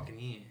rest of the fucking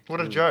year. What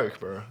a joke,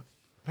 bro.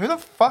 Who the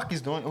fuck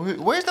is doing...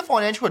 Where's the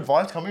financial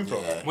advice coming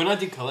from? Yeah. When I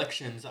did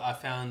collections, I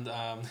found...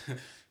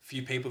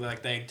 few people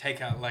like they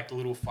take out like a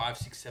little 5,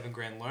 6, 7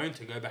 grand loan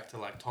to go back to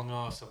like Tonga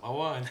or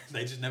Samoa, and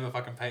they just never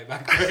fucking pay it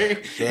back. They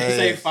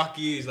say fuck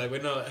yous, like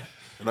we're not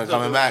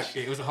coming back.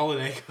 It was a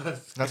holiday.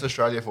 That's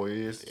Australia for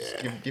you. Just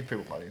give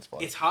people money. It's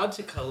fine. It's hard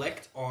to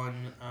collect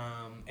on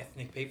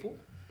ethnic people.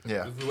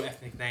 Yeah. With real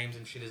ethnic names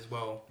and shit as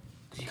well,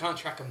 because you can't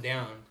track them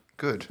down.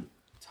 Good.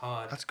 It's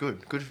hard. That's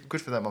good.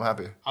 Good for them. I'm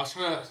happy. I was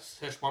trying to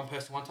search one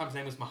person. One time his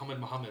name was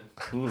Muhammad.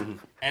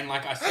 And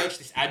like I searched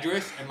this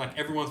address and like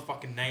everyone's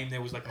fucking name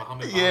there was like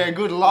Muhammad. Yeah,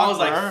 good luck, I was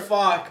like,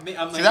 fuck me.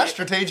 See, that's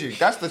strategic.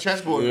 That's the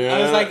chessboard. Yeah. I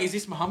was like, is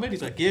this Muhammad?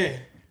 He's like, yeah.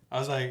 I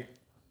was like,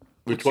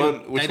 which one?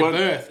 Date of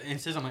birth. And it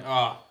says, I'm like,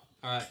 oh,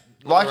 alright.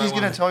 Like he's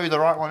going to tell you the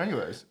right one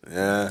anyways.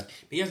 Yeah.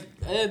 Because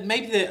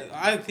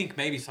I think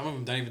maybe some of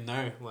them don't even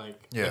know.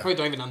 Like, they probably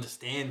don't even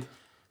understand.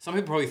 Some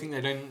people probably think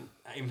they don't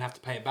even have to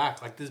pay it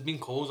back. Like, there's been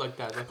calls like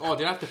that. Like, oh,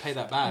 did I have to pay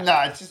that back?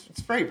 Nah,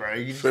 it's free, bro.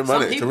 Free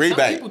money. It's a rebate.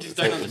 Some people just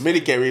don't understand.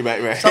 Medicare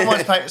rebate,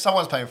 right?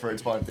 Someone's paying for it.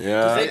 It's fine.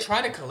 Yeah. Because they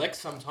try to collect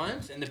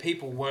sometimes, and the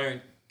people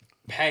won't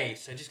pay,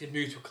 so it just get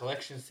moved to a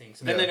collections thing.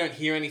 So then they don't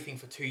hear anything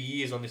for 2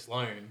 years on this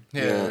loan.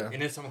 Yeah.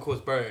 And then someone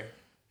calls, bro.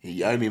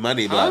 You owe me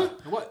money, huh?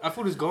 What? I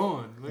thought it was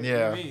gone. What do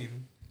you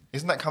mean?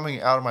 Isn't that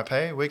coming out of my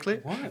pay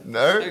weekly? What?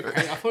 No. So I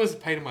thought it was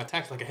paid in my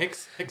tax, like a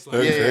hex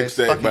loan. Yeah, it's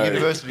fucking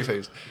university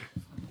fees.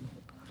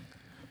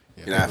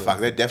 You know, fuck,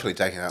 they're definitely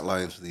taking out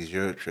loans for these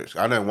Euro trips.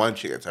 I know one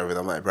chick that's over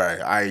there. I'm like, bro,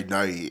 I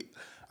know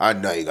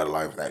you got a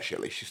loan for that shit.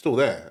 Like, she's still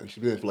there. And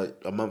she's been there for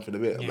like a month and a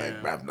bit. I'm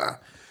like, bruv, nah.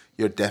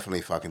 You're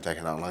definitely fucking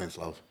taking out loans,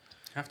 love.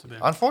 Have to be.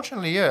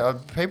 Unfortunately, yeah,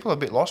 people are a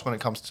bit lost when it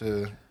comes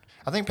to...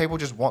 I think people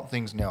just want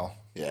things now.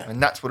 Yeah.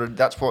 And that's what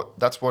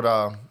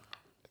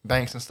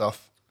banks and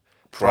stuff...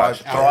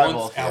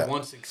 Our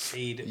wants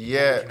exceed what we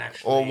can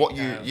actually or what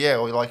you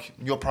or like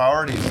your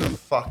priorities are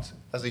fucked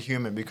as a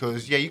human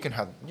because you can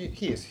have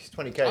he's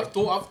 20k. I've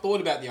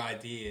thought about the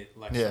idea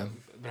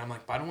but I'm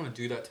like, but I don't want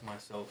to do that to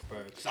myself,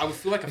 bro. Because I would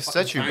feel like a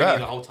fucking phony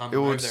the whole time. It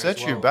would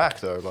set you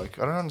back though. Like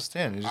I don't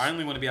understand. I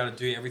only want to be able to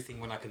do everything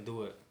when I can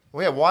do it.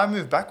 Well, yeah, why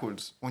move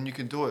backwards when you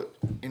can do it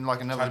in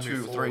like another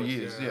 2 or 3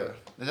 years? Yeah,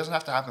 it doesn't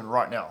have to happen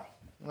right now.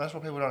 And that's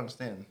what people don't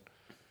understand.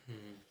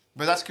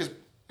 But that's because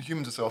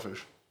humans are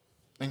selfish.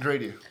 And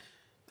greedy.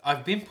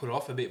 I've been put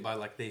off a bit by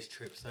like these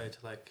trips though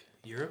to like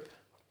Europe.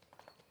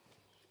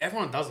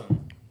 Everyone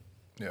doesn't.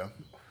 Yeah.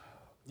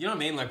 You know what I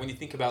mean? Like when you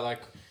think about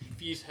like if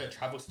you heard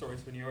travel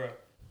stories when you were a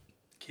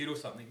kid or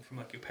something from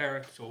like your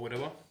parents or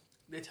whatever,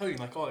 they tell you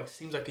like, oh, it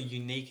seems like a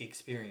unique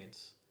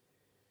experience.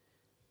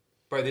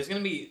 Bro, there's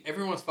gonna be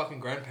everyone's fucking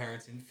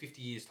grandparents in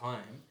 50 years'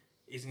 time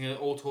is gonna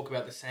all talk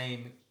about the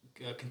same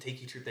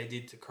Kentucky trip they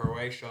did to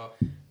Croatia,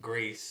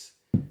 Greece,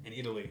 and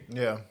Italy.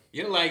 Yeah.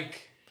 You know,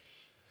 like.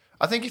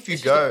 I think if you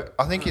go,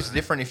 I think it's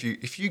different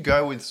if you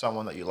go with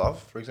someone that you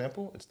love, for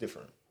example, it's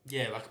different.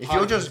 Yeah, like if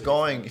you're just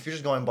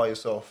going by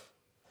yourself,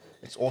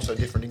 it's also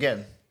different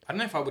again. I don't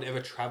know if I would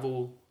ever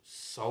travel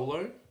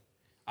solo.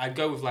 I'd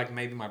go with like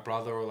maybe my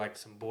brother or like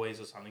some boys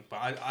or something.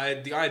 But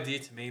the idea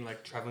to me,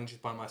 like traveling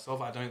just by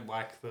myself, I don't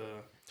like the.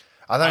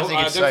 I don't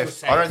think it's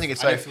safe. I don't think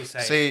it's safe.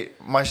 Safe. See,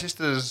 my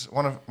sister's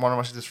one of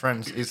my sister's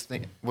friends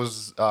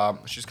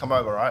she's come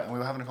over, right, and we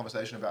were having a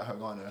conversation about her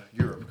going to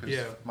Europe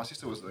because my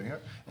sister was doing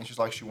it, and she's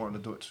like she wanted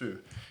to do it too,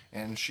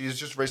 and she's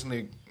just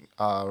recently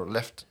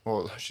left,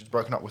 or she's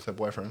broken up with her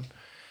boyfriend,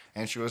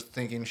 and she was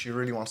thinking she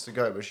really wants to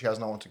go, but she has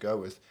no one to go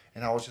with,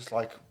 and I was just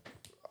like.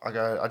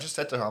 I just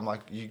said to her, I'm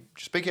like,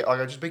 just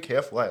be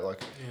careful, eh?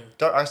 Like,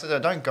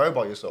 don't go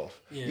by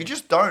yourself. Yeah. You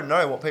just don't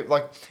know what people,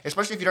 like,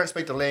 especially if you don't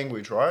speak the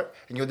language, right?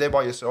 And you're there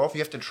by yourself, you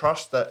have to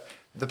trust that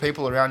the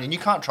people around you, and you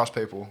can't trust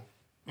people.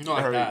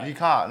 Not like that.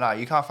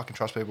 You can't fucking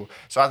trust people.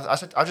 So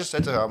I just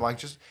said to her, I'm like,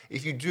 just,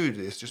 if you do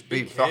this, just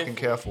be fucking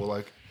careful.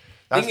 Like,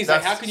 the thing is,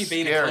 like, how can you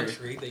be in a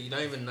country that you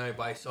don't even know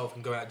by yourself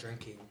and go out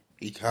drinking?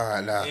 You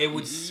can't, It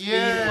would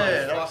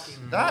scare my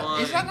fucking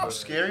mind. Is that not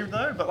scary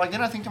though? But like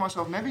then I think to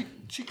myself, maybe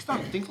chicks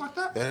don't think like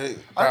that.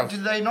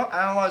 Did they not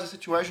analyse the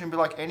situation and be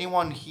like,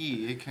 anyone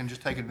here can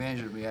just take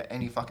advantage of me at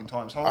any fucking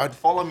time? Someone would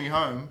follow me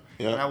home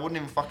and I wouldn't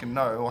even fucking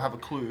know or have a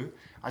clue.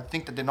 I'd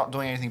think that they're not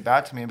doing anything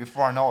bad to me, and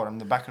before I know it, I'm in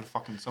the back of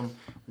fucking some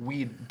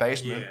weird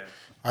basement. Yeah.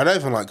 I don't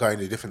even like going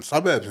to different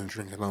suburbs and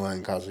drinking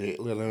alone, cause let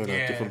alone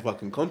a different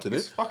fucking continent.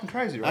 It's fucking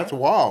crazy, right? That's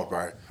wild,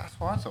 bro. That's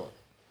what I thought.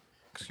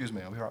 Excuse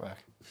me, I'll be right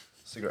back.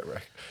 Cigarette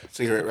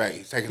break.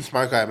 He's taking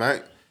smoke out,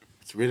 mate.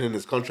 It's written in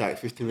his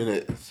contract,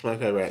 50-minute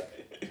smoke out break.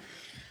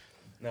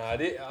 No,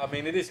 I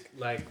mean, it is,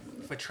 like,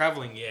 for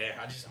travelling,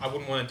 I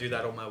wouldn't want to do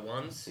that on my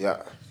ones.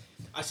 Yeah.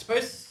 I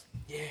suppose,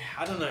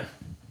 I don't know.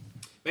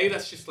 Maybe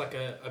that's just, like,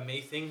 a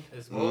me thing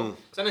as well.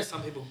 Because I know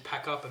some people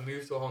pack up and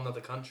move to a whole other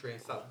country and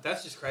stuff.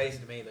 That's just crazy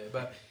to me, though.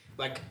 But,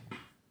 like,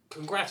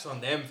 congrats on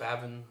them for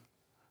having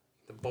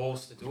the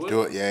balls to do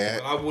it. Yeah.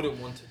 But I wouldn't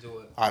want to do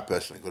it. I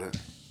personally wouldn't.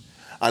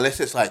 Unless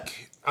it's,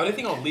 like... I don't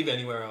think I'll live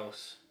anywhere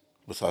else.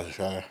 Besides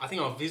Australia? I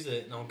think I'll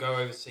visit and I'll go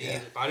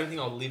overseas, but I don't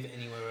think I'll live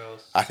anywhere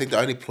else. I think the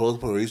only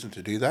plausible reason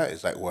to do that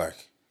is like work.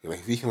 Like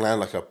if you can land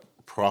like a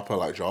proper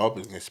like job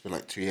and you spend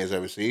like 2 years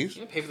overseas.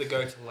 You know, people that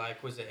go to like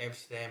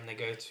Amsterdam and they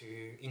go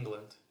to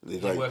England. They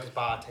like, work as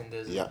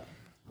bartenders. Yeah.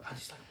 I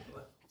just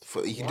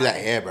you can do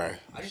that here, bro.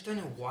 I just don't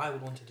know why I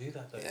would want to do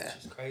that though. Yeah. It's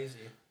just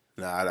crazy.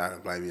 No, I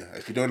don't blame you.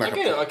 If you're doing like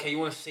okay, you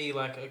want to see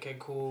like okay,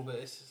 cool, but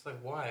it's just like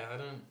why? I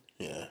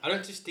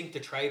don't just think the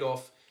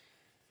trade-off.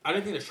 I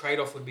don't think the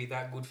trade-off would be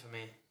that good for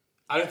me.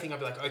 I don't think I'd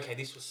be like, okay,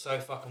 this was so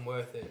fucking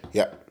worth it.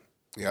 Yeah.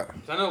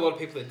 I know a lot of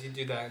people that did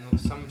do that,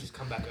 and some just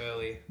come back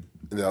early.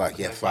 And they're like,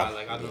 fuck.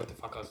 Like, I don't know what the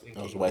fuck I was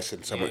thinking. I was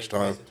wasting so much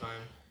time.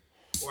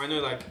 Or I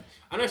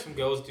know some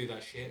girls do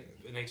that shit,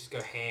 and they just go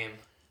ham.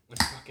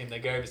 They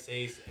go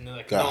overseas, and they're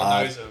like, no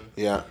one knows them.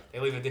 Yeah. They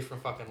live a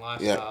different fucking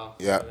lifestyle.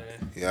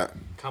 Yeah.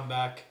 Come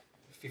back.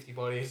 50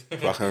 bodies.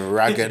 Fucking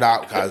ragged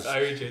up, cuz.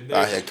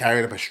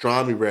 Carrying a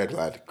pastrami bread,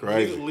 lad.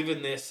 Great.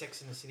 Living their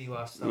Sex in the City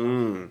lifestyle.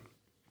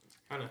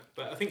 I know.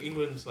 But I think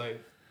England's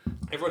like...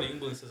 Everyone in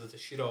England says it's a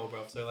shithole,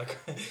 bruv. So, like,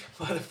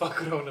 why the fuck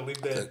would I want to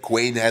live there? The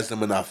Queen has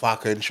them in a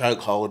fucking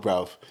chokehold,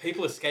 bruv.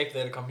 People escape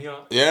there to come here.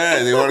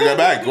 Yeah, they want to go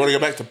back. They want to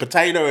go back to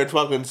potato and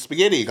fucking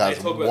spaghetti, cuz.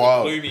 They talk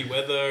about the gloomy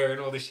weather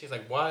and all this shit.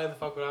 Like, why the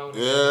fuck would I want to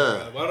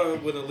live there? Why do I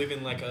want to live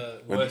in, like,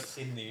 a worse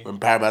Sydney? When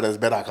Parramatta's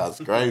better,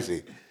 cuz.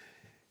 Crazy.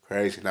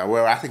 Crazy. Now,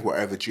 I think we're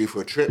overdue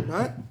for a trip,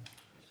 mate.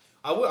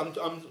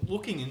 I'm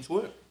looking into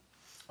it.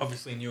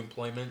 Obviously, new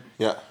employment.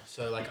 Yeah.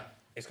 So, like,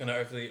 it's going to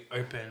hopefully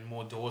open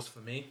more doors for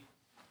me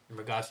in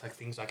regards to, like,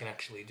 things I can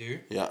actually do.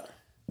 Yeah.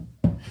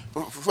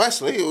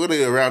 Firstly, we're going to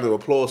give a round of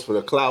applause for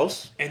the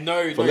Klaus. And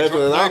no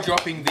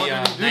dropping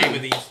the name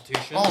of the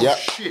institution. Oh,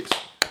 shit.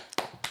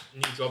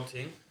 New job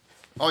team.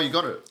 Oh, you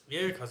got it?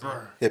 Yeah, because...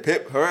 Yeah,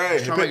 Pip. Hooray.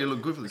 Just trying to make it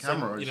look good for the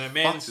camera. You know,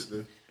 man's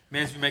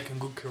been making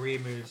good career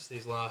moves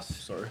these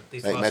last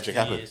magic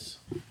few years.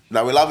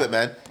 No, we love it,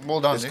 man.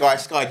 Well done,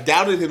 This guy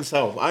doubted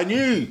himself. I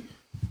knew.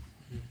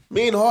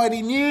 Me and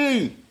Heidi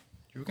knew.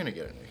 You were going to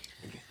get it, Nick.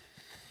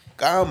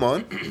 Come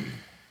on.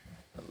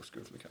 That looks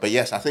good for the camera. But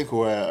yes, I think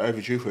we're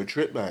overdue for a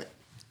trip, mate.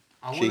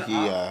 I'm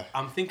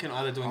thinking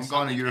either doing something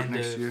going to Europe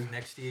next year.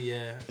 Next year,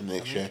 yeah.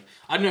 Next year.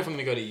 I don't know if I'm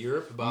going to go to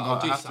Europe, but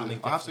I'll do something.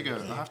 I have to go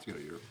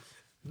to Europe.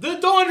 The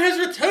Don has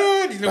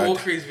returned! He's going to walk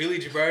through his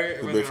village, bro.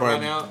 Everyone's going to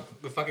run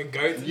out. The fucking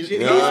goats and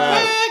shit.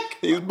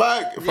 He's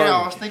back! Yeah,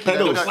 I was thinking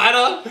the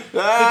platter,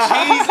 the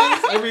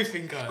cheeses,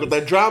 everything, guys. Got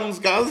the drums,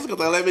 guys. Got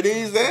the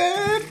Lebanese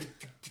there.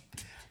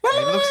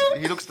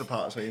 He looks the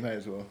part, so you may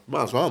as well.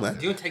 Might as well, man. Are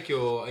you going to take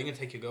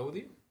your girl with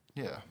you?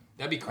 Yeah.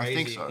 That'd be crazy. I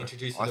think so.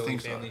 Introduce you to your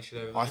family and shit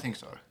over there. I think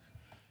so.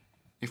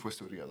 If we're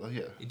still together,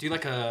 yeah. You do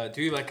like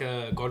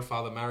a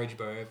Godfather marriage,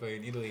 bro, over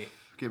in Italy.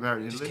 Get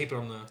married in Italy? Just keep it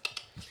on the...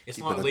 It's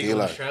not legal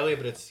in Australia,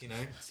 but it's,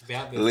 it's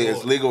about the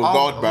It's legal with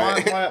God,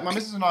 bro. My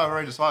missus and I have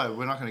already decided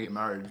we're not going to get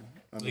married.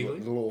 Legally?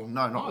 The law.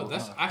 No, not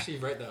I actually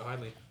rate that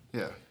highly.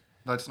 Yeah.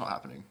 No, it's not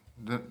happening.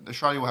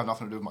 Australia will have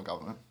nothing to do with my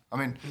government. I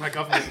mean, My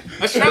government,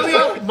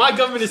 Australia. My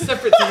government is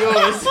separate to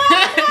yours.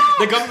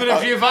 The government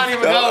of Giovanni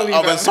Magali.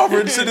 I'm a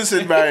sovereign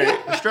citizen, mate.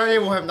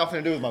 Australia will have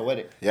nothing to do with my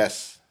wedding.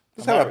 Yes.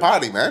 Let's have a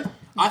party, man.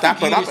 I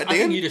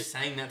think you just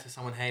saying that to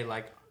someone, hey,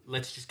 like,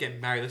 let's just get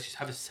married. Let's just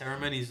have a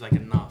ceremony is like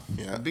enough.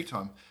 Yeah, big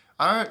time.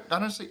 I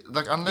don't see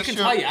like unless you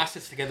can tie your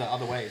assets together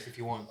other ways if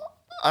you want.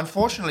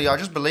 Unfortunately, I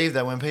just believe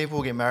that when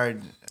people get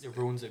married, it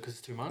ruins it because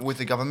it's too much. With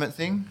the government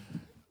thing,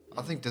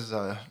 I think there's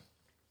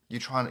you're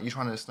trying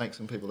to snake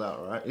some people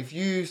out, right? If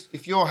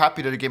you're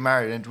happy to get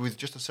married and with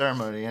just a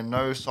ceremony and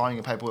no signing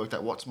of paperwork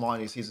that what's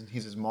mine is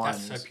his mine.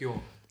 That's so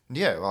pure.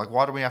 Yeah, like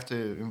why do we have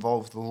to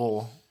involve the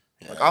law?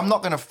 Yeah. Like I'm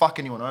not gonna fuck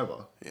anyone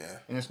over. Yeah.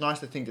 And it's nice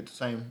to think that the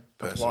same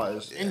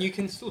applies. Yeah. And you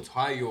can still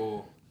tie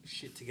your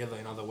shit together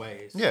in other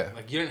ways. Yeah.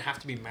 Like you don't have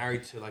to be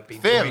married to like be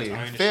fairly.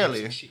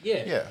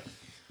 Yeah. Yeah.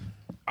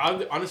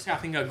 Honestly, I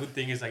think a good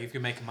thing is like if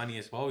you're making money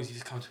as well, is you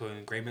just come to an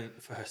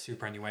agreement for her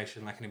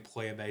superannuation, like an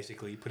employer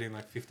basically. You put in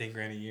like 15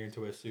 grand a year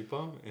into her super.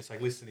 And it's like,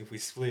 listen, if we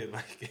split,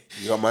 like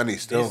you got money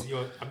still.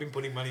 I've been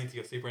putting money into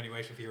your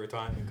superannuation for your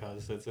retirement,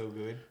 cause so it's all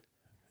good.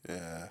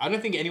 Yeah. I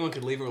don't think anyone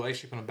could leave a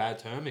relationship on a bad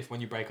term if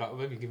when you break up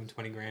with them, you give them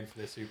 20 grand for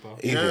their super.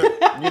 You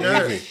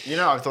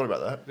know, I've thought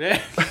about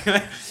that.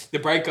 Yeah. The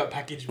breakup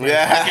package.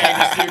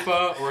 Yeah. A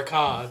super or a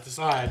car.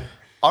 Decide.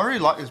 I really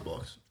like this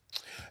box.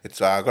 It's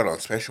I got it on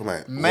special,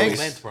 mate.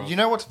 You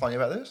know what's funny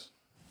about this?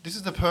 This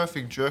is the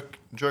perfect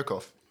jerk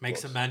off. Make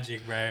some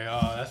magic, bro.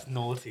 Oh, that's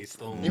naughty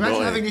still.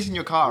 Imagine having this in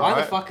your car, Why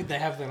right? the fuck could they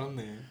have that on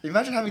there?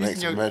 Imagine having this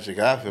in your... magic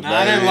happen,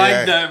 I don't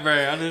like that,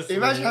 bro. Honestly.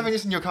 Imagine having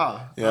this in your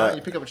car. Yeah. Right?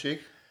 You pick up a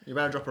chick, you're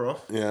about to drop her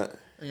off. Yeah.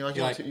 And you're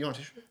like, you want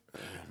a tissue?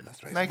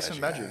 Make some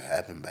magic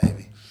happen,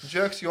 baby.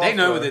 Jerks you off. They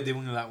know what they're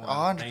doing with that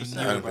one.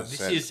 100%. This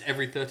is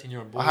every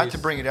 13-year-old boy. I had to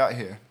bring it out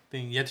here.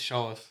 You had to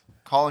show us.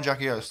 Kyle and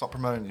Jackie O, stop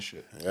promoting this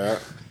shit. Yeah.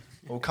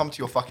 We'll come to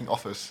your fucking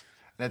office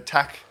and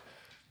attack.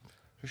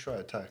 Who should I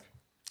attack?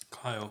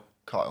 Kyle.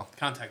 Can't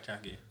attack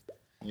Jackie.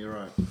 You're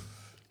right.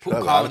 Put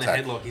Kyle in a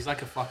headlock. He's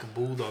like a fucking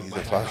bulldog,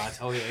 mate. I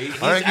tell you.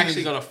 He's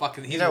actually got a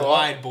fucking... He's a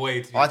wide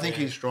boy. I think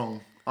he's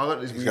strong.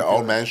 He's got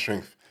old man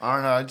strength. I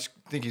don't know. I just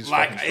think he's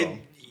fucking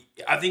strong.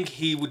 I think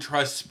he would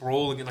try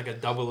sprawl and get like a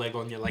double leg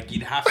on you. Like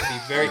you'd have to be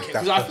very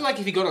careful. Because I feel like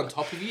if he got on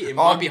top of you, it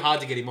might be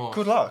hard to get him off.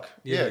 Good luck.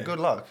 Yeah,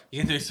 good luck. You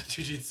can do some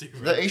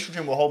jiu-jitsu. The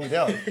estrogen will hold me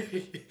down.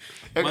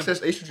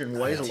 Excess estrogen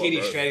weighs a lot.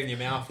 Titty straight in your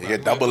mouth. You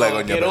get double leg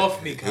on your back. Get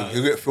off me, cuz.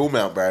 He'll get full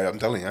mount, bro. I'm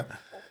telling you.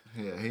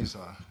 Yeah, he's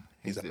a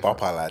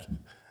bopper lad.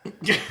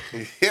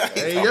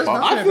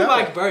 I feel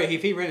like, bro,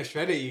 if he ran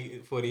straight at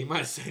you for it, he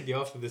might send you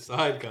off to the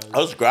side, guys. I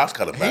was grass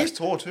cutter, bro. He's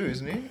tall too,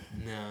 isn't he?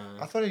 No.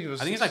 I thought he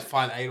was. I think he's like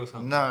 5'8" or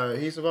something. No,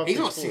 he's above. He's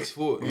not 6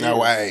 foot. No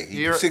way.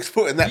 He's 6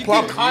 foot in that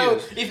plump. Kyle,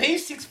 if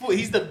he's 6 foot,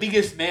 he's the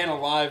biggest man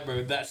alive,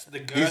 bro. That's the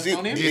girth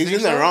on him. He's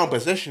in the wrong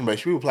position,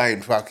 but we were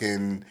playing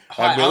fucking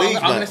rugby league,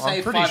 I'm gonna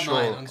say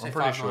 5'9". I'm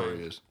pretty sure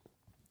he is.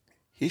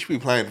 He should be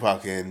playing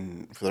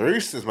fucking for the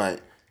Roosters,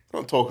 mate.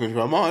 Not talking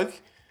to a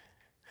mic.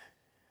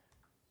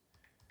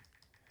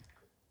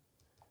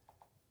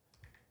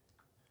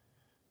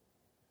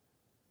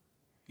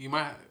 You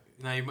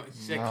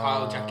said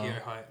Kyle Jackie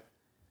height.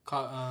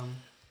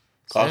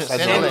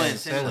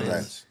 Sandylands.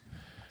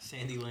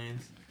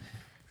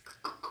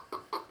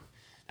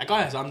 That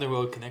guy has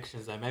underworld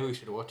connections though. Maybe we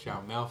should watch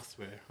our mouths,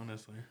 bro,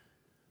 honestly.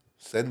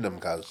 Send them,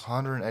 guys.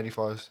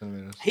 185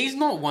 centimeters. He's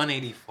not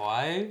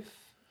 185.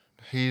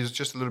 He's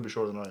just a little bit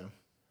shorter than I am.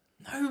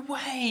 No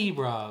way,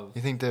 bro.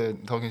 You think they're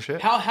talking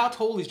shit? How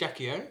tall is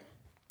Jackie O?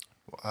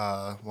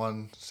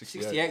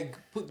 168. 68.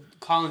 Put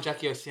Kyle and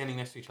Jackie O standing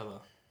next to each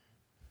other.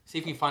 See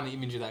if you can find an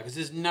image of that, because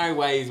there's no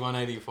way he's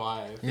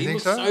 185. You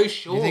think so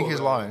short. You think he's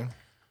lying?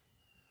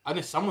 I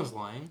know someone's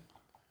lying.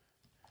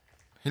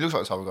 He looks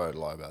like the type of guy to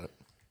lie about it.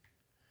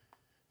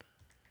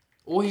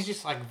 Or he's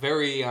just like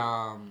very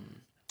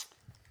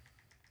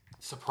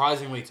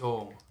surprisingly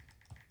tall.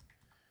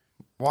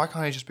 Why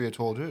can't he just be a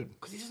tall dude?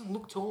 Because he doesn't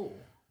look tall.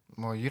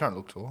 Well, you don't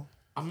look tall.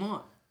 I'm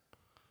not.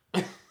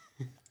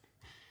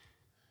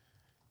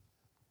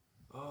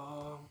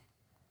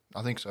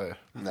 I think so.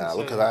 Nah,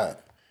 look at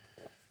that.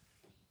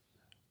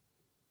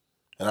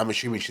 And I'm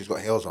assuming she's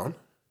got heels on.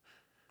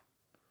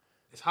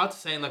 It's hard to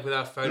say like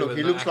without a photo. Look,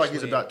 he looks like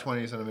he's about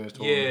 20 centimeters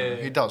tall. Yeah,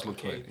 he does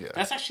look like. Yeah,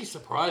 that's actually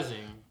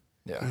surprising.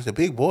 Yeah, he's a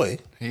big boy.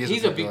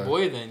 He's a big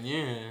boy then.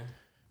 Yeah.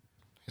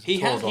 He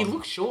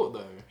looks short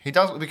though. He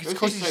does because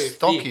he's so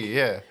stocky. Thick.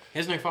 Yeah. He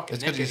has no fucking.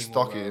 It's because he's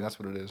stocky, and that's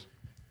what it is.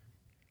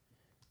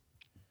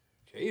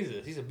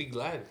 Jesus, he's a big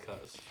lad,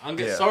 cuz.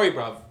 Sorry,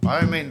 bruv. I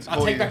don't mean to call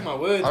I'll take back my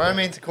words. I don't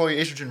mean to call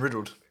you estrogen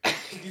riddled.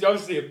 He's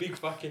obviously a big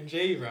fucking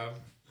G, bruv.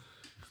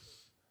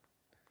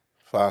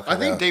 I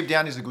think deep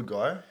down he's a good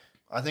guy.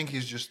 I think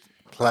he's just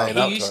playing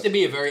up. He used to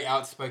be a very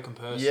outspoken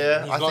person.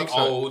 Yeah, I think so.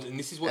 Old, and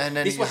this is what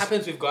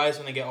happens with guys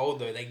when they get old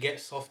though. They get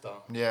softer.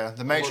 Yeah,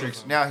 the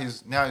Matrix. Now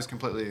he's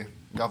completely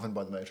governed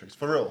by the Matrix.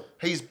 For real,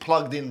 he's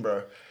plugged in,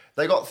 bro.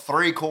 They got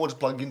 3 cords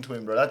plugged into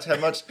him, bro. That's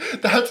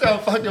how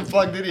fucking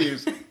plugged in he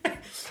is.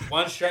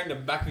 one straight in the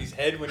back of his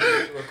head when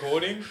he's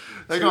recording.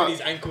 Two in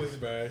his ankles,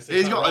 bro. So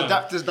he's got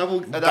adapters,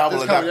 double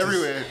adapters coming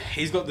everywhere.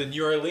 He's got the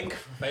Neuralink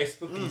from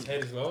Facebook in his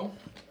head as well.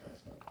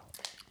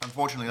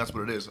 Unfortunately, that's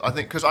what it is. I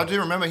think because I do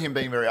remember him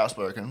being very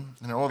outspoken.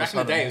 And all of a sudden,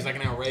 back in the day, it was like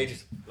an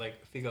outrageous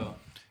figure.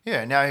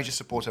 Yeah, now he just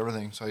supports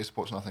everything, so he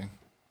supports nothing.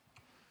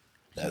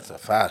 That's a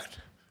fact.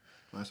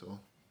 That's all.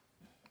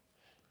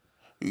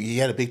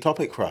 You had a big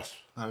topic for us.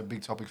 I have a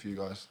big topic for you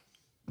guys.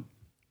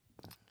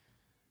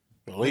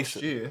 Release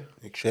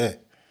Next year,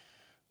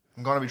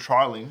 I'm going to be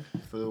trialling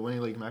for the Winnie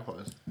League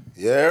Magpies.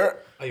 Yeah.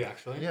 Are you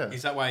actually? Yeah.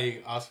 Is that why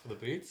you asked for the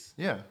boots?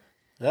 Yeah.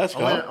 That's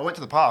cool. I went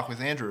to the park with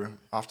Andrew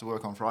after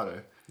work on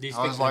Friday. Do you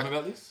speak to them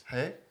about this?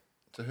 Hey,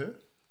 to who?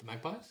 The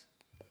Magpies?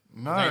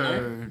 No.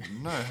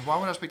 Why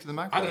would I speak to the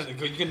Magpies? I don't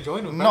know. You can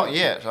join them. Not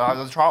yet.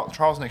 The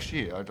trials next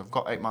year. I've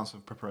got 8 months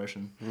of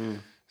preparation.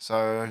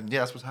 So yeah,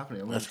 that's what's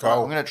happening. I'm going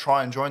to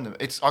try and join them.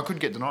 I could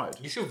get denied.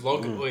 You should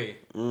vlog it.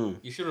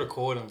 You should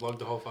record and vlog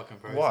the whole fucking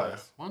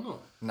process. Why not?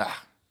 Nah.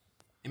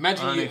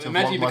 Imagine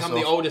you become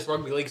the oldest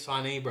rugby league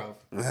signee, bro.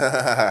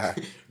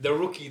 The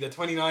rookie, the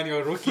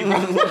 29-year-old rookie,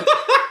 bro.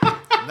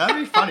 That'd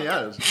be funny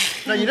as.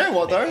 No, you know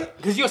what though?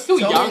 Because you're still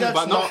young,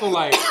 but not for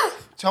like.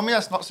 Tell me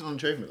that's not still an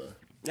achievement though.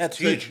 That's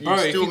huge. Bro,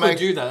 if you could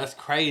do that, that's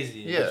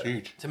crazy. Yeah. That's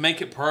huge. To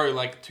make it pro,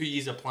 like 2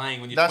 years of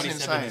playing when you're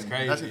 27 is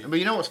crazy. But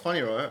you know what's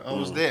funny, right? I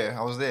was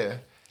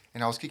there,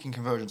 and I was kicking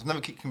conversions. I've never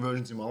kicked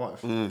conversions in my life.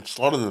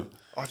 Slotted them.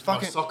 I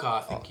fucking soccer,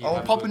 I think. I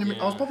was popping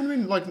them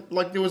in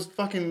like there was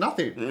fucking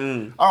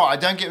nothing. All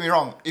right, don't get me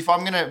wrong. If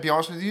I'm gonna be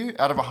honest with you,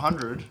 out of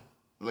 100,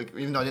 like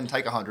even though I didn't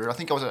take 100, I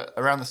think I was at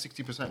around the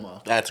 60%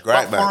 mark. That's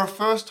great, but for a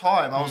first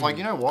time, I was like,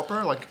 you know what,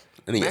 bro? Like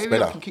maybe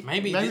I can kick.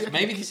 Maybe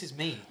this is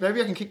me.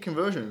 Maybe I can kick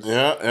conversions.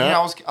 Yeah. You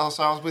know, I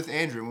was with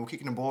Andrew and we were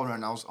kicking the ball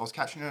around. And I was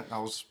catching it. And I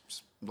was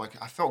like,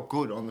 I felt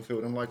good on the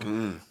field. I'm like,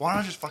 why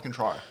don't I just fucking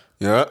try?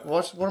 Yeah.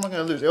 What am I going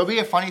to lose? It'll be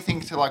a funny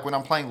thing to like when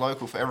I'm playing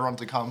local for everyone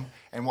to come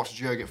and watch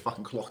Gio get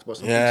fucking clocked by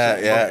some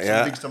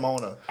big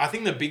Samoana. I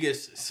think the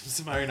biggest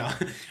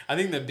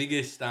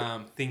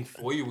thing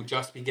for you will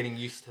just be getting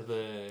used to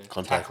the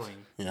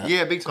tackling.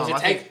 Yeah, big time.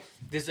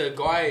 There's a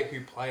guy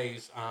who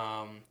plays.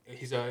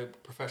 He's a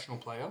professional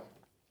player.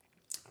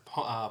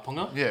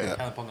 Ponga.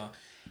 Yeah. Ponga.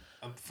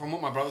 From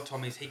what my brother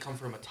told me, is he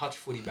comes from a touch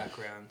footy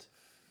background.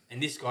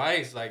 And this guy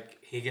is like,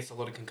 he gets a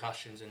lot of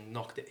concussions and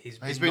he's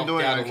been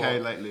doing okay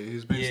lately.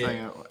 He's been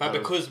staying out. But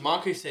because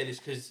Marco said is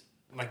because,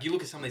 like, you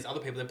look at some of these other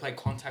people, they play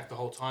contact the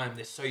whole time.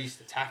 They're so used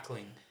to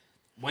tackling.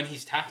 When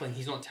he's tackling,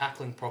 he's not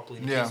tackling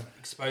properly. He's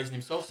exposing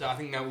himself. So I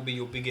think that will be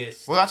your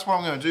biggest... Well, that's what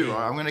I'm going to do,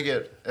 right? I'm going to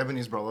get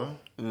Ebony's brother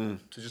to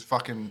just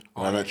fucking...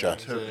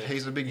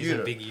 He's a big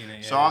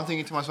unit. So I'm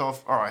thinking to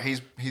myself, all right,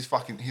 he's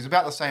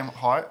about the same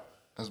height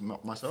as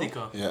myself.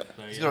 Thicker. Yeah.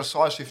 He's got a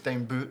size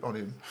 15 boot on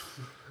him.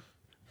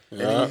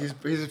 Yeah. And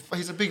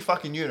he's a big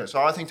fucking unit.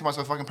 So I think to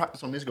myself, if I can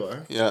practice on this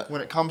guy, when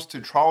it comes to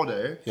trial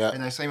day,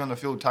 and they see me on the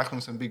field tackling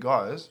some big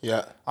guys,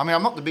 I mean,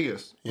 I'm not the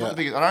biggest. I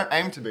don't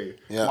aim to be.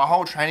 My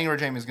whole training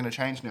regime is going to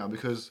change now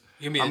because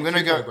I'm going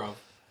to go, bro.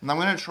 And I'm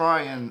going to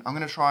try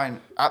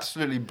and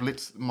absolutely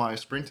blitz my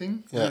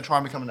sprinting. I'm going to try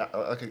and become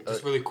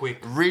just really quick.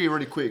 Really,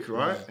 really quick,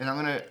 right? And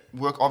I'm going to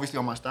work obviously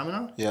on my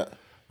stamina. Yeah.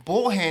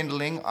 Ball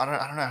handling, I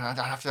don't know.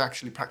 I have to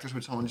actually practice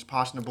with someone just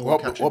passing the ball.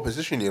 What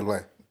position do you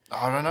play?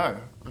 I don't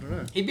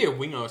know. He'd be a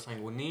winger or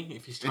something, wouldn't he?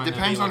 If he's trying It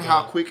depends on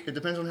how quick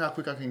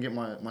I can get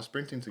my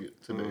sprinting to be.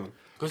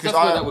 Because that's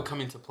where that would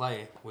come into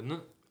play, wouldn't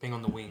it? Being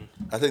on the wing.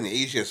 I think the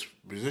easiest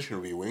position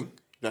would be wing.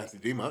 You don't have to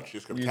do much.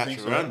 Just got to catch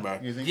around, bro.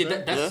 You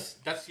think that's.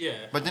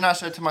 But then I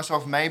said to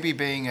myself, maybe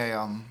being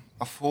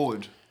a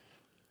forward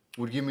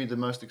would give me the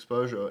most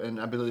exposure and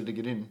ability to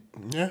get in.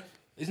 Yeah.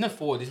 Isn't it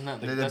forward? Isn't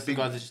that that's the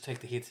guys that just take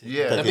the hits?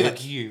 Yeah. That'd be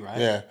like you, right?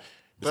 Yeah.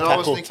 But I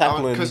was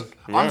thinking, because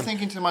I'm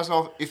thinking to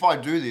myself, if I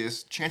do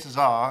this, chances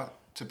are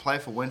to play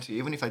for Wenty,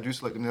 even if they do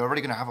select them, they're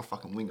already going to have a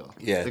fucking winger.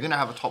 Yeah. They're going to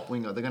have a top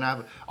winger. They're going to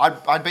have...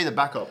 I'd be the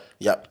backup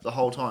the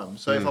whole time.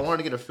 So if I wanted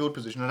to get a field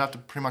position, I'd have to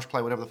pretty much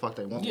play whatever the fuck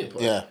they want me to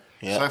play.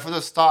 Yeah. So for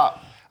the start,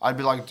 I'd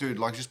be like, dude,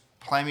 like just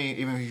play me,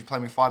 even if you play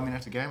me 5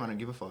 minutes a game, I don't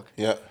give a fuck.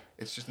 Yeah.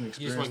 It's just an experience.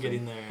 You just want to get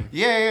in there.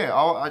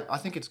 Yeah. I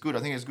think it's good. I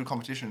think it's good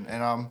competition.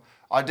 And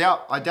I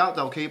doubt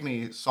they'll keep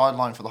me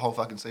sidelined for the whole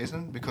fucking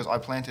season because I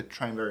plan to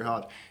train very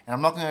hard. And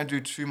I'm not going to do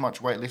too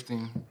much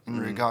weightlifting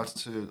in regards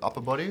to upper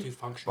body.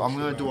 But I'm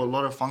going to do a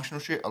lot of functional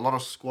shit, a lot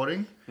of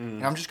squatting.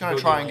 And I'm just going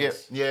to try and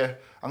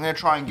I'm going to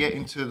try and get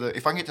into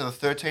if I can get to the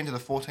 13 to the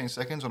 14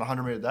 seconds on a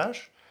 100-meter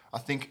dash, I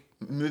think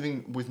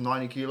moving with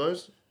 90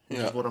 kilos, which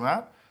is what I'm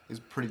at,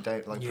 is pretty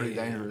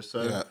dangerous.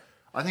 So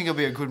I think it'll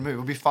be a good move.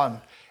 It'll be fun.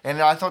 And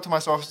I thought to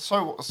myself,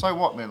 so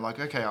what, man? Like,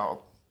 okay,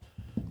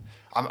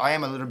 I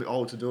am a little bit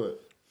old to do it.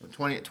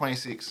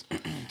 26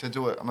 to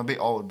do it. I'm a bit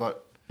old,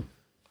 but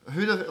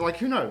who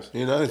knows?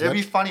 Who knows? It'd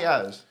be funny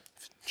as.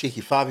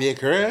 Cheeky 5-year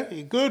career?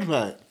 You're good,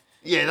 mate.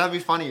 Yeah, that'd be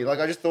funny. Like,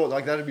 I just thought,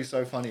 that'd be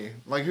so funny.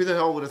 Like, who the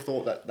hell would have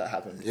thought that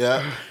happened?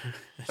 Yeah.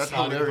 That's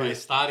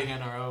hilarious. Starting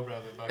NRL,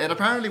 brother. And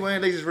apparently one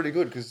of these is really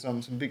good because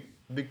some big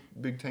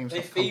teams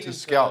have come to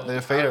scout.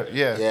 They're feeder.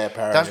 Yeah,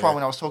 apparently. That's why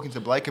when I was talking to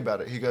Blake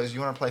about it, he goes, you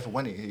want to play for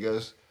Wenny? He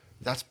goes,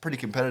 that's pretty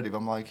competitive.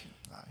 I'm like,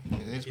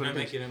 if you don't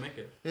make it, you don't make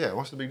it. Yeah,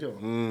 what's the big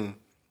deal?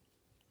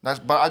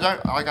 But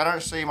I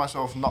don't see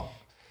myself not.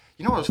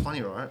 You know what was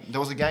funny, right? There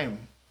was a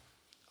game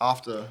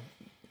after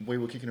we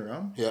were kicking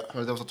around. Yeah.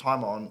 So there was a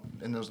timer on,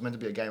 and there was meant to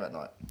be a game at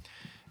night,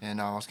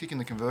 and I was kicking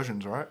the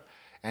conversions, right?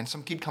 And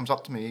some kid comes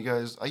up to me. He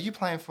goes, "Are you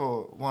playing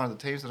for one of the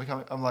teams that are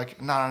coming?" I'm like,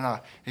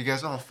 "No." He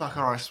goes, "Oh fuck,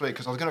 alright, sweet."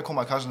 Because I was gonna call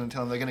my cousin and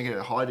tell him they're gonna get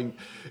it hiding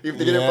if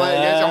they're gonna play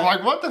against. I'm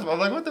like, what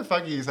the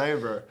fuck are you saying,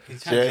 bro?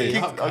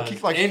 I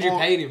kicked like Andrew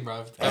paid him,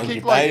 bro. I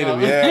kicked like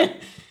yeah.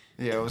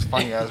 Yeah, it was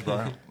funny as,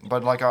 bro.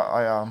 But like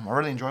I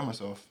really enjoyed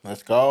myself.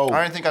 Let's go.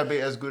 I don't think I'd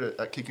be as good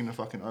at kicking the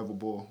fucking oval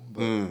ball,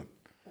 but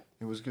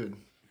it was good.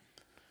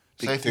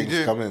 Big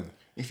things coming.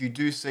 If you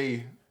do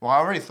see, well, I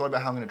already thought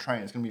about how I'm going to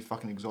train. It's going to be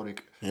fucking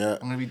exotic. Yeah.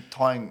 I'm going to be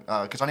tying,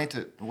 because I need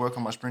to work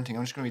on my sprinting.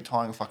 I'm just going to be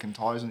tying fucking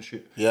ties and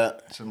shit. Yeah.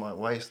 To my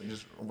waist and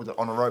just with it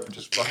on a rope and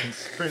just fucking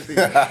sprinting.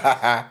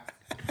 I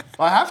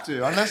have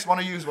to, unless one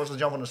of you wants to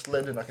jump on a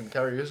sled and I can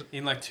carry you.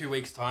 In like 2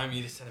 weeks' time,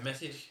 you just send a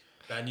message.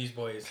 Bad news,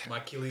 boys. My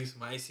Achilles,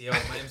 my ACL,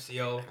 my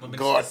MCL, my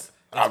meniscus.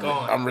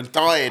 Gone. I'm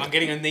retired. I'm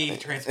getting a knee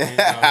transplant.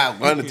 I'm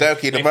going to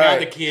Turkey tomorrow. They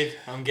found the kid.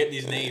 I'm getting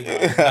his knee. Bro.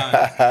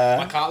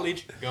 My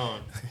cartilage,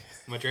 gone.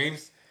 My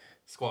dreams,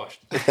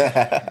 squashed.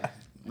 I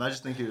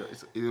just think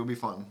it'll be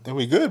fun. It'll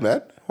be good,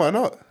 man. Why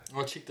not?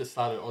 Our chick that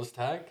started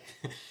OzTag,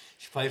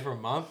 she played for a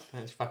month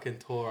and she fucking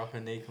tore up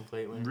her knee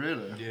completely.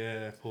 Really?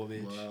 Yeah, poor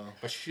bitch. Wow.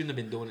 But she shouldn't have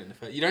been doing it in the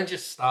first. You don't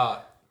just start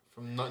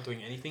from not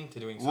doing anything to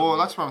doing something. Well,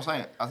 that's what I'm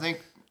saying. I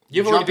think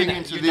you've done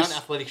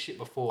athletic shit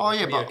before. Oh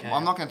yeah, but okay.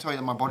 I'm not going to tell you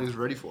that my body's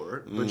ready for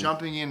it. But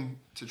jumping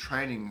into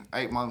training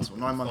 8 months or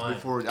 9 months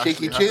before it actually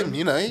kick your chin,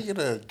 you know, you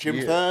got to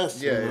gym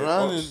first. Yeah, and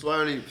run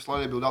and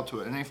slowly build up to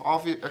it. And if I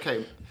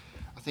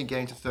think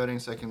getting to 13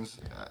 seconds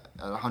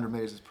at 100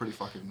 meters is pretty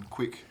fucking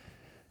quick.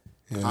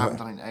 Yeah. I haven't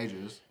done it in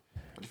ages.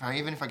 But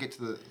even if I get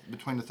to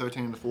between the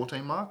 13 and the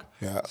 14 mark,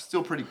 it's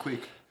still pretty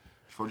quick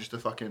for just a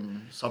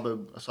fucking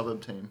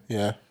suburb team.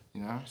 Yeah.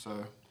 You know,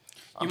 so.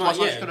 You might,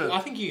 I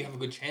think you have a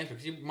good chance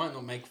because you might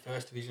not make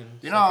first division.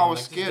 You know, I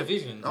was scared.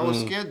 I was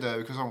scared though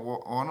because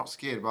I'm not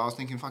scared, but I was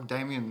thinking, fuck,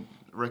 Damien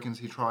reckons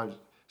he tried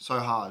so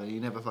hard and he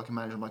never fucking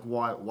managed. I'm like,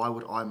 why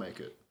would I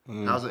make it?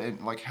 How's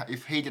it like?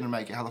 If he didn't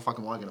make it, how the fuck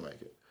am I gonna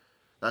make it?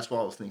 That's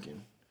what I was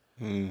thinking.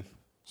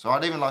 So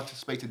I'd even like to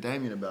speak to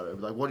Damien about it.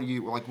 Like, what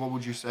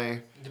would you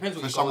say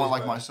for someone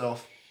like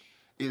myself?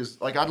 Is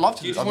like I'd love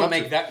to. You just want to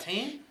make that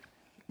team.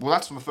 Well,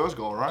 that's my first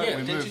goal, right?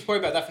 Yeah, just worry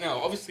about that for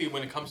now. Obviously,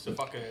 when it comes to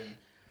fucking.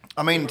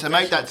 I mean, to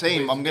make that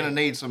team, I'm going to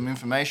need some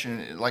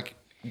information. Like,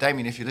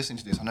 Damien, if you're listening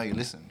to this, I know you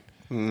listen.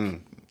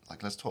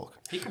 Like, let's talk.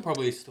 He could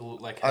probably still,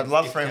 like... I'd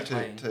love for him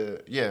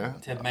to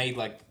have made,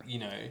 like, you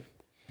know,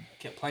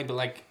 kept playing, but,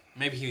 like,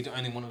 maybe he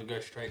only wanted to go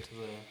straight to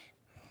the,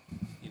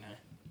 you know,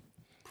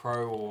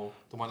 pro or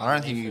the one... I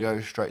don't think you go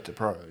straight to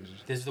pro.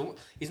 Isn't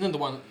it the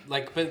one,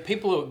 like, but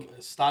people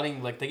are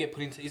starting, like, they get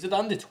put into... Is it the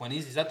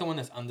under-20s? Is that the one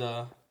that's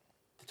under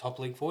the top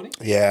League 40?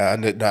 Yeah,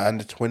 under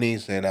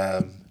 20s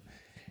and...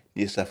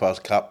 New South Wales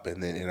Cup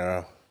and then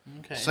NRL.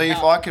 Okay. So if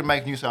I could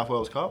make New South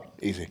Wales Cup,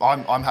 easy.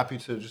 I'm happy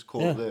to just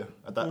call it there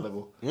at that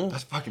level. Yeah.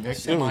 That's fucking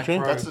excellent.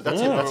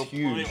 That's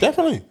huge.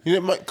 Definitely. You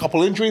didn't make a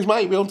couple injuries,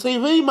 mate. Be on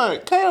TV,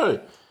 mate. Carry.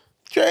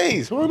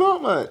 Jeez, why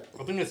not, mate?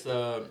 I think it's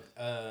a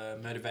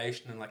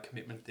motivation and like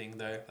commitment thing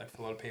though. Like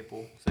for a lot of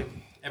people, it's like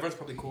everyone's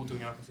probably cool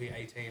doing up until you're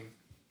 18,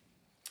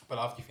 but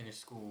after you finish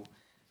school,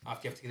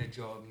 after you have to get a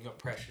job, and you got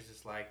pressures.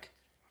 It's like,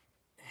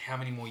 how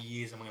many more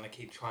years am I going to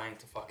keep trying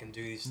to fucking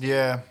do this thing?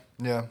 Yeah.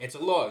 It's a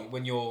lot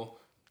when you're,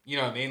 you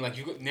know what I mean?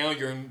 Like, now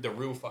you're in the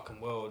real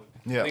fucking world.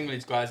 Yeah. I think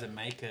these guys that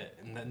make it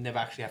and that never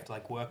actually have to,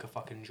 like, work a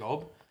fucking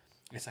job,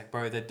 it's like,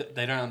 bro, they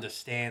don't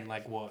understand,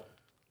 like, what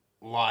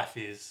life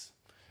is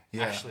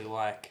actually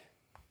like.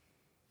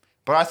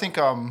 But I think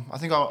I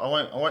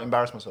won't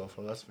embarrass myself,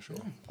 that's for sure.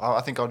 I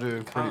think I'll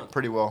do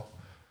pretty well.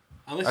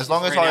 Unless as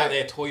long as I out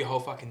there tore your whole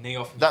fucking knee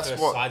off. That's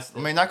what I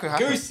mean. That could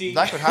happen. Goosey.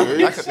 That could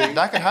happen.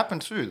 that could happen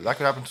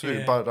too.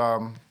 Yeah. But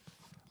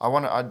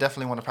I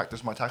definitely want to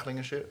practice my tackling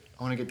and shit.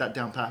 I want to get that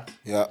down packed.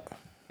 Yeah.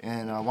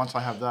 And once I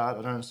have that,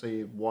 I don't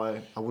see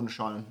why I wouldn't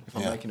shine if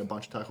I'm making a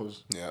bunch of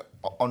tackles. Yeah.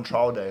 On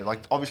trial day,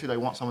 like obviously they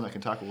want someone that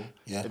can tackle.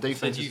 Yeah. The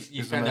defense so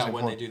you found out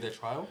when they do their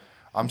trial?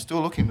 I'm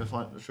still looking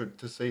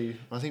to see.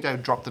 I think they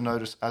drop the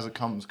notice as it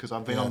comes because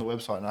I've been on the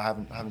website and I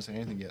haven't seen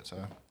anything yet. So.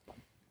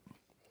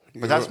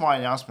 But that's my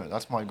announcement.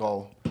 That's my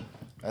goal.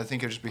 I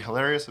think it'd just be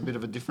hilarious. A bit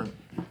of a different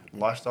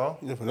lifestyle.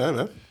 You never know,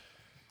 man.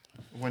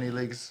 Winnie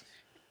Leagues.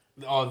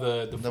 Oh,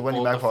 the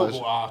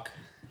football arc.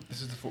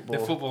 This is the football.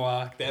 The football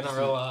arc. The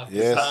NRL arc.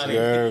 Yes,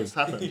 it's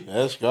happening.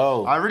 Let's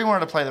go. I really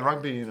wanted to play the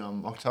rugby in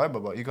October,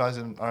 but I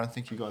don't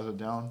think you guys are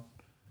down.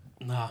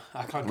 Nah,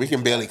 I can't. We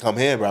can barely come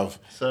here, bruv.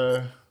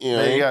 So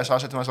there you go. So I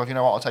said to myself, you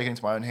know what? I'll take it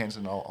into my own hands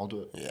and I'll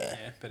do it.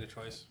 Yeah, better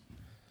choice.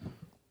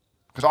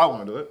 Because I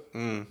want to do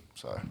it.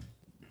 So.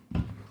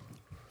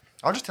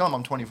 I'll just tell him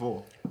I'm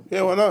 24.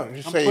 Yeah, why not?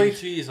 I'm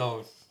 22 years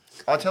old.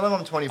 I'll tell him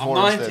I'm 24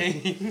 I'm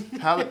instead. 19.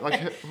 How, like,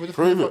 who the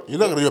Prove fuck? it. You're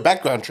not going to do a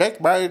background check,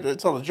 bro.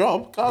 It's on the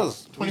job.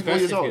 Cuz. 24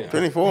 years old.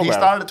 24, He bro.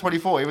 started at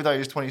 24, even though he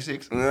was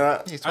 26. Yeah. He's I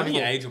don't think 24.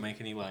 your age will make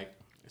any like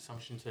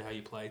assumptions to how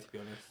you play. To be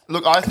honest.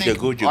 Look, I think You're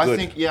good,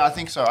 I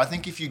think so. I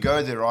think if you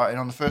go there, right, and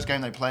on the first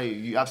game they play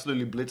you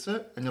absolutely blitz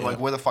it, and you're like,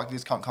 where the fuck did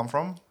this cunt come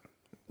from?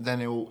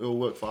 Then it'll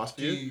work fast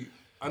for Do you. you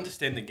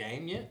understand the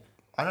game yet?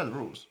 I know the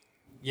rules.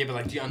 Yeah, but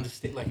like, do you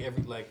understand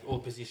all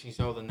positions,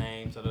 all the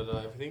names,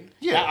 everything?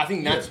 Yeah, I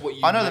think that's what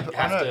you. I know like, the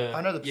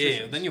I know the positions.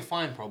 Yeah, then you're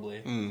fine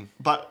probably.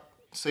 But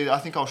see, I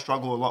think I'll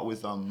struggle a lot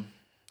with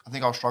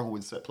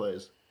set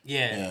plays.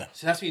 Yeah.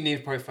 So that's what you need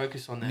to probably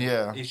focus on then.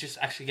 Yeah. It's just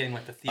actually getting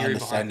like the theory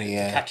behind it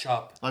to catch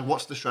up. Like,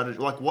 what's the strategy?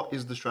 Like, what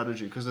is the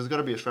strategy? Because there's got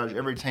to be a strategy.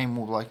 Every team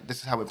will like, this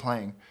is how we're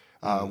playing.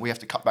 We have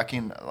to cut back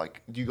in.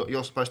 Like,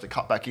 you're supposed to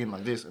cut back in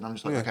like this, and I'm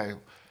just like, okay.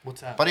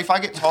 What's that? But if I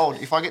get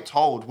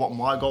told what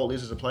my goal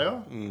is as a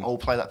player, I'll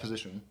play that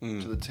position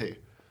to the T.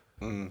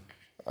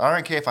 I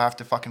don't care if I have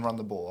to fucking run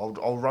the ball.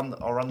 I'll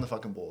run the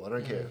fucking ball. I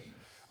don't care.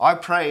 I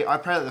pray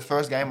that the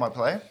first game I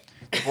play,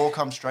 the ball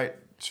comes straight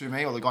to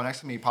me or the guy next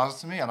to me passes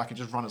to me, and I can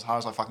just run as hard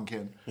as I fucking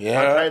can.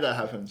 Yeah. I pray that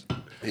happens.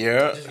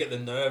 Yeah. Just get the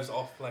nerves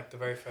off like the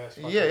very first.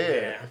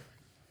 Yeah,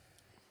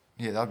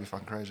 that'd be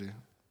fucking crazy.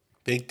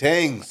 Big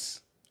things.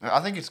 I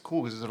think it's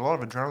cool because there's a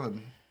lot of adrenaline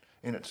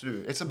in it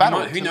too. It's a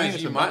battle. Who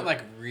knows? You might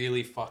like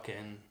really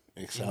fucking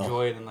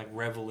enjoy it and like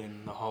revel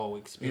in the whole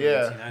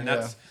experience. Yeah, you know? And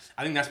that's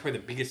I think that's probably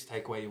the biggest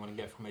takeaway you want to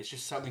get from it. It's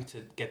just something to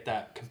get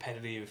that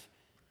competitive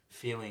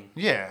feeling.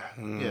 Yeah.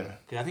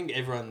 Because I think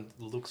everyone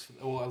looks,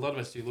 or a lot of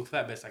us do look for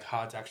that, but it's like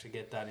hard to actually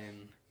get that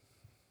in.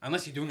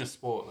 Unless you're doing a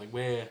sport, like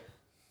where are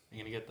you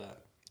gonna get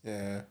that?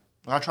 Yeah.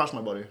 I trust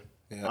my body.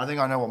 Yeah. I think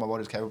I know what my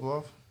body's capable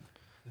of.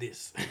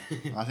 This.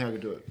 I think I could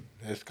do it.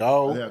 Let's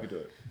go. I think I could do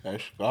it.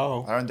 Let's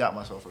go. I don't doubt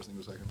myself for a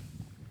single second.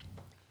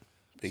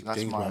 Big So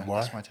things, my boy.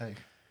 That's my take.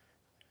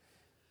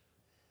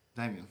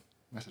 Damien,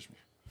 message me.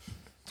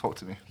 Talk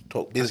to me.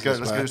 Talk business,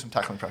 Let's go do some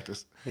tackling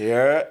practice.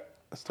 Yeah.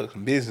 Let's talk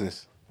some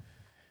business.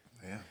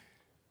 Yeah.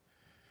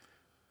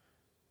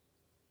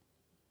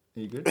 Are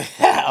you good?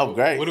 I'm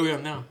great. What are we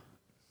on now?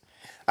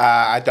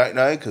 I don't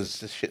know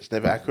because this shit's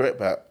never accurate,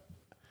 but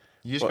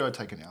You just gotta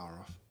take an hour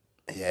off.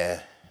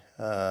 yeah.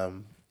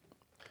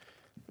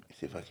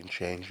 See if I can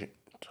change it.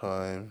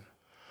 Time.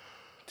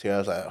 2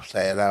 hours. I'll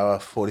say an hour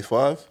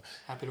 45.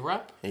 Happy to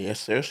wrap?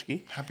 Yes,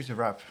 sirski. Happy to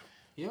wrap.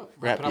 Yeah.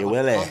 Wrap it up your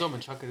with willy. a condom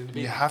and chuck it in the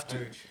bin. You have to.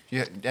 Huge.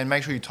 Yeah, and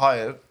make sure you tie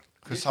it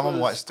because someone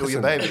might steal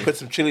your baby. Put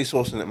some chili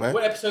sauce in it, man.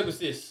 What episode was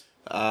this?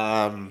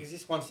 Is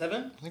this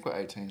 1-7? I think we're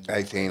 18.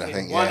 18, I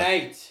think.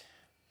 1-8.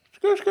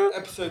 Yeah.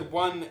 Episode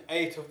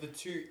 1-8 of the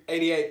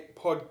 288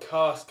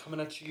 podcast coming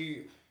at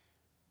you,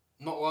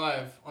 not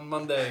live, on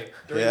Monday.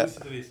 Don't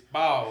listen to this.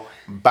 Bow.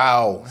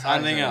 Bow.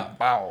 Signing up.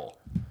 Bow.